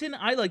Edmonton.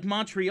 I like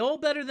Montreal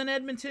better than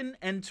Edmonton,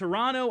 and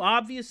Toronto,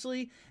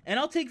 obviously. And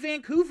I'll take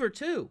Vancouver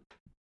too.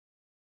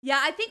 Yeah,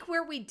 I think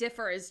where we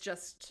differ is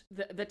just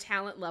the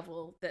talent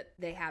level that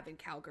they have in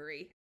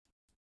Calgary.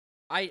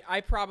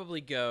 I probably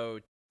go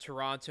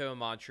Toronto,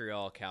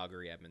 Montreal,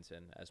 Calgary,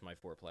 Edmonton as my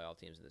 4 playoff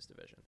teams in this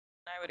division.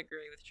 I would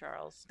agree with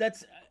Charles.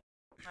 That's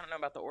I don't know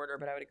about the order,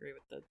 but I would agree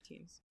with the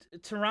teams.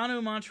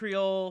 Toronto,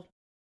 Montreal.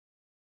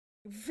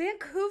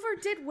 Vancouver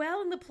did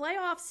well in the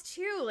playoffs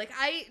too.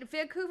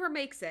 Vancouver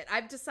makes it.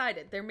 I've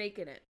decided they're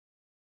making it.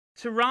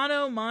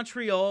 Toronto,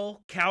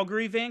 Montreal,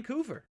 Calgary,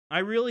 Vancouver. I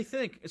really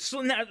think.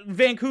 So,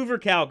 Vancouver,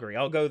 Calgary.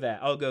 I'll go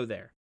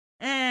there.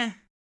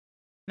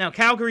 Now,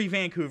 Calgary,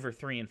 Vancouver,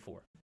 3 and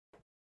 4.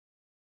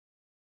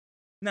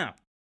 No.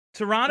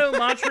 Toronto,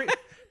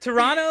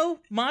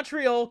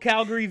 Montreal,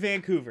 Calgary,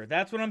 Vancouver.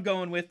 That's what I'm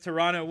going with.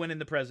 Toronto winning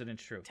the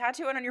President's Trophy.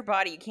 Tattoo it on your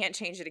body. You can't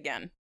change it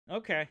again.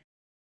 Okay.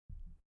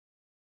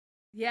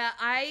 Yeah,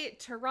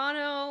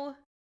 Toronto.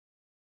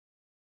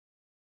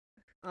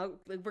 Oh,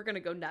 we're gonna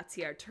go nuts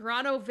here.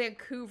 Toronto,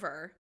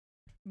 Vancouver,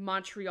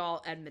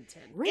 Montreal,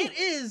 Edmonton. It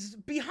is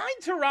behind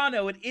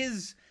Toronto. It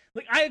is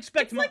like I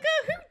expect.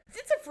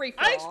 It's a free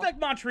for all. I expect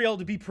Montreal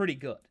to be pretty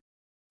good.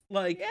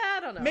 Like, yeah, I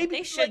don't know. Maybe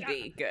they should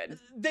be good.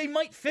 They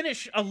might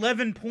finish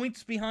 11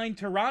 points behind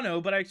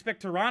Toronto, but I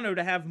expect Toronto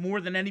to have more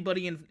than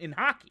anybody in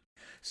hockey.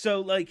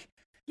 So, like,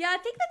 yeah, I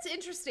think that's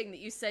interesting that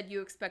you said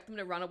you expect them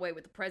to run away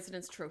with the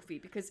President's Trophy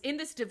because in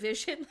this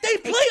division they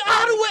play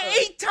Ottawa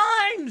 8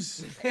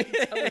 times. They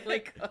totally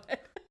could.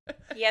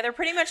 Yeah, they're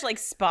pretty much like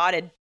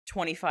spotted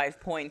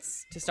 25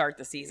 points to start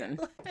the season.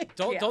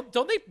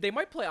 Don't they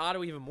might play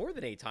Ottawa even more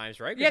than 8 times,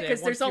 right? Yeah,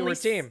 because there's only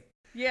team.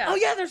 Yeah. Oh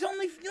yeah, there's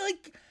only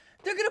like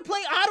they're gonna play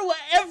Ottawa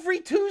every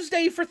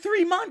Tuesday for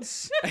 3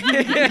 months.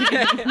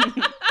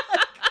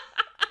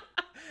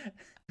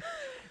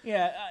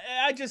 Yeah,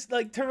 I just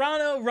like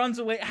Toronto runs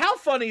away. How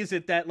funny is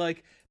it that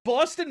like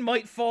Boston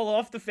might fall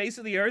off the face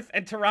of the earth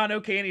and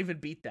Toronto can't even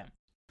beat them?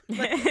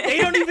 Like,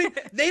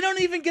 they don't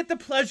even get the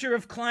pleasure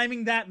of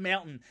climbing that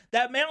mountain.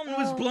 That mountain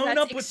was blown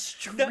up with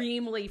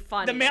extremely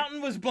funny. The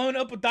mountain was blown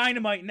up with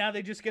dynamite, and now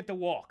they just get to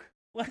walk.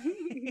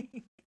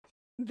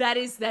 That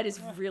is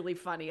really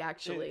funny,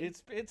 actually.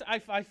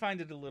 I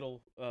find it a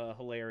little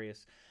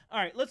hilarious. All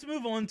right, let's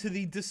move on to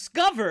the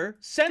Discover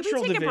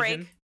Central Did we take Division. a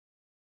break?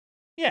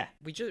 Yeah,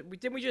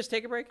 Didn't we just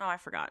take a break? Oh, I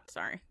forgot.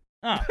 Sorry.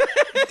 Oh.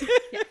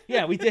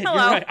 Yeah, we did.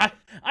 Hello. You're right.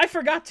 I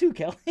forgot too,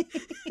 Kelly.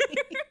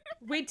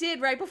 We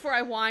did right before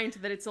I whined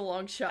that it's a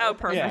long show. Oh,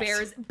 perfect.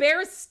 Yeah.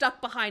 Bear's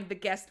stuck behind the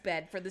guest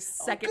bed for the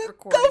second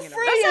recording. go in a for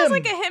row. That him. sounds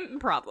like a him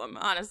problem,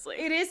 honestly.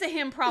 It is a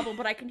him problem,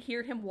 but I can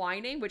hear him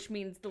whining, which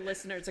means the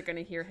listeners are going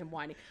to hear him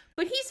whining.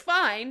 But he's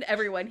fine,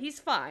 everyone. He's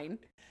fine.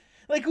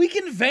 Like we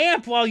can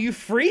vamp while you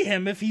free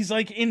him if he's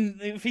in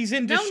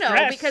distress.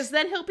 No, because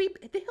then he'll be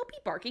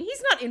barking.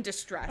 He's not in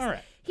distress. All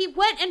right. He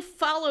went and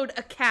followed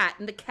a cat,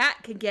 and the cat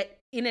can get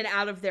in and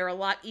out of there a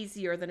lot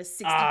easier than a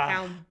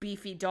 60-pound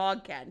beefy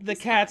dog can. the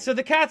He's cats. fine. So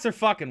the cats are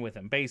fucking with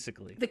him,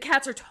 basically. The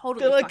cats are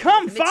totally. They're like, fucking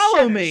 "Come with him. It's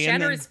follow Shenner. me,"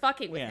 and Shenner then- is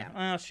fucking with Yeah. him.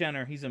 Well,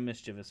 Shenner, he's a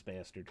mischievous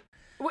bastard.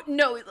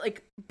 No,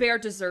 like Bear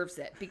deserves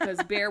it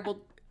because Bear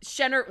will.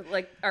 Shenner,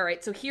 like, all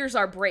right. So here's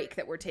our break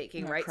that we're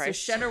taking, right?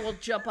 Christ. So Shenner will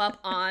jump up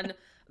on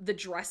the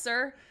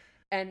dresser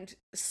and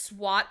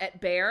swat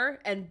at Bear,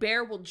 and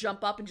Bear will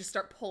jump up and just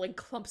start pulling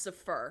clumps of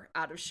fur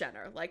out of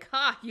Shenner. Like,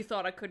 ha, you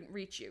thought I couldn't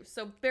reach you.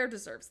 So Bear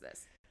deserves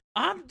this.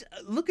 I'm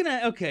looking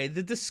at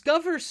the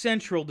Discover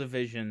Central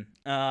Division.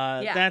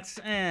 That's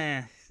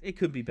it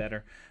could be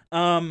better.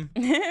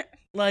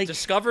 Like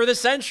Discover the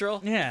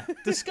Central. yeah,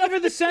 discover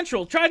the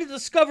Central. Try to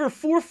discover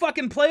 4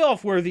 fucking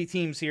playoff worthy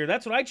teams here.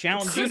 That's what I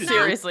challenge you to do.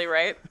 Seriously,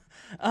 right?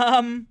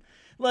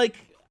 Like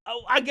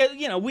I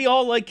get, we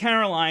all like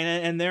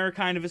Carolina, and they're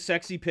kind of a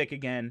sexy pick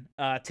again.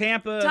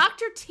 Tampa.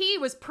 Dr. T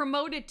was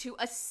promoted to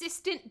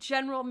assistant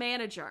general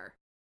manager.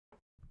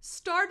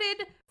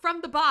 Started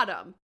from the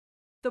bottom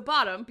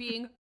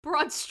being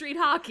Broad Street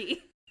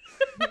Hockey.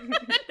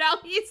 Now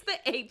he's the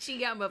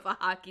AGM of a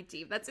hockey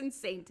team. That's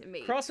insane to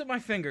me. Crossing my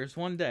fingers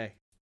one day.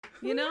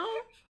 You know?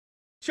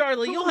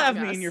 Charlie, Who you'll have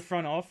among me in us? your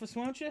front office,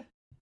 won't you?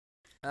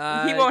 He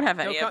won't have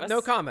any no of us.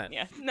 No comment.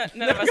 Yeah, none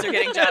of us are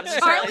getting jobs in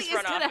Charlie's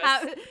front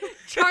office.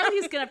 Charlie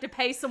is gonna have to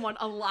pay someone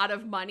a lot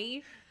of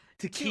money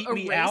To to keep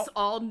me erase out.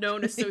 all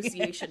known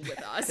association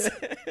with us.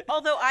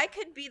 Although I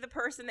could be the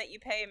person that you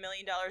pay $1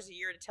 million a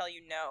year to tell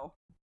you no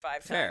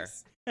 5 Fair.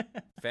 times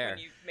Fair. when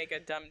you make a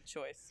dumb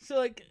choice. So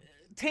like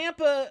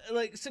Tampa,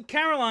 so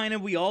Carolina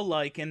we all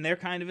like, and they're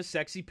kind of a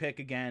sexy pick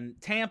again.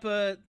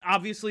 Tampa,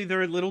 obviously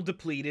they're a little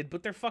depleted,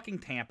 but they're fucking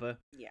Tampa.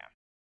 Yeah.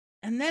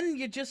 And then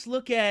you just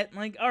look at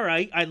like, all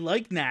right, I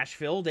like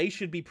Nashville. They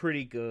should be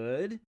pretty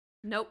good.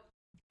 Nope.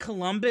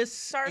 Columbus.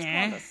 Stars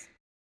Columbus.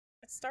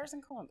 It's Stars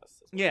in Columbus.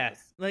 is what it Yeah. is.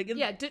 Like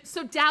Yeah,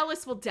 so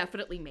Dallas will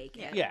definitely make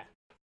it. yeah.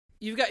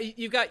 You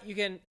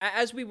can,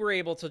 as we were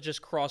able to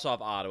just cross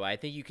off Ottawa, I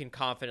think you can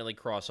confidently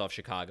cross off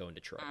Chicago and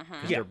Detroit.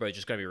 Because Yeah. they're both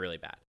just going to be really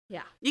bad.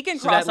 Yeah. You can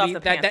So cross that off lea- the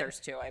that- Panthers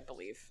too, I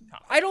believe.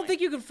 I don't think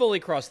you can fully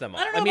cross them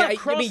off. I don't know mean, about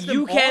cross them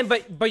you can,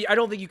 off. but I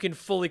don't think you can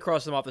fully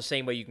cross them off the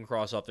same way you can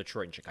cross off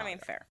Detroit and Chicago. I mean,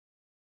 fair.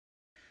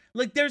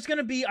 Like there's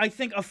gonna be, I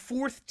think, a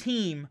 4th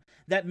team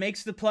that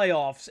makes the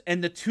playoffs,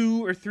 and the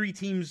 2 or 3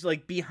 teams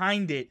like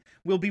behind it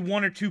will be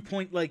 1 or 2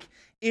 point. Like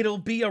it'll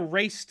be a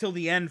race till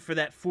the end for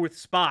that 4th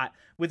spot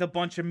with a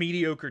bunch of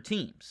mediocre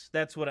teams.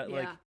 That's what I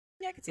like. Yeah.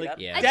 Yeah, I can see Like, that.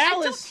 Yeah. I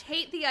Dallas. don't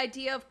hate the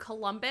idea of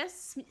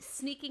Columbus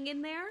sneaking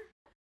in there,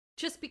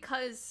 just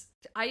because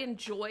I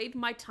enjoyed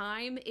my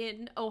time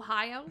in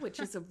Ohio, which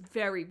is a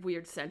very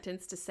weird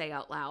sentence to say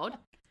out loud.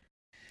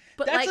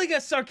 But That's like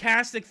a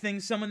sarcastic thing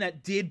someone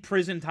that did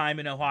prison time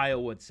in Ohio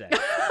would say.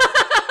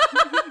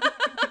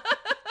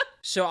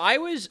 So I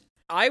was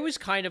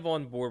kind of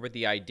on board with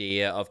the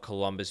idea of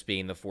Columbus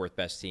being the 4th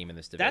best team in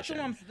this division.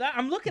 That's what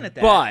I'm looking at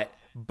that.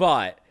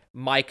 But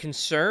my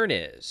concern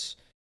is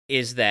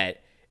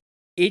that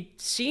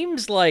it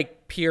seems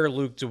like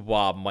Pierre-Luc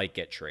Dubois might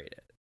get traded.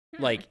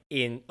 Like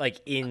in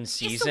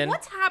season. So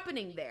what's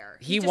happening there?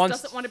 He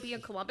doesn't want to be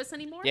in Columbus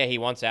anymore? Yeah, he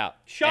wants out.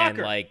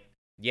 Shocker.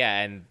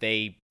 And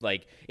they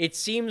it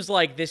seems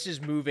like this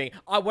is moving.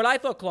 What I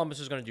thought Columbus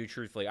was going to do,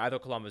 truthfully, I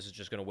thought Columbus is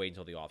just going to wait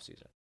until the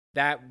offseason.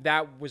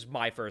 That was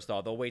my first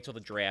thought. They'll wait till the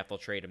draft. They'll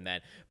trade him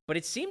then. But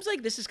it seems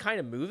like this is kind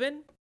of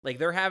moving. Like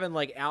they're having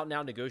like out and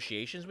out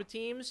negotiations with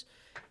teams.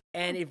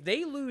 And if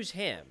they lose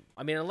him,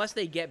 I mean, unless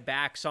they get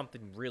back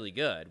something really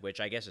good, which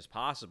I guess is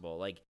possible,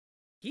 like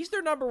he's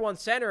their number 1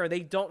 center, and they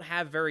don't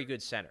have very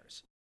good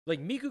centers. Like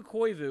Mikko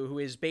Koivu, who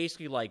is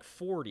basically like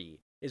 40,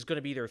 is going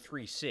to be their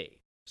 3C.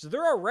 So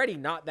they're already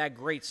not that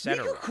great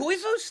center. Mikko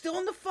Koivu's still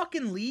in the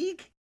fucking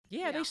league?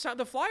 Yeah,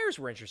 the Flyers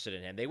were interested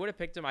in him. They would have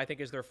picked him, I think,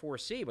 as their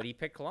 4C, but he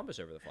picked Columbus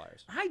over the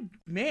Flyers.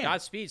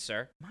 Godspeed,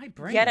 sir. My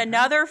brain. Yet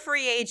another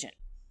free agent.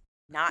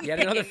 Not Yet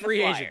another picking free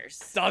the agent.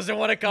 Flyers. Doesn't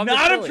want to come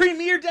Not to a Philly.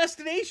 premier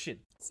destination.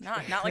 It's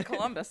not like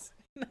Columbus.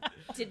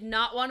 Did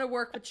not want to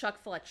work with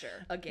Chuck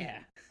Fletcher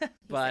again.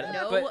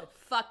 But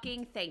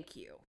Fucking thank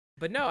you.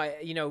 But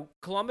no,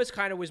 Columbus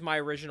kind of was my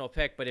original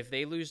pick, but if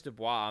they lose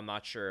Dubois, I'm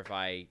not sure if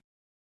I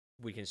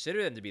would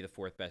consider them to be the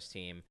 4th best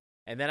team.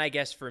 And then I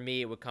guess for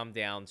me, it would come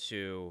down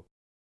to,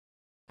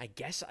 I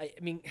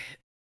mean,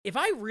 if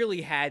I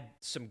really had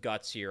some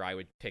guts here, I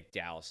would pick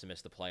Dallas to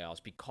miss the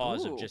playoffs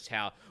because of just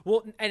how,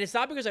 well, and it's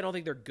not because I don't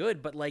think they're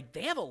good, but like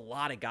they have a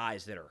lot of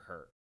guys that are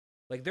hurt.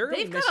 Like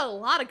they've got a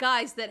lot of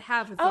guys that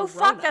have the Oh,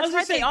 fuck, Rona. that's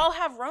right. They all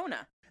have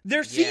Rona.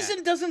 Their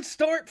season doesn't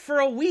start for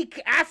a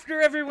week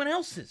after everyone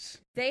else's.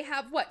 They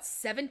have,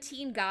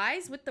 17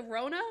 guys with the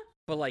Rona?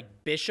 But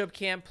like Bishop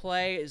can't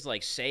play, is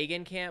like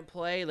Sagan can't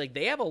play. Like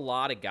they have a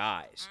lot of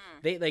guys.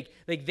 They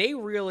they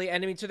really,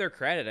 and I mean to their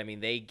credit, I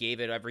mean they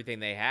gave it everything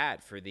they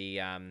had for the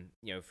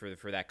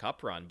for that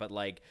cup run. But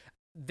like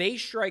they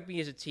strike me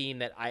as a team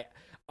that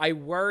I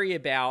worry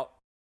about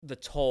the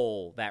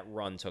toll that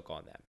run took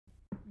on them.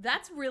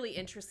 That's really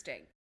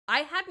interesting. I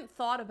hadn't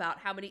thought about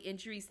how many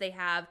injuries they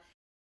have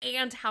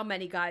and how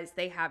many guys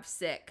they have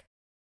sick.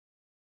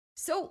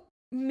 So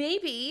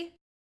maybe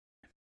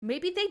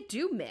they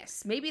do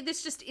miss. Maybe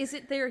this just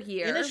isn't their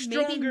year.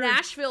 Maybe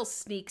Nashville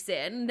sneaks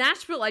in.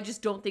 Nashville, I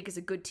just don't think is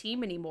a good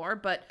team anymore,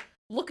 but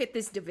look at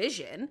this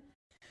division.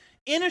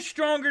 In a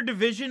stronger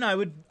division, I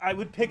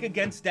would pick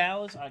against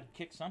Dallas. I'd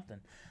kick something.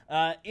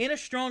 In a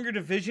stronger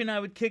division, I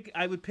would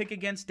pick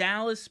against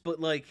Dallas, but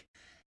like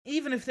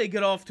even if they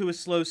get off to a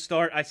slow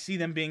start, I see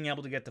them being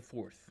able to get to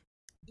 4th.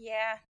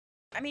 Yeah.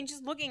 I mean,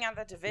 just looking at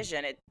the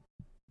division,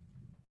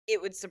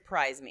 it would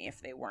surprise me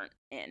if they weren't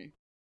in.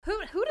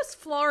 Who does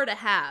Florida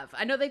have?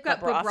 I know they've got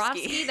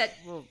Bobrovsky that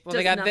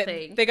does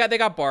nothing. They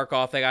got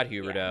Barkov, they got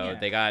Huberdeau, Yeah.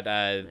 they got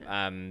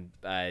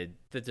the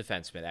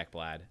defenseman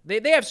Ekblad.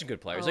 They have some good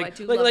players. I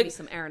do love me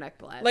some Aaron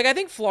Ekblad. Like I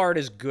think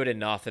Florida's good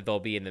enough that they'll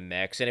be in the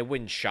mix, and it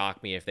wouldn't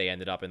shock me if they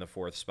ended up in the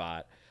 4th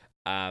spot.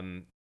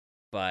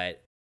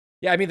 But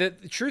yeah, I mean,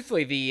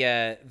 truthfully,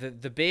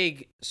 the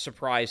big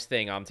surprise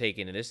thing I'm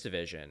taking in this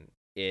division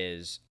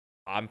is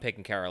I'm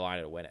picking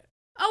Carolina to win it.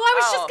 Oh,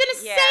 I was just going to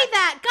say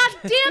that.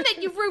 God damn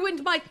it, you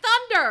ruined my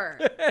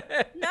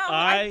thunder. No,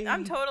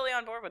 I'm totally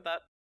on board with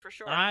that, for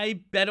sure. I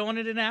bet on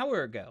it an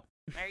hour ago.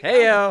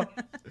 Hey-o.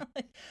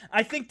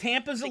 I think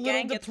Tampa's a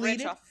little depleted.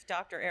 Gets rich off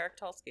Dr. Eric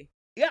Tulsky.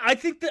 Yeah, I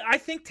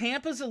think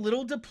Tampa's a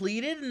little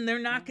depleted, and they're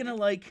not gonna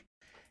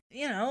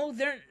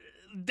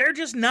they're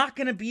just not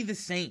gonna be the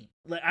same.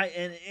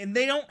 And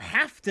they don't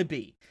have to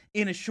be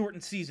in a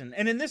shortened season.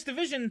 And in this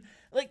division,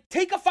 like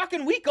take a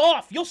fucking week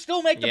off, you'll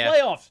still make the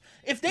playoffs.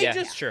 If they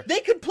they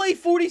could play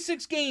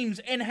 46 games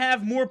and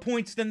have more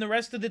points than the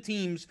rest of the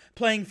teams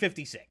playing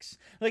 56.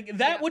 Like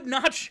that would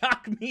not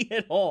shock me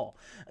at all.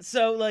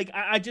 So like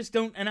I just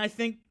don't, and I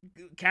think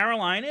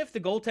Carolina, if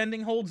the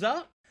goaltending holds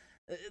up,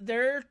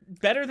 they're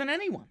better than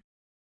anyone.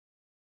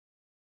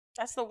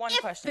 That's the one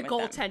question. If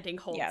with the them. goaltending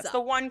holds yeah, up. it's the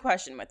one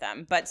question with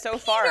them. But so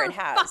far it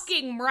has.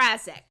 Fucking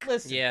Mrazek.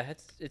 Listen, Yeah,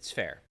 it's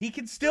fair. he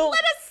can still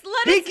Let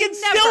us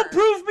still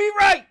prove me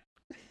right.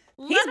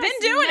 He's been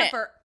doing it.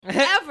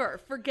 Ever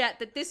forget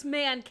that this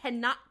man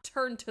cannot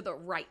turn to the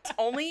right.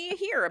 Only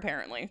here,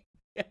 apparently.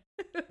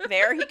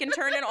 There, he can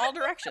turn in all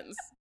directions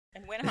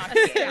and win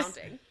hockey games.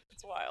 Astounding.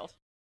 It's wild.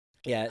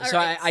 Yeah, All so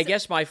right, I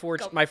guess my four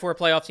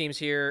playoff teams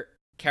here: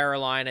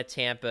 Carolina,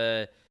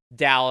 Tampa,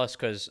 Dallas,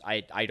 because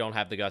I don't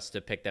have the guts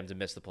to pick them to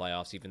miss the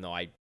playoffs, even though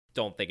I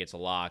don't think it's a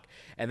lock.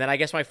 And then I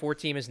guess my 4th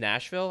team is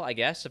Nashville, I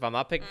guess. If I'm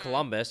not picking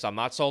Columbus, I'm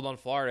not sold on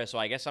Florida, so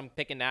I guess I'm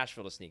picking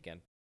Nashville to sneak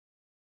in.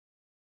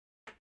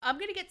 I'm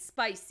going to get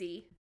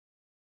spicy.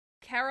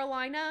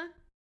 Carolina,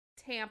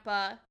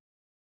 Tampa,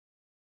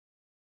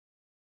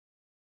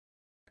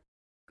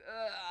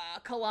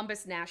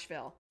 Columbus,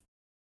 Nashville.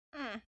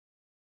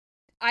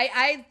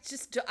 I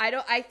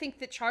think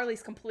that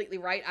Charlie's completely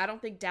right. I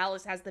don't think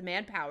Dallas has the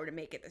manpower to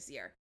make it this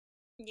year.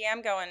 Yeah,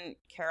 I'm going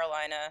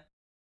Carolina,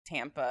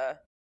 Tampa,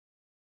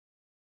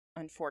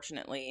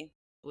 unfortunately,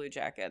 Blue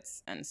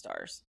Jackets, and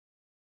Stars.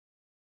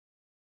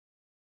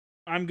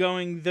 I'm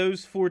going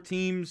those 4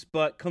 teams,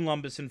 but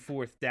Columbus in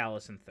 4th,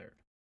 Dallas in 3rd.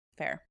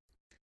 Fair.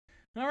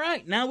 All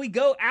right, now we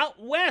go out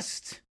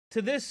west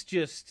to this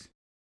just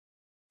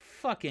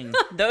fucking...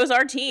 Those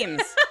are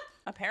teams,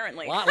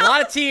 apparently. A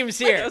lot of teams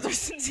here. Those are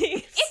some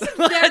teams. It's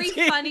very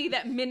funny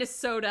that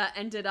Minnesota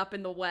ended up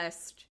in the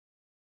West.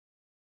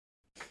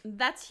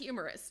 That's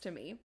humorous to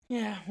me.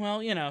 Yeah,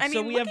 well, you know, I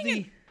so mean, we have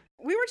the...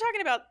 We were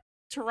talking about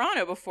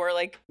Toronto before.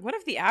 Like, what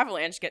if the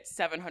Avalanche get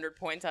 700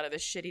 points out of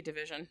this shitty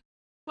division?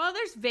 Well,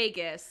 there's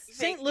Vegas.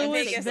 St.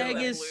 Louis, Vegas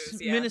Vegas,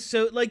 lose, yeah.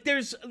 Minnesota. Like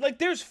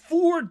there's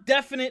 4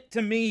 definite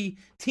to me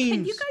teams.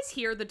 Can you guys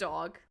hear the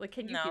dog? Like,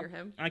 can you No. hear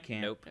him? I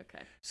can't. Nope.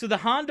 Okay. So the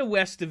Honda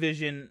West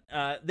Division,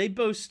 they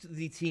boast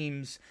the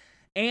teams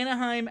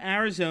Anaheim,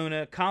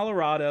 Arizona,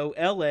 Colorado,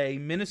 LA,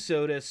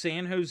 Minnesota,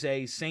 San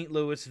Jose, St.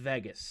 Louis,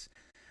 Vegas.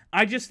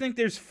 I just think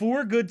there's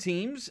 4 good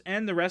teams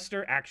and the rest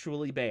are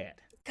actually bad.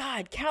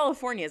 God,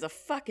 California is a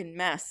fucking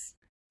mess.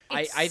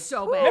 It's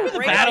so bad. Remember the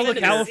Right Battle to of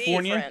the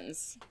California? Z,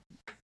 friends.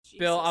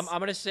 Bill,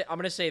 Jesus. I'm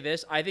gonna say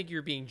this. I think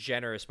you're being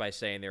generous by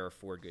saying there are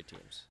 4 good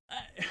teams.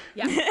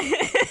 Yeah.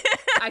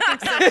 I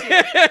think so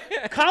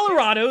too.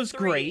 Colorado's 3.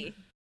 great.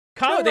 No,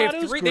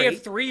 Colorado's great. They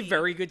have 3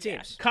 very good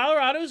teams.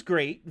 Colorado's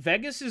great.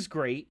 Vegas is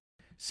great.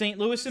 St.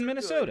 Louis and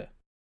Minnesota.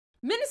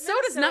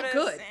 Minnesota's not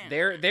good.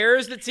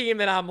 There's the team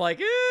that I'm like,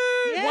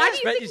 Why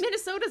do you think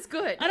Minnesota's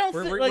good? I don't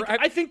We're- think,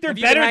 I think they're have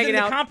you been better than hanging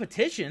the out-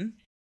 competition.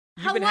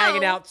 You've been Hello?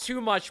 hanging out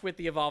too much with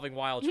the Evolving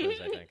Wild Twins,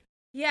 I think.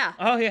 Yeah.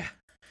 Oh, yeah.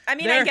 I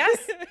mean, They're-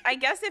 I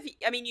guess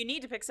you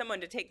need to pick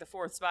someone to take the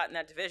 4th spot in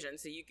that division,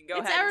 so you can go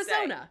It's ahead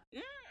Arizona.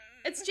 and say,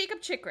 It's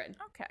Jacob Chikrin.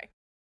 okay.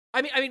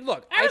 I mean,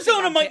 look, I think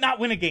Arizona I'm might not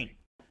win a game.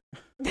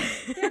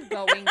 They're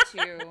going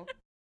to.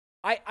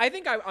 I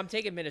think I'm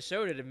taking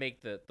Minnesota to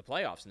make the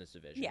playoffs in this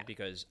division Yeah.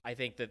 because I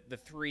think that the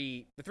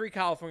three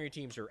California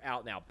teams are out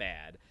and out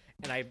bad,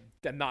 and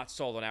I'm not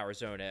sold on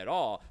Arizona at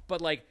all.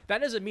 But like that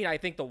doesn't mean I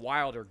think the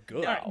Wild are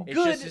good. No, It's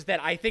good. just is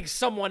that I think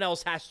someone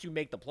else has to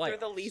make the playoffs. They're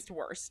the least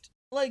worst.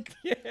 Like,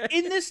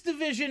 in this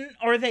division,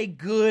 are they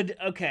good?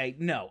 Okay,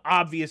 no.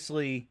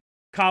 Obviously,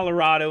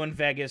 Colorado and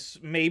Vegas,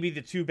 maybe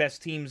the 2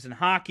 best teams in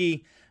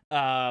hockey.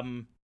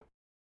 Where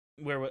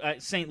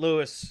St.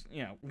 Louis,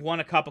 won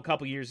a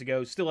couple years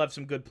ago, still have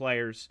some good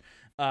players.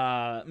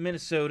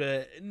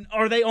 Minnesota,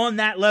 are they on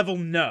that level?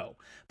 No.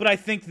 But I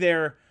think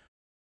they're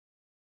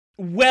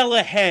well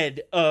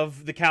ahead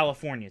of the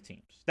California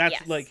teams. That's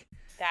Yes, like,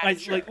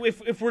 That's true. like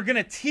if we're going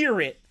to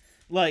tier it,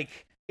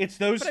 like, it's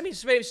those. But I mean,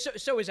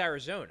 so is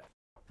Arizona.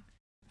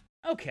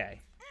 Okay.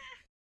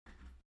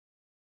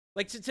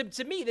 Like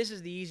to me, this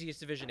is the easiest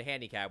division to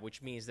handicap,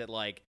 which means that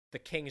like the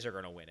Kings are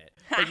going to win it.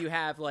 But you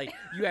have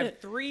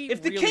 3.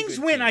 If the really Kings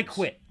good win, I teams.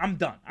 quit. I'm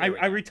done. There we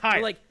I go. retire.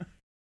 But like,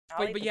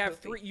 I'll eat but the you have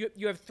poopy. 3.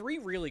 You have 3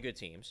 really good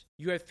teams.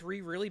 You have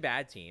 3 really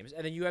bad teams,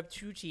 and then you have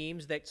 2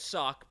 teams that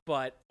suck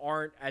but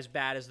aren't as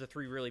bad as the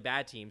 3 really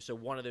bad teams. So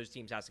one of those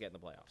teams has to get in the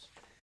playoffs,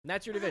 and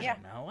that's your division.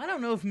 No, I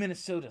don't know if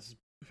Minnesota's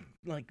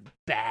like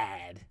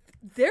bad.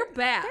 They're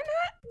bad.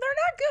 They're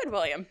not good,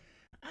 William.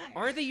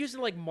 Aren't they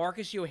using like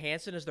Marcus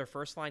Johansson as their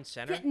first line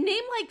center?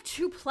 Name like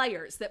 2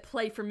 players that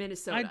play for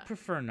Minnesota. I'd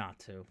prefer not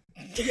to.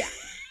 Yeah.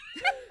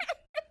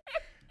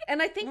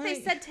 And I think they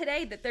Like- said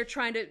today that they're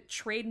trying to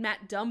trade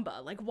Matt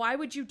Dumba. Like, why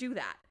would you do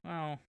that? Oh,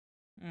 all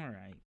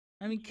right.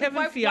 I mean, Like, Kevin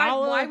why,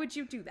 Fiala. Why would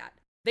you do that?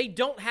 They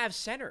don't have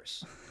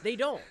centers. They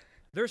don't.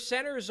 Their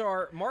centers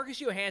are Marcus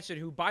Johansson,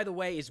 who, by the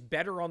way, is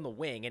better on the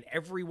wing, and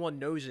everyone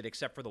knows it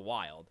except for the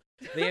Wild.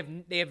 They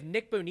have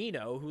Nick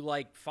Bonino, who,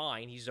 like,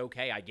 fine, he's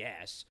okay, I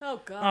guess. Oh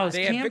Oh, God. is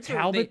They have Cam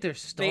Talbot their They have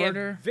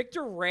starter?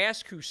 Victor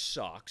Rask, who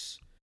sucks.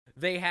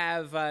 They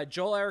have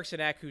Joel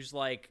Eriksson, who's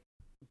like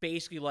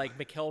basically like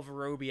Mikhail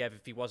Vorobiev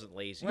if he wasn't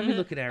lazy. Let me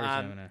look at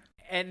Arizona.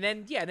 And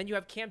then then you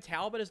have Cam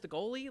Talbot as the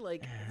goalie.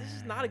 Like this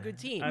is not a good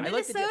team. I mean,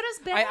 like the Minnesota's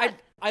I bad.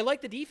 I like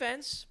the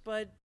defense,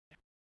 but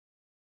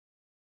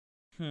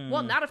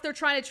Well, not if they're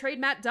trying to trade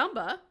Matt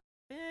Dumba.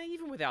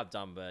 even without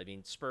Dumba, I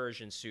mean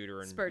Spurgeon, Suter,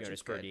 and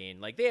Spurgeon's Jonas Berdine,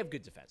 like they have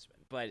good defensemen,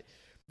 but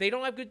they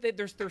don't have good.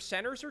 Their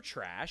centers are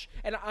trash,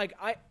 and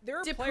there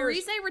are Did players.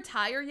 Parise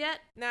retire yet?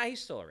 Nah,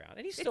 he's still around,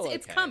 and he's still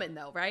It's okay. coming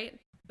though, right?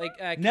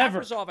 Like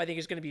Never. Kaprizov, I think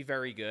is going to be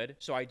very good.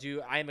 So I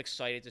am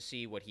excited to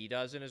see what he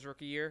does in his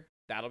rookie year.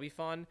 That'll be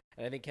fun,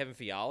 and I think Kevin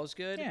Fiala is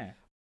good. Yeah.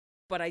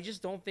 But I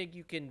just don't think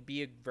you can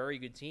be a very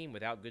good team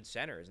without good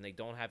centers, and they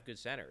don't have good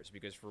centers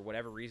because for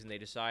whatever reason they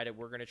decided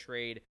we're going to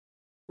trade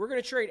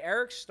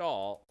Eric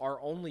Stahl,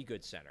 our only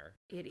good center,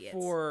 Idiots.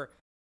 for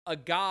a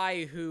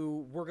guy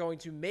who we're going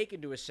to make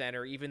into a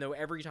center, even though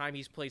every time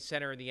he's played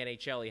center in the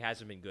NHL, he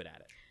hasn't been good at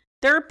it.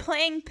 They're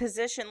playing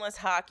positionless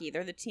hockey.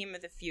 They're the team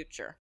of the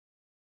future.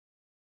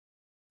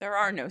 There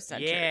are no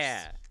centers.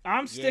 Yeah.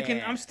 I'm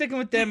sticking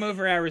with them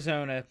over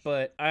Arizona,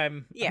 but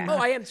I'm Yeah. Oh,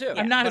 I am too.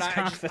 I'm not But as I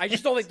confident.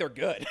 just don't think they're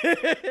good.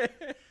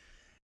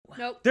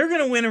 Nope. They're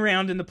going to win a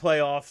round in the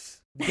playoffs.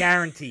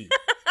 Guaranteed.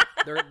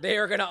 They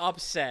are going to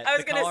upset I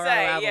was the gonna Colorado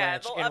say, Avalanche yeah,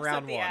 they'll in upset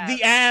round the one.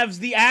 Avs.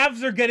 The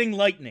Avs are getting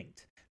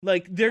lightninged.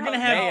 Like they're gonna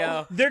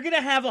no. they're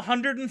gonna have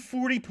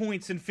 140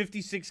 points in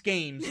 56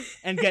 games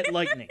and get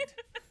lightninged.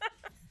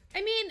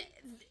 I mean,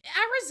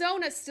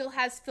 Arizona still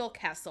has Phil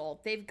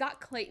Kessel. They've got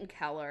Clayton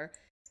Keller,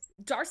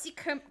 Darcy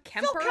Kemper.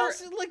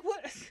 Like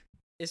what?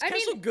 Is I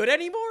Kessel mean- good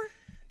anymore?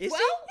 Is Well,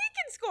 he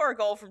can score a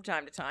goal from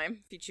time to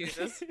time if he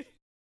chooses. he?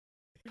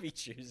 If he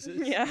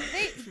chooses. Yeah. They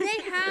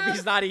If have.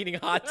 he's not eating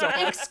hot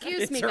dogs.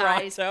 Excuse in me,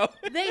 guys. Toronto.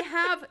 They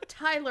have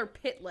Tyler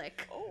Pitlick.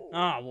 Oh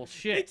well, They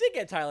shit. did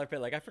get Tyler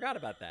Pitlick. I forgot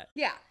about that.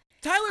 Yeah.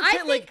 Tyler I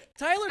Pitlick. think-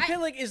 Tyler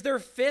Pitlick is their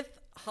 5th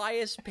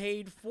highest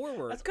paid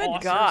forward. That's Good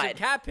awesome. God.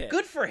 Cap hit.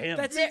 Good for him.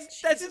 That's They're,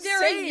 insane.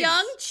 they're a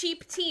young,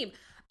 cheap team.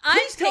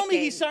 Please tell me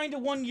he signed a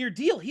 1-year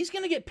deal. He's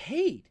gonna get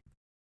paid.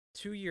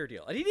 2-year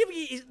deal. And he didn't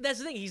even, that's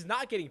the thing. He's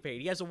not getting paid.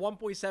 He has a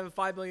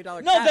 $1.75 million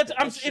cap. No,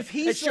 that's hit. if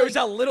he's It shows like,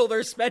 how little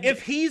they're spending.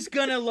 if he's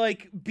gonna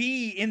like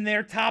be in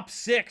their top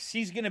 6,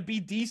 he's gonna be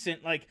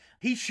decent. Like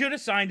he should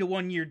have signed a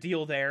 1-year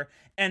deal there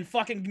and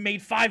fucking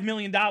made $5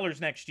 million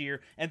next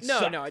year. And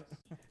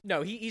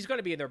No, he's going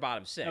to be in their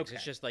bottom 6. Okay.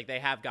 It's just like they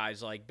have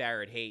guys like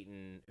Barrett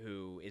Hayton,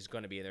 who is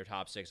going to be in their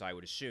top 6, I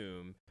would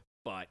assume,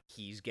 but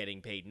he's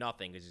getting paid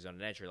nothing because he's on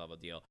an entry level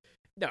deal.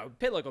 No,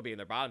 Pitlick will be in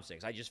their bottom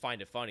 6. I just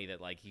find it funny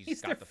that like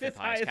he's got their the 5th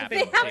highest cap. highest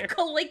They on the have team.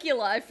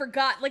 Caligula. I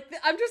forgot. Like,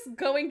 I'm just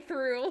going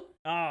through.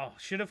 Oh,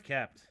 should have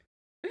kept.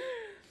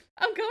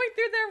 I'm going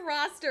through their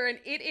roster, and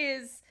it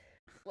is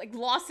like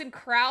Lawson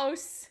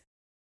Krause.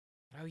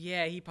 Oh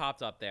yeah, he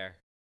popped up there.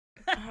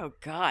 Oh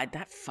God,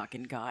 that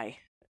fucking guy.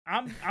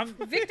 I'm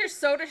Victor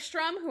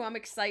Soderstrom, who I'm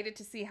excited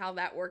to see how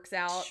that works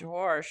out.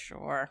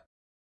 Sure.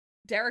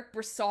 Derek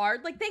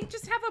Brassard. Like, they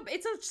just have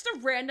just a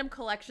random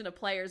collection of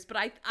players, but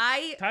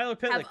I Tyler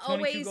Pitlick. have 22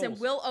 always goals. and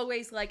will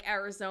always like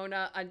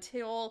Arizona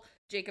until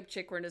Jacob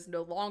Chikrin is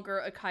no longer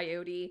a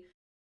Coyote.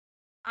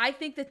 I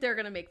think that they're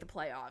going to make the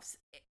playoffs.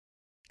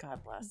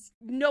 God bless.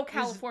 No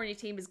California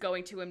team is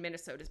going to, and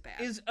Minnesota's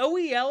bad. Is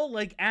OEL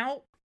like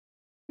out?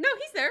 No,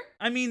 he's there.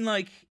 I mean,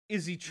 like,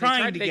 is he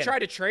trying They to tried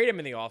to trade him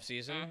in the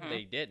offseason. Mhm.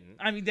 They didn't.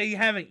 I mean, they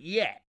haven't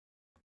yet.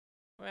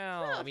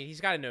 Well, Well- I mean,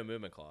 he's got a no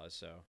movement clause,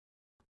 so.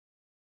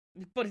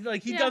 But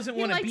like, he Yeah, doesn't he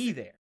want to likes be it.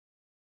 there.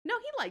 No,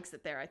 he likes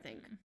it there, I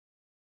think.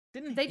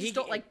 Didn't They he? just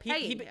don't like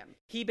paying him.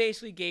 He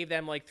basically gave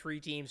them like 3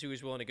 teams he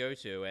was willing to go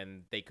to,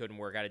 and they couldn't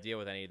work out a deal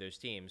with any of those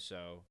teams,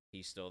 so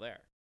he's still there.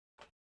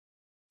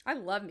 I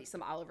love me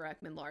some Oliver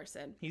Ekman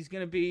Larson. He's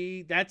gonna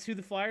be. That's who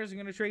the Flyers are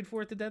gonna trade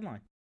for at the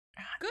deadline.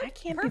 Good. I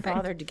can't Perfect. be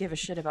bothered to give a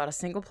shit about a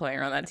single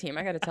player on that team.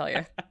 I got to tell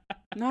you,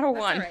 not a That's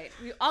one. all right.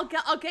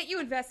 I'll get you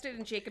invested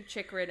in Jacob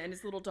Chikrin and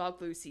his little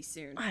dog Lucy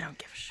soon. I don't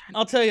give a shit.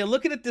 I'll tell you.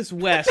 Looking at this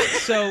West,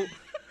 so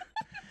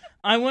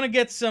I want to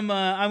get some.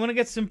 I want to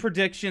get some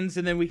predictions,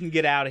 and then we can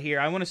get out of here.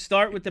 I want to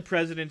start with the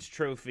President's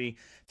Trophy.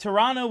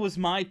 Toronto was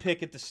my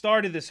pick at the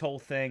start of this whole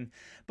thing,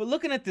 but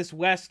looking at this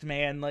West,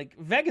 man, like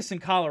Vegas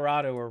and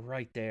Colorado are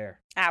right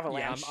there.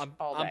 Avalanche. Yeah,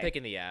 all I'm day.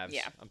 picking the Avs.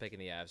 Yeah. I'm picking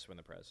the Avs to win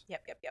the Prez.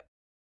 Yep.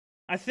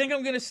 I think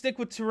I'm gonna stick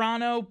with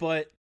Toronto,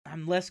 but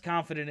I'm less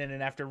confident in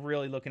it after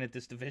really looking at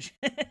this division.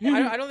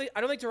 I don't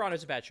think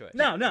Toronto's a bad choice.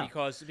 No.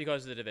 because of the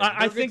division. I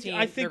They're a good think- team.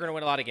 I think- they're going to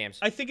win a lot of games.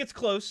 I think it's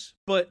close,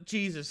 but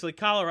Jesus, like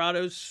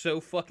Colorado's so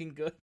fucking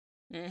good,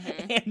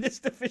 Mhm. and this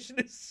division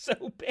is so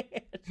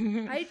bad.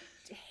 I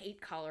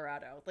hate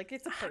Colorado. Like,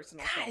 it's a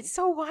personal God, thing. it's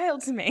so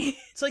wild to me.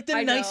 It's like the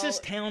I know.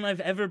 nicest town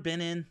I've ever been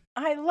in.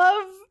 I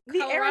love the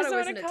Colorado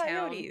Arizona isn't a town.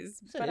 Coyotes,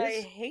 Yes, it but I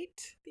is.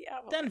 hate the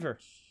Avalanche. Denver,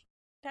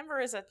 Denver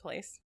is a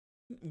place.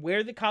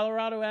 where the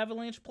Colorado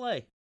Avalanche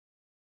play.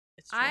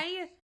 It's true.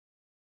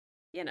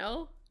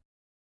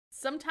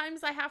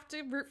 Sometimes I have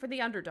to root for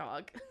the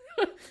underdog.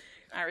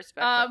 I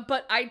respect it.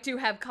 But I do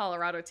have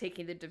Colorado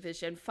taking the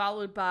division,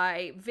 followed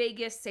by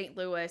Vegas, St.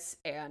 Louis,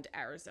 and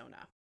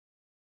Arizona.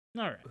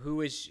 All right.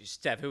 Who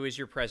is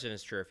your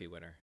President's Trophy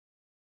winner?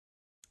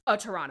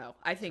 Toronto.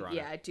 I think,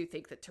 Toronto. yeah, I do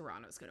think that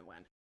Toronto's going to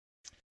win.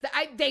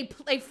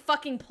 They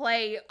fucking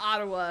play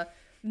Ottawa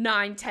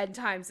 9-10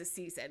 times a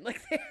season. Like,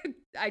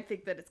 I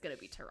think that it's going to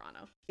be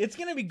Toronto. It's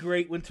gonna be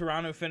great when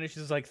Toronto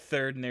finishes like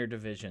third in their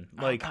division.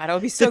 Like oh God, it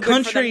would be so the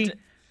good for country, them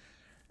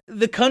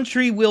the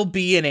country will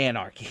be in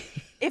anarchy.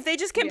 if they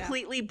just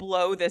completely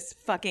blow this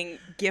fucking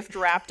gift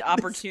wrapped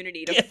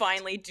opportunity to gift.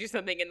 finally do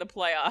something in the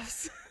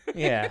playoffs.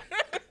 Yeah.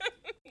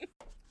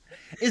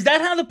 Is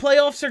that how the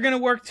playoffs are gonna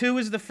work too?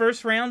 Is the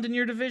first round in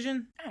your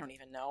division? I don't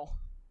even know.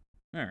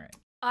 All right.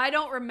 I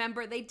don't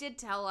remember. They did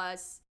tell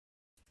us.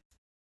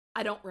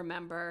 I don't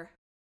remember.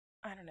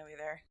 I don't know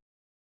either.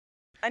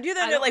 I do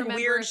know I that don't like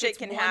remember weird if shit it's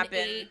can 1-8.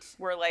 happen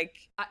where like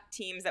I-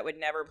 teams that would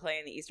never play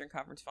in the Eastern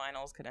Conference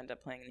Finals could end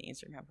up playing in the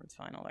Eastern Conference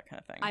Final, that kind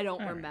of thing. I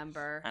don't All right.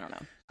 remember. I don't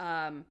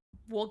know.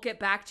 We'll get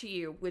back to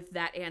you with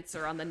that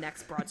answer on the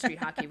next Broad Street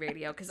Hockey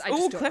Radio because I Ooh,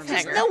 just don't cliffhanger.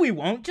 remember. No, we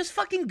won't. Just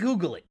fucking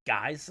Google it,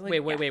 guys.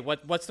 Like, Wait.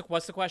 What's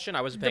the question?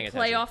 I wasn't The paying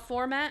attention. playoff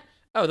format.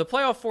 Oh, the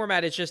playoff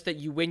format is just that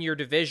you win your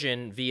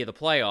division via the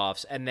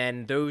playoffs, and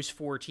then those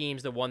 4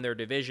 teams that won their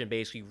division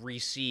basically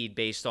reseed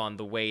based on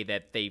the way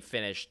that they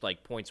finished,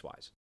 like,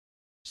 points-wise.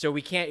 So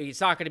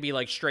it's not going to be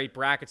like straight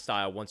bracket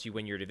style once you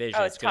win your division.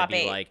 Oh, it's going to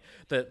be 8.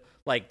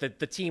 like the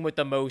team with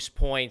the most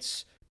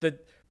points.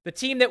 The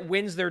team that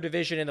wins their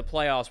division in the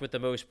playoffs with the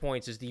most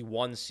points is the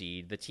 1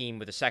 seed. The team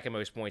with the second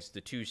most points is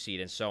the 2 seed,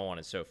 and so on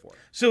and so forth.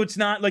 So it's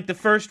not like the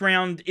first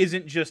round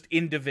isn't just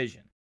in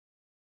division.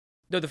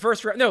 No, the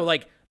first round. No,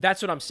 like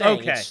that's what I'm saying.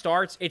 Okay.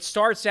 It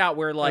starts out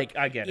where like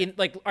I get it.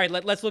 All right,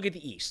 let's look at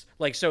the East.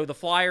 Like, so the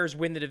Flyers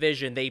win the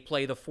division. They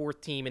play the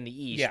 4th team in the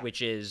East,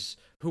 which is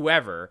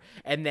whoever,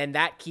 and then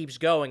that keeps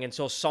going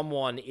until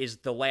someone is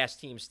the last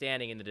team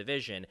standing in the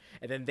division,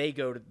 and then they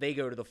go to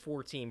the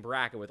 4-team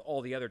bracket with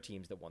all the other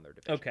teams that won their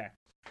division. Okay.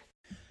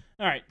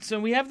 All right. So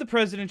we have the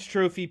President's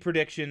Trophy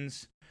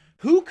predictions.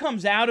 Who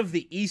comes out of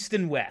the East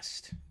and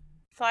West?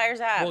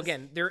 Flyers Avs. Well,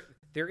 again,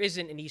 there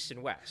isn't an East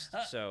and West,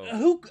 so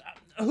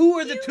who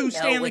are the You 2 know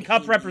Stanley what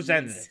Cup he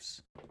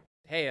representatives?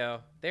 Heyo,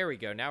 there we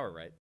go. Now we're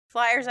right.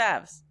 Flyers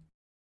Avs.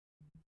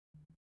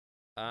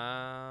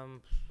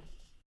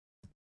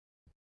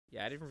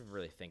 Yeah, I didn't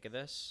really think of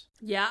this.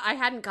 Yeah, I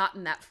hadn't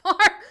gotten that far.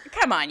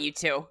 Come on, you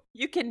two.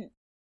 You can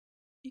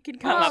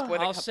come up with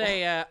a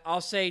couple.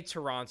 I'll say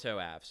Toronto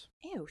Avs.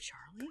 Ew,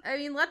 Charlie. I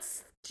mean,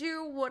 let's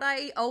do what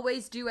I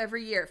always do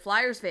every year.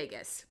 Flyers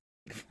Vegas.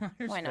 Flyers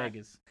Why not?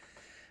 Vegas.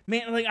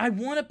 Man, like I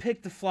want to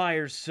pick the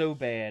Flyers so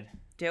bad.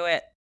 Do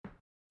it.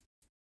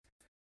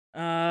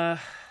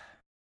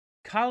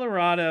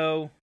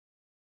 Colorado.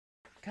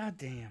 God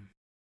damn.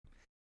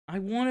 I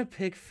want to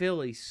pick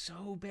Philly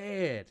so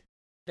bad.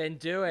 Then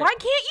do it. Why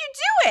can't you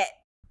do it?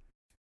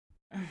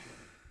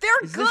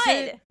 They're Is this good.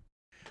 it?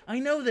 I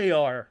know they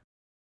are.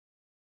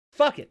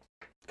 Fuck it.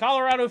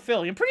 Colorado,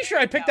 Philly. I'm pretty sure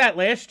I picked that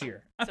last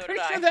year. I'm So pretty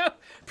did sure I. that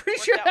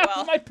Worked out well.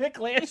 was my pick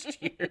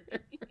last year.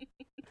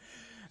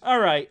 All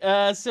right.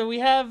 So we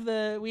have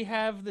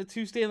the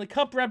 2 Stanley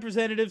Cup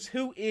representatives.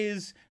 Who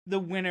is the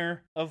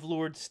winner of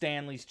Lord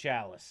Stanley's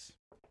Chalice?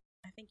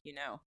 I think you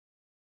know.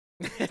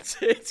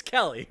 it's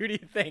Kelly. Who do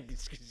you think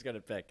she's gonna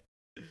pick?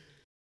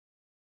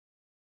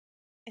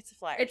 It's the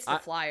Flyers. It's the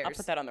Flyers. I'll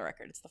put that on the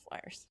record. It's the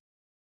Flyers.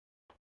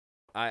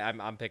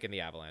 I'm picking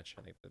the Avalanche.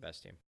 I think they're the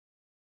best team.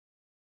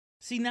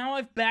 See, now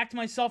I've backed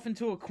myself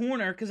into a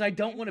corner because I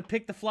don't want to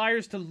pick the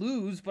Flyers to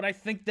lose, but I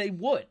think they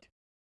would.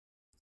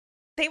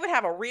 They would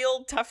have a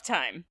real tough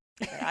time.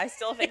 But I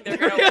still think they're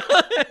going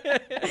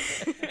to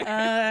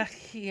win.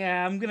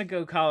 Yeah, I'm gonna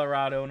go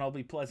Colorado, and I'll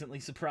be pleasantly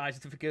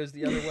surprised if it goes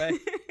the other way.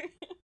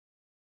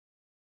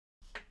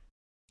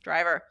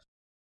 Driver.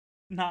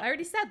 Not I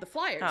already said the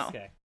Flyers. Oh.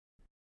 okay.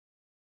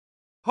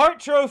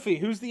 Hart Trophy.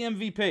 Who's the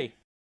MVP?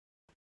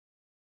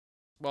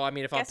 Well, I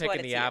mean, if I'm Guess what?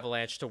 picking It's the you.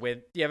 Avalanche to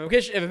win, if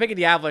I'm picking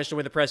the Avalanche to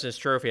win the President's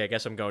Trophy, I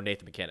guess I'm going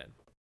Nathan McKinnon.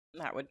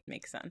 That would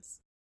make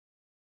sense.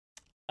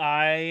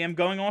 I am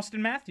going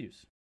Austin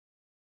Matthews.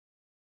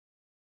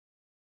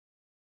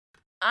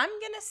 I'm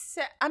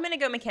gonna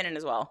go McKinnon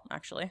as well,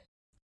 actually.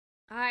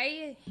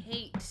 I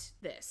hate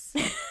this.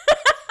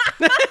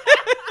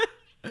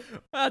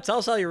 Well, tell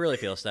us how you really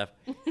feel, Steph.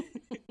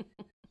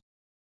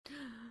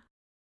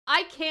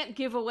 I can't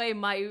give away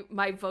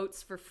my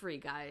votes for free,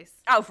 guys.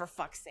 Oh, for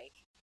fuck's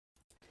sake.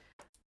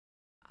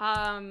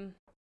 Sean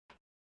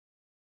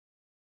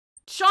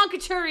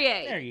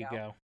Couturier. There you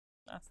go.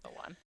 That's the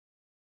one.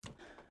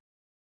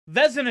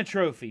 Vezina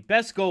Trophy.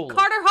 Best goalie.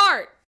 Carter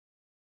Hart.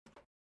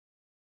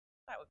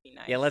 That would be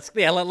nice. Yeah, let's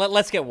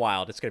get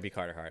wild. It's gonna be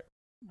Carter Hart.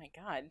 Oh my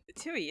god, the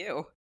two of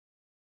you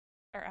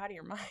are out of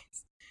your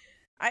minds.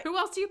 Who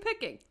else are you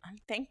picking? I'm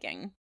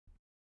thinking.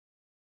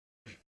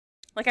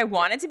 Like I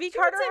want it to be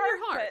Carter what's in Hart.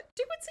 your heart.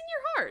 Do what's in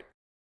your heart.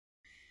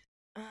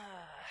 But,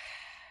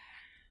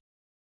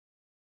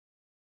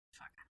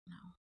 fuck, I don't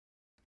know.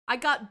 I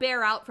got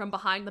Bear out from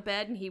behind the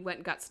bed, and he went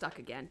and got stuck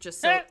again.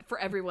 Just so for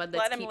everyone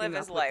that's Let him keeping live up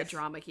Oh, his with life. the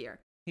drama here.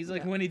 He's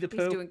like Yeah, Winnie the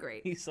Pooh. he's doing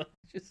great. He's like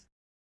just.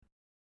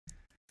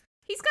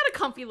 He's got a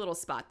comfy little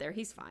spot there.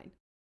 He's fine.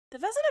 The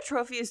Vezina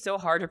Trophy is so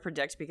hard to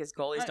predict because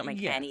goalies don't make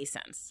yeah. any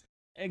sense.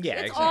 Yeah, It's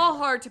exactly. all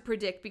hard to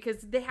predict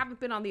because they haven't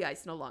been on the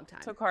ice in a long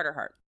time. So Carter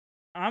Hart.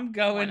 I'm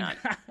going. not?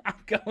 I'm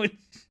going.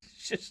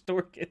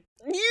 Shostorkin.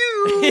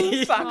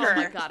 You fucker. Oh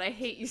my god, I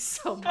hate you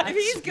so much. If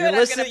he's good, You're,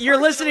 I'm gonna you're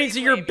listening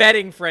to personally your blame you.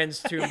 betting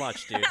friends too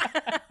much, dude.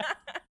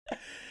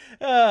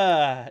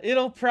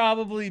 It'll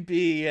probably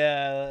be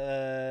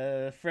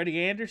Freddie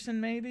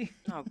Anderson, maybe.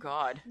 Oh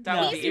god.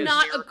 That would He's be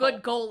not a miracle.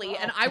 good goalie,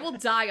 and I will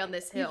die on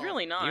this He's hill.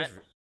 really not.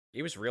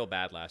 He was real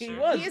bad last He year.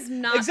 was. He is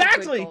not a good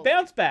exactly. goalie.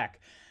 Bounce back.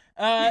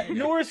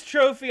 Norris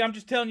Trophy. I'm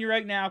just telling you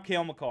right now.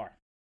 Cale Makar.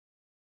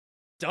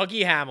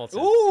 Dougie Hamilton.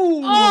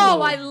 Ooh.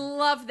 Oh, I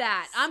love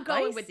that. I'm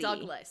going with Spicy.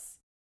 Douglas.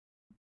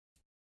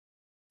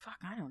 Fuck,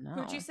 I don't know.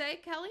 Who'd you say,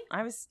 Kelly?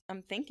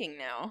 I'm thinking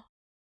now.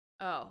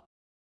 Oh.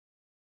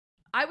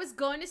 I was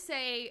going to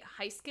say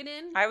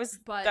Heiskanen,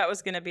 but that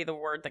was gonna be the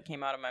word that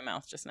came out of my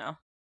mouth just now.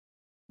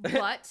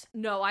 but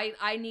no,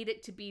 I need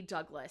it to be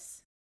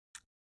Douglas.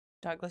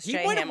 Douglas He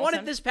J. might have won Hamilton.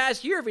 it this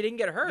past year if he didn't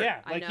get hurt.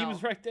 Yeah, I like he know.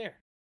 was right there.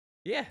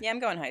 Yeah. Yeah, I'm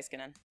going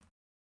Heiskanen.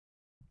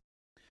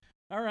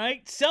 All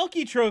right.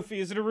 Selke Trophy.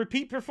 Is it a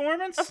repeat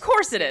performance? Of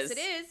course it Yes, is. it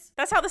is.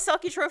 That's how the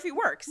Selke Trophy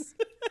works.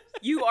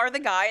 You are the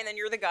guy, and then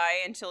you're the guy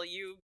until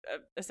you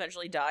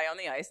essentially die on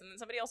the ice, and then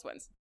somebody else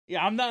wins.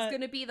 Yeah, I'm He's not.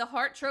 going to be the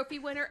Hart Trophy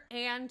winner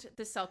and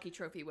the Selke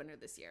Trophy winner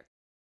this year.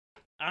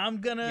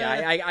 I'm gonna.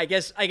 Yeah, I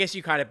guess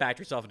you kind of backed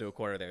yourself into a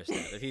corner there,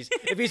 Steph.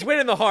 If he's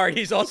winning the Hart,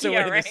 he's also Yeah,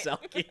 winning right. the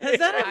Selke. Has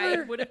that I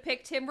ever? would have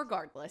picked him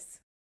regardless.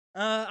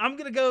 I'm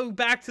gonna go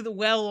back to the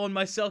well on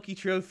my Selke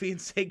Trophy and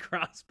say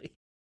Crosby.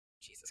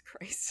 Jesus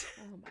Christ.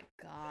 Oh my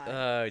god.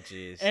 Oh,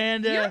 jeez.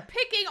 And You're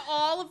picking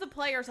all of the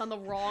players on the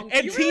wrong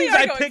And You team. really teams are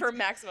I going picked- for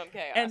maximum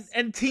chaos.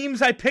 and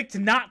teams I picked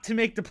not to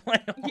make the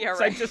playoffs. Yeah, I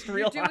right. just You're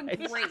realized.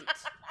 doing great.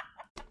 It's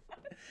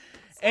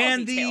all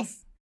And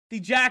details. the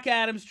Jack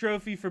Adams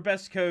Trophy for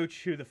best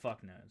coach. Who the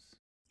fuck knows?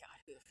 God,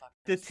 who the fuck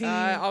The knows?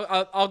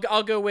 team.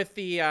 I'll go with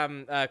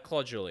the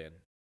Claude Julien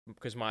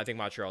because I think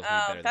Montreal's gonna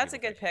be better. than That's a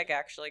people good think. pick,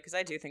 actually, because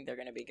I do think they're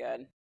going to be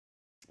good.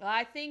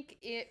 I think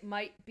it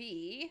might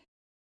be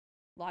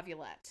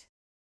Laviolette.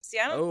 See,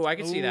 I don't. Oh, I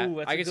can see that. Ooh,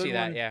 that's I a can good see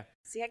that. one. Yeah.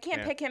 See, I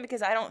can't Yeah. pick him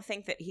because I don't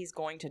think that he's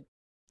going to,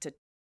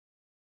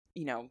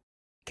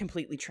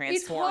 completely transform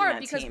It's hard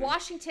that because team.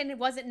 Washington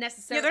wasn't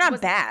necessarily they're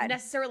not bad.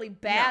 necessarily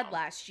bad No.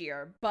 last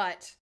year,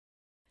 but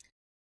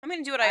I'm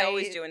going to do what I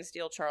always I- do and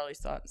steal Charlie's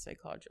thought and say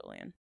Claude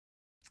Julien.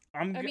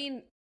 I'm. I g-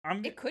 mean,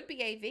 I'm. it could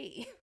be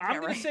AV. I'm yeah,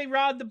 gonna right. say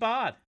Rod the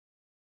Bod.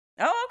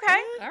 Oh, okay.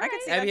 All I can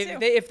right. see I that mean,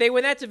 too. if they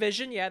win that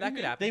division, yeah, that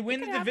could happen. They win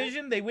could the happen.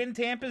 division. They win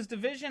Tampa's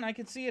division. I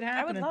could see it I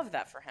would happening. love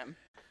that for him.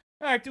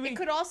 All right. Do we? It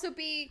could also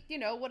be,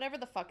 whatever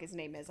the fuck his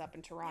name is up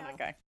in Toronto.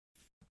 Okay.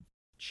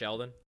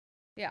 Sheldon.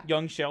 Yeah,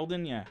 Young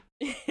Sheldon. Yeah.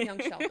 young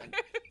Sheldon.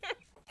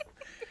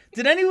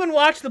 Did anyone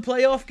watch the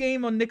playoff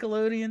game on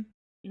Nickelodeon?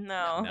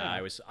 No. No,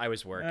 I was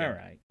working. All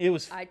right. It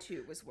was. I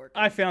too was working.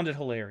 I found it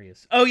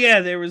hilarious. Oh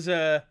yeah, there was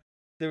a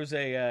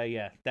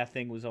yeah, that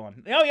thing was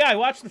on. Oh yeah, I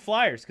watched the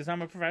Flyers because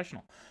I'm a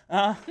professional.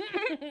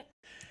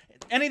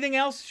 Anything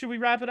else? Should we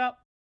wrap it up?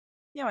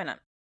 Yeah, why not?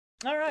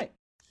 All right.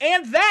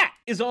 And that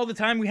is all the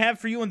time we have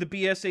for you on the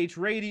BSH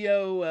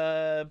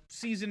Radio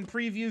season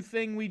preview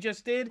thing we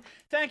just did.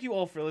 Thank you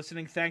all for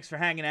listening. Thanks for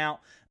hanging out.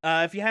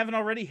 If you haven't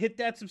already, hit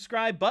that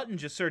subscribe button.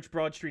 Just search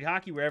Broad Street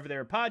Hockey wherever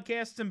there are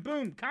podcasts, and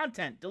boom,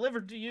 content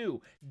delivered to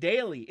you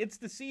daily. It's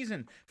the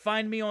season.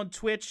 Find me on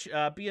Twitch,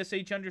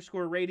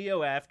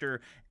 BSH_radio after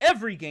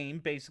every game,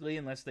 basically,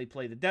 unless they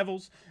play the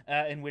Devils,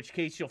 in which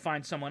case you'll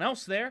find someone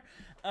else there.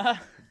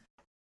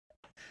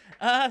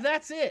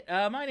 That's it.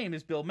 My name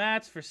is Bill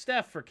Matz. For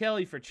Steph, for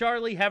Kelly, for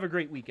Charlie. Have a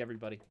great week,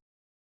 everybody.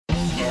 Are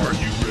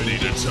you ready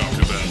to talk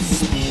about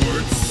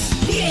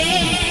sports?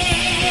 Yeah!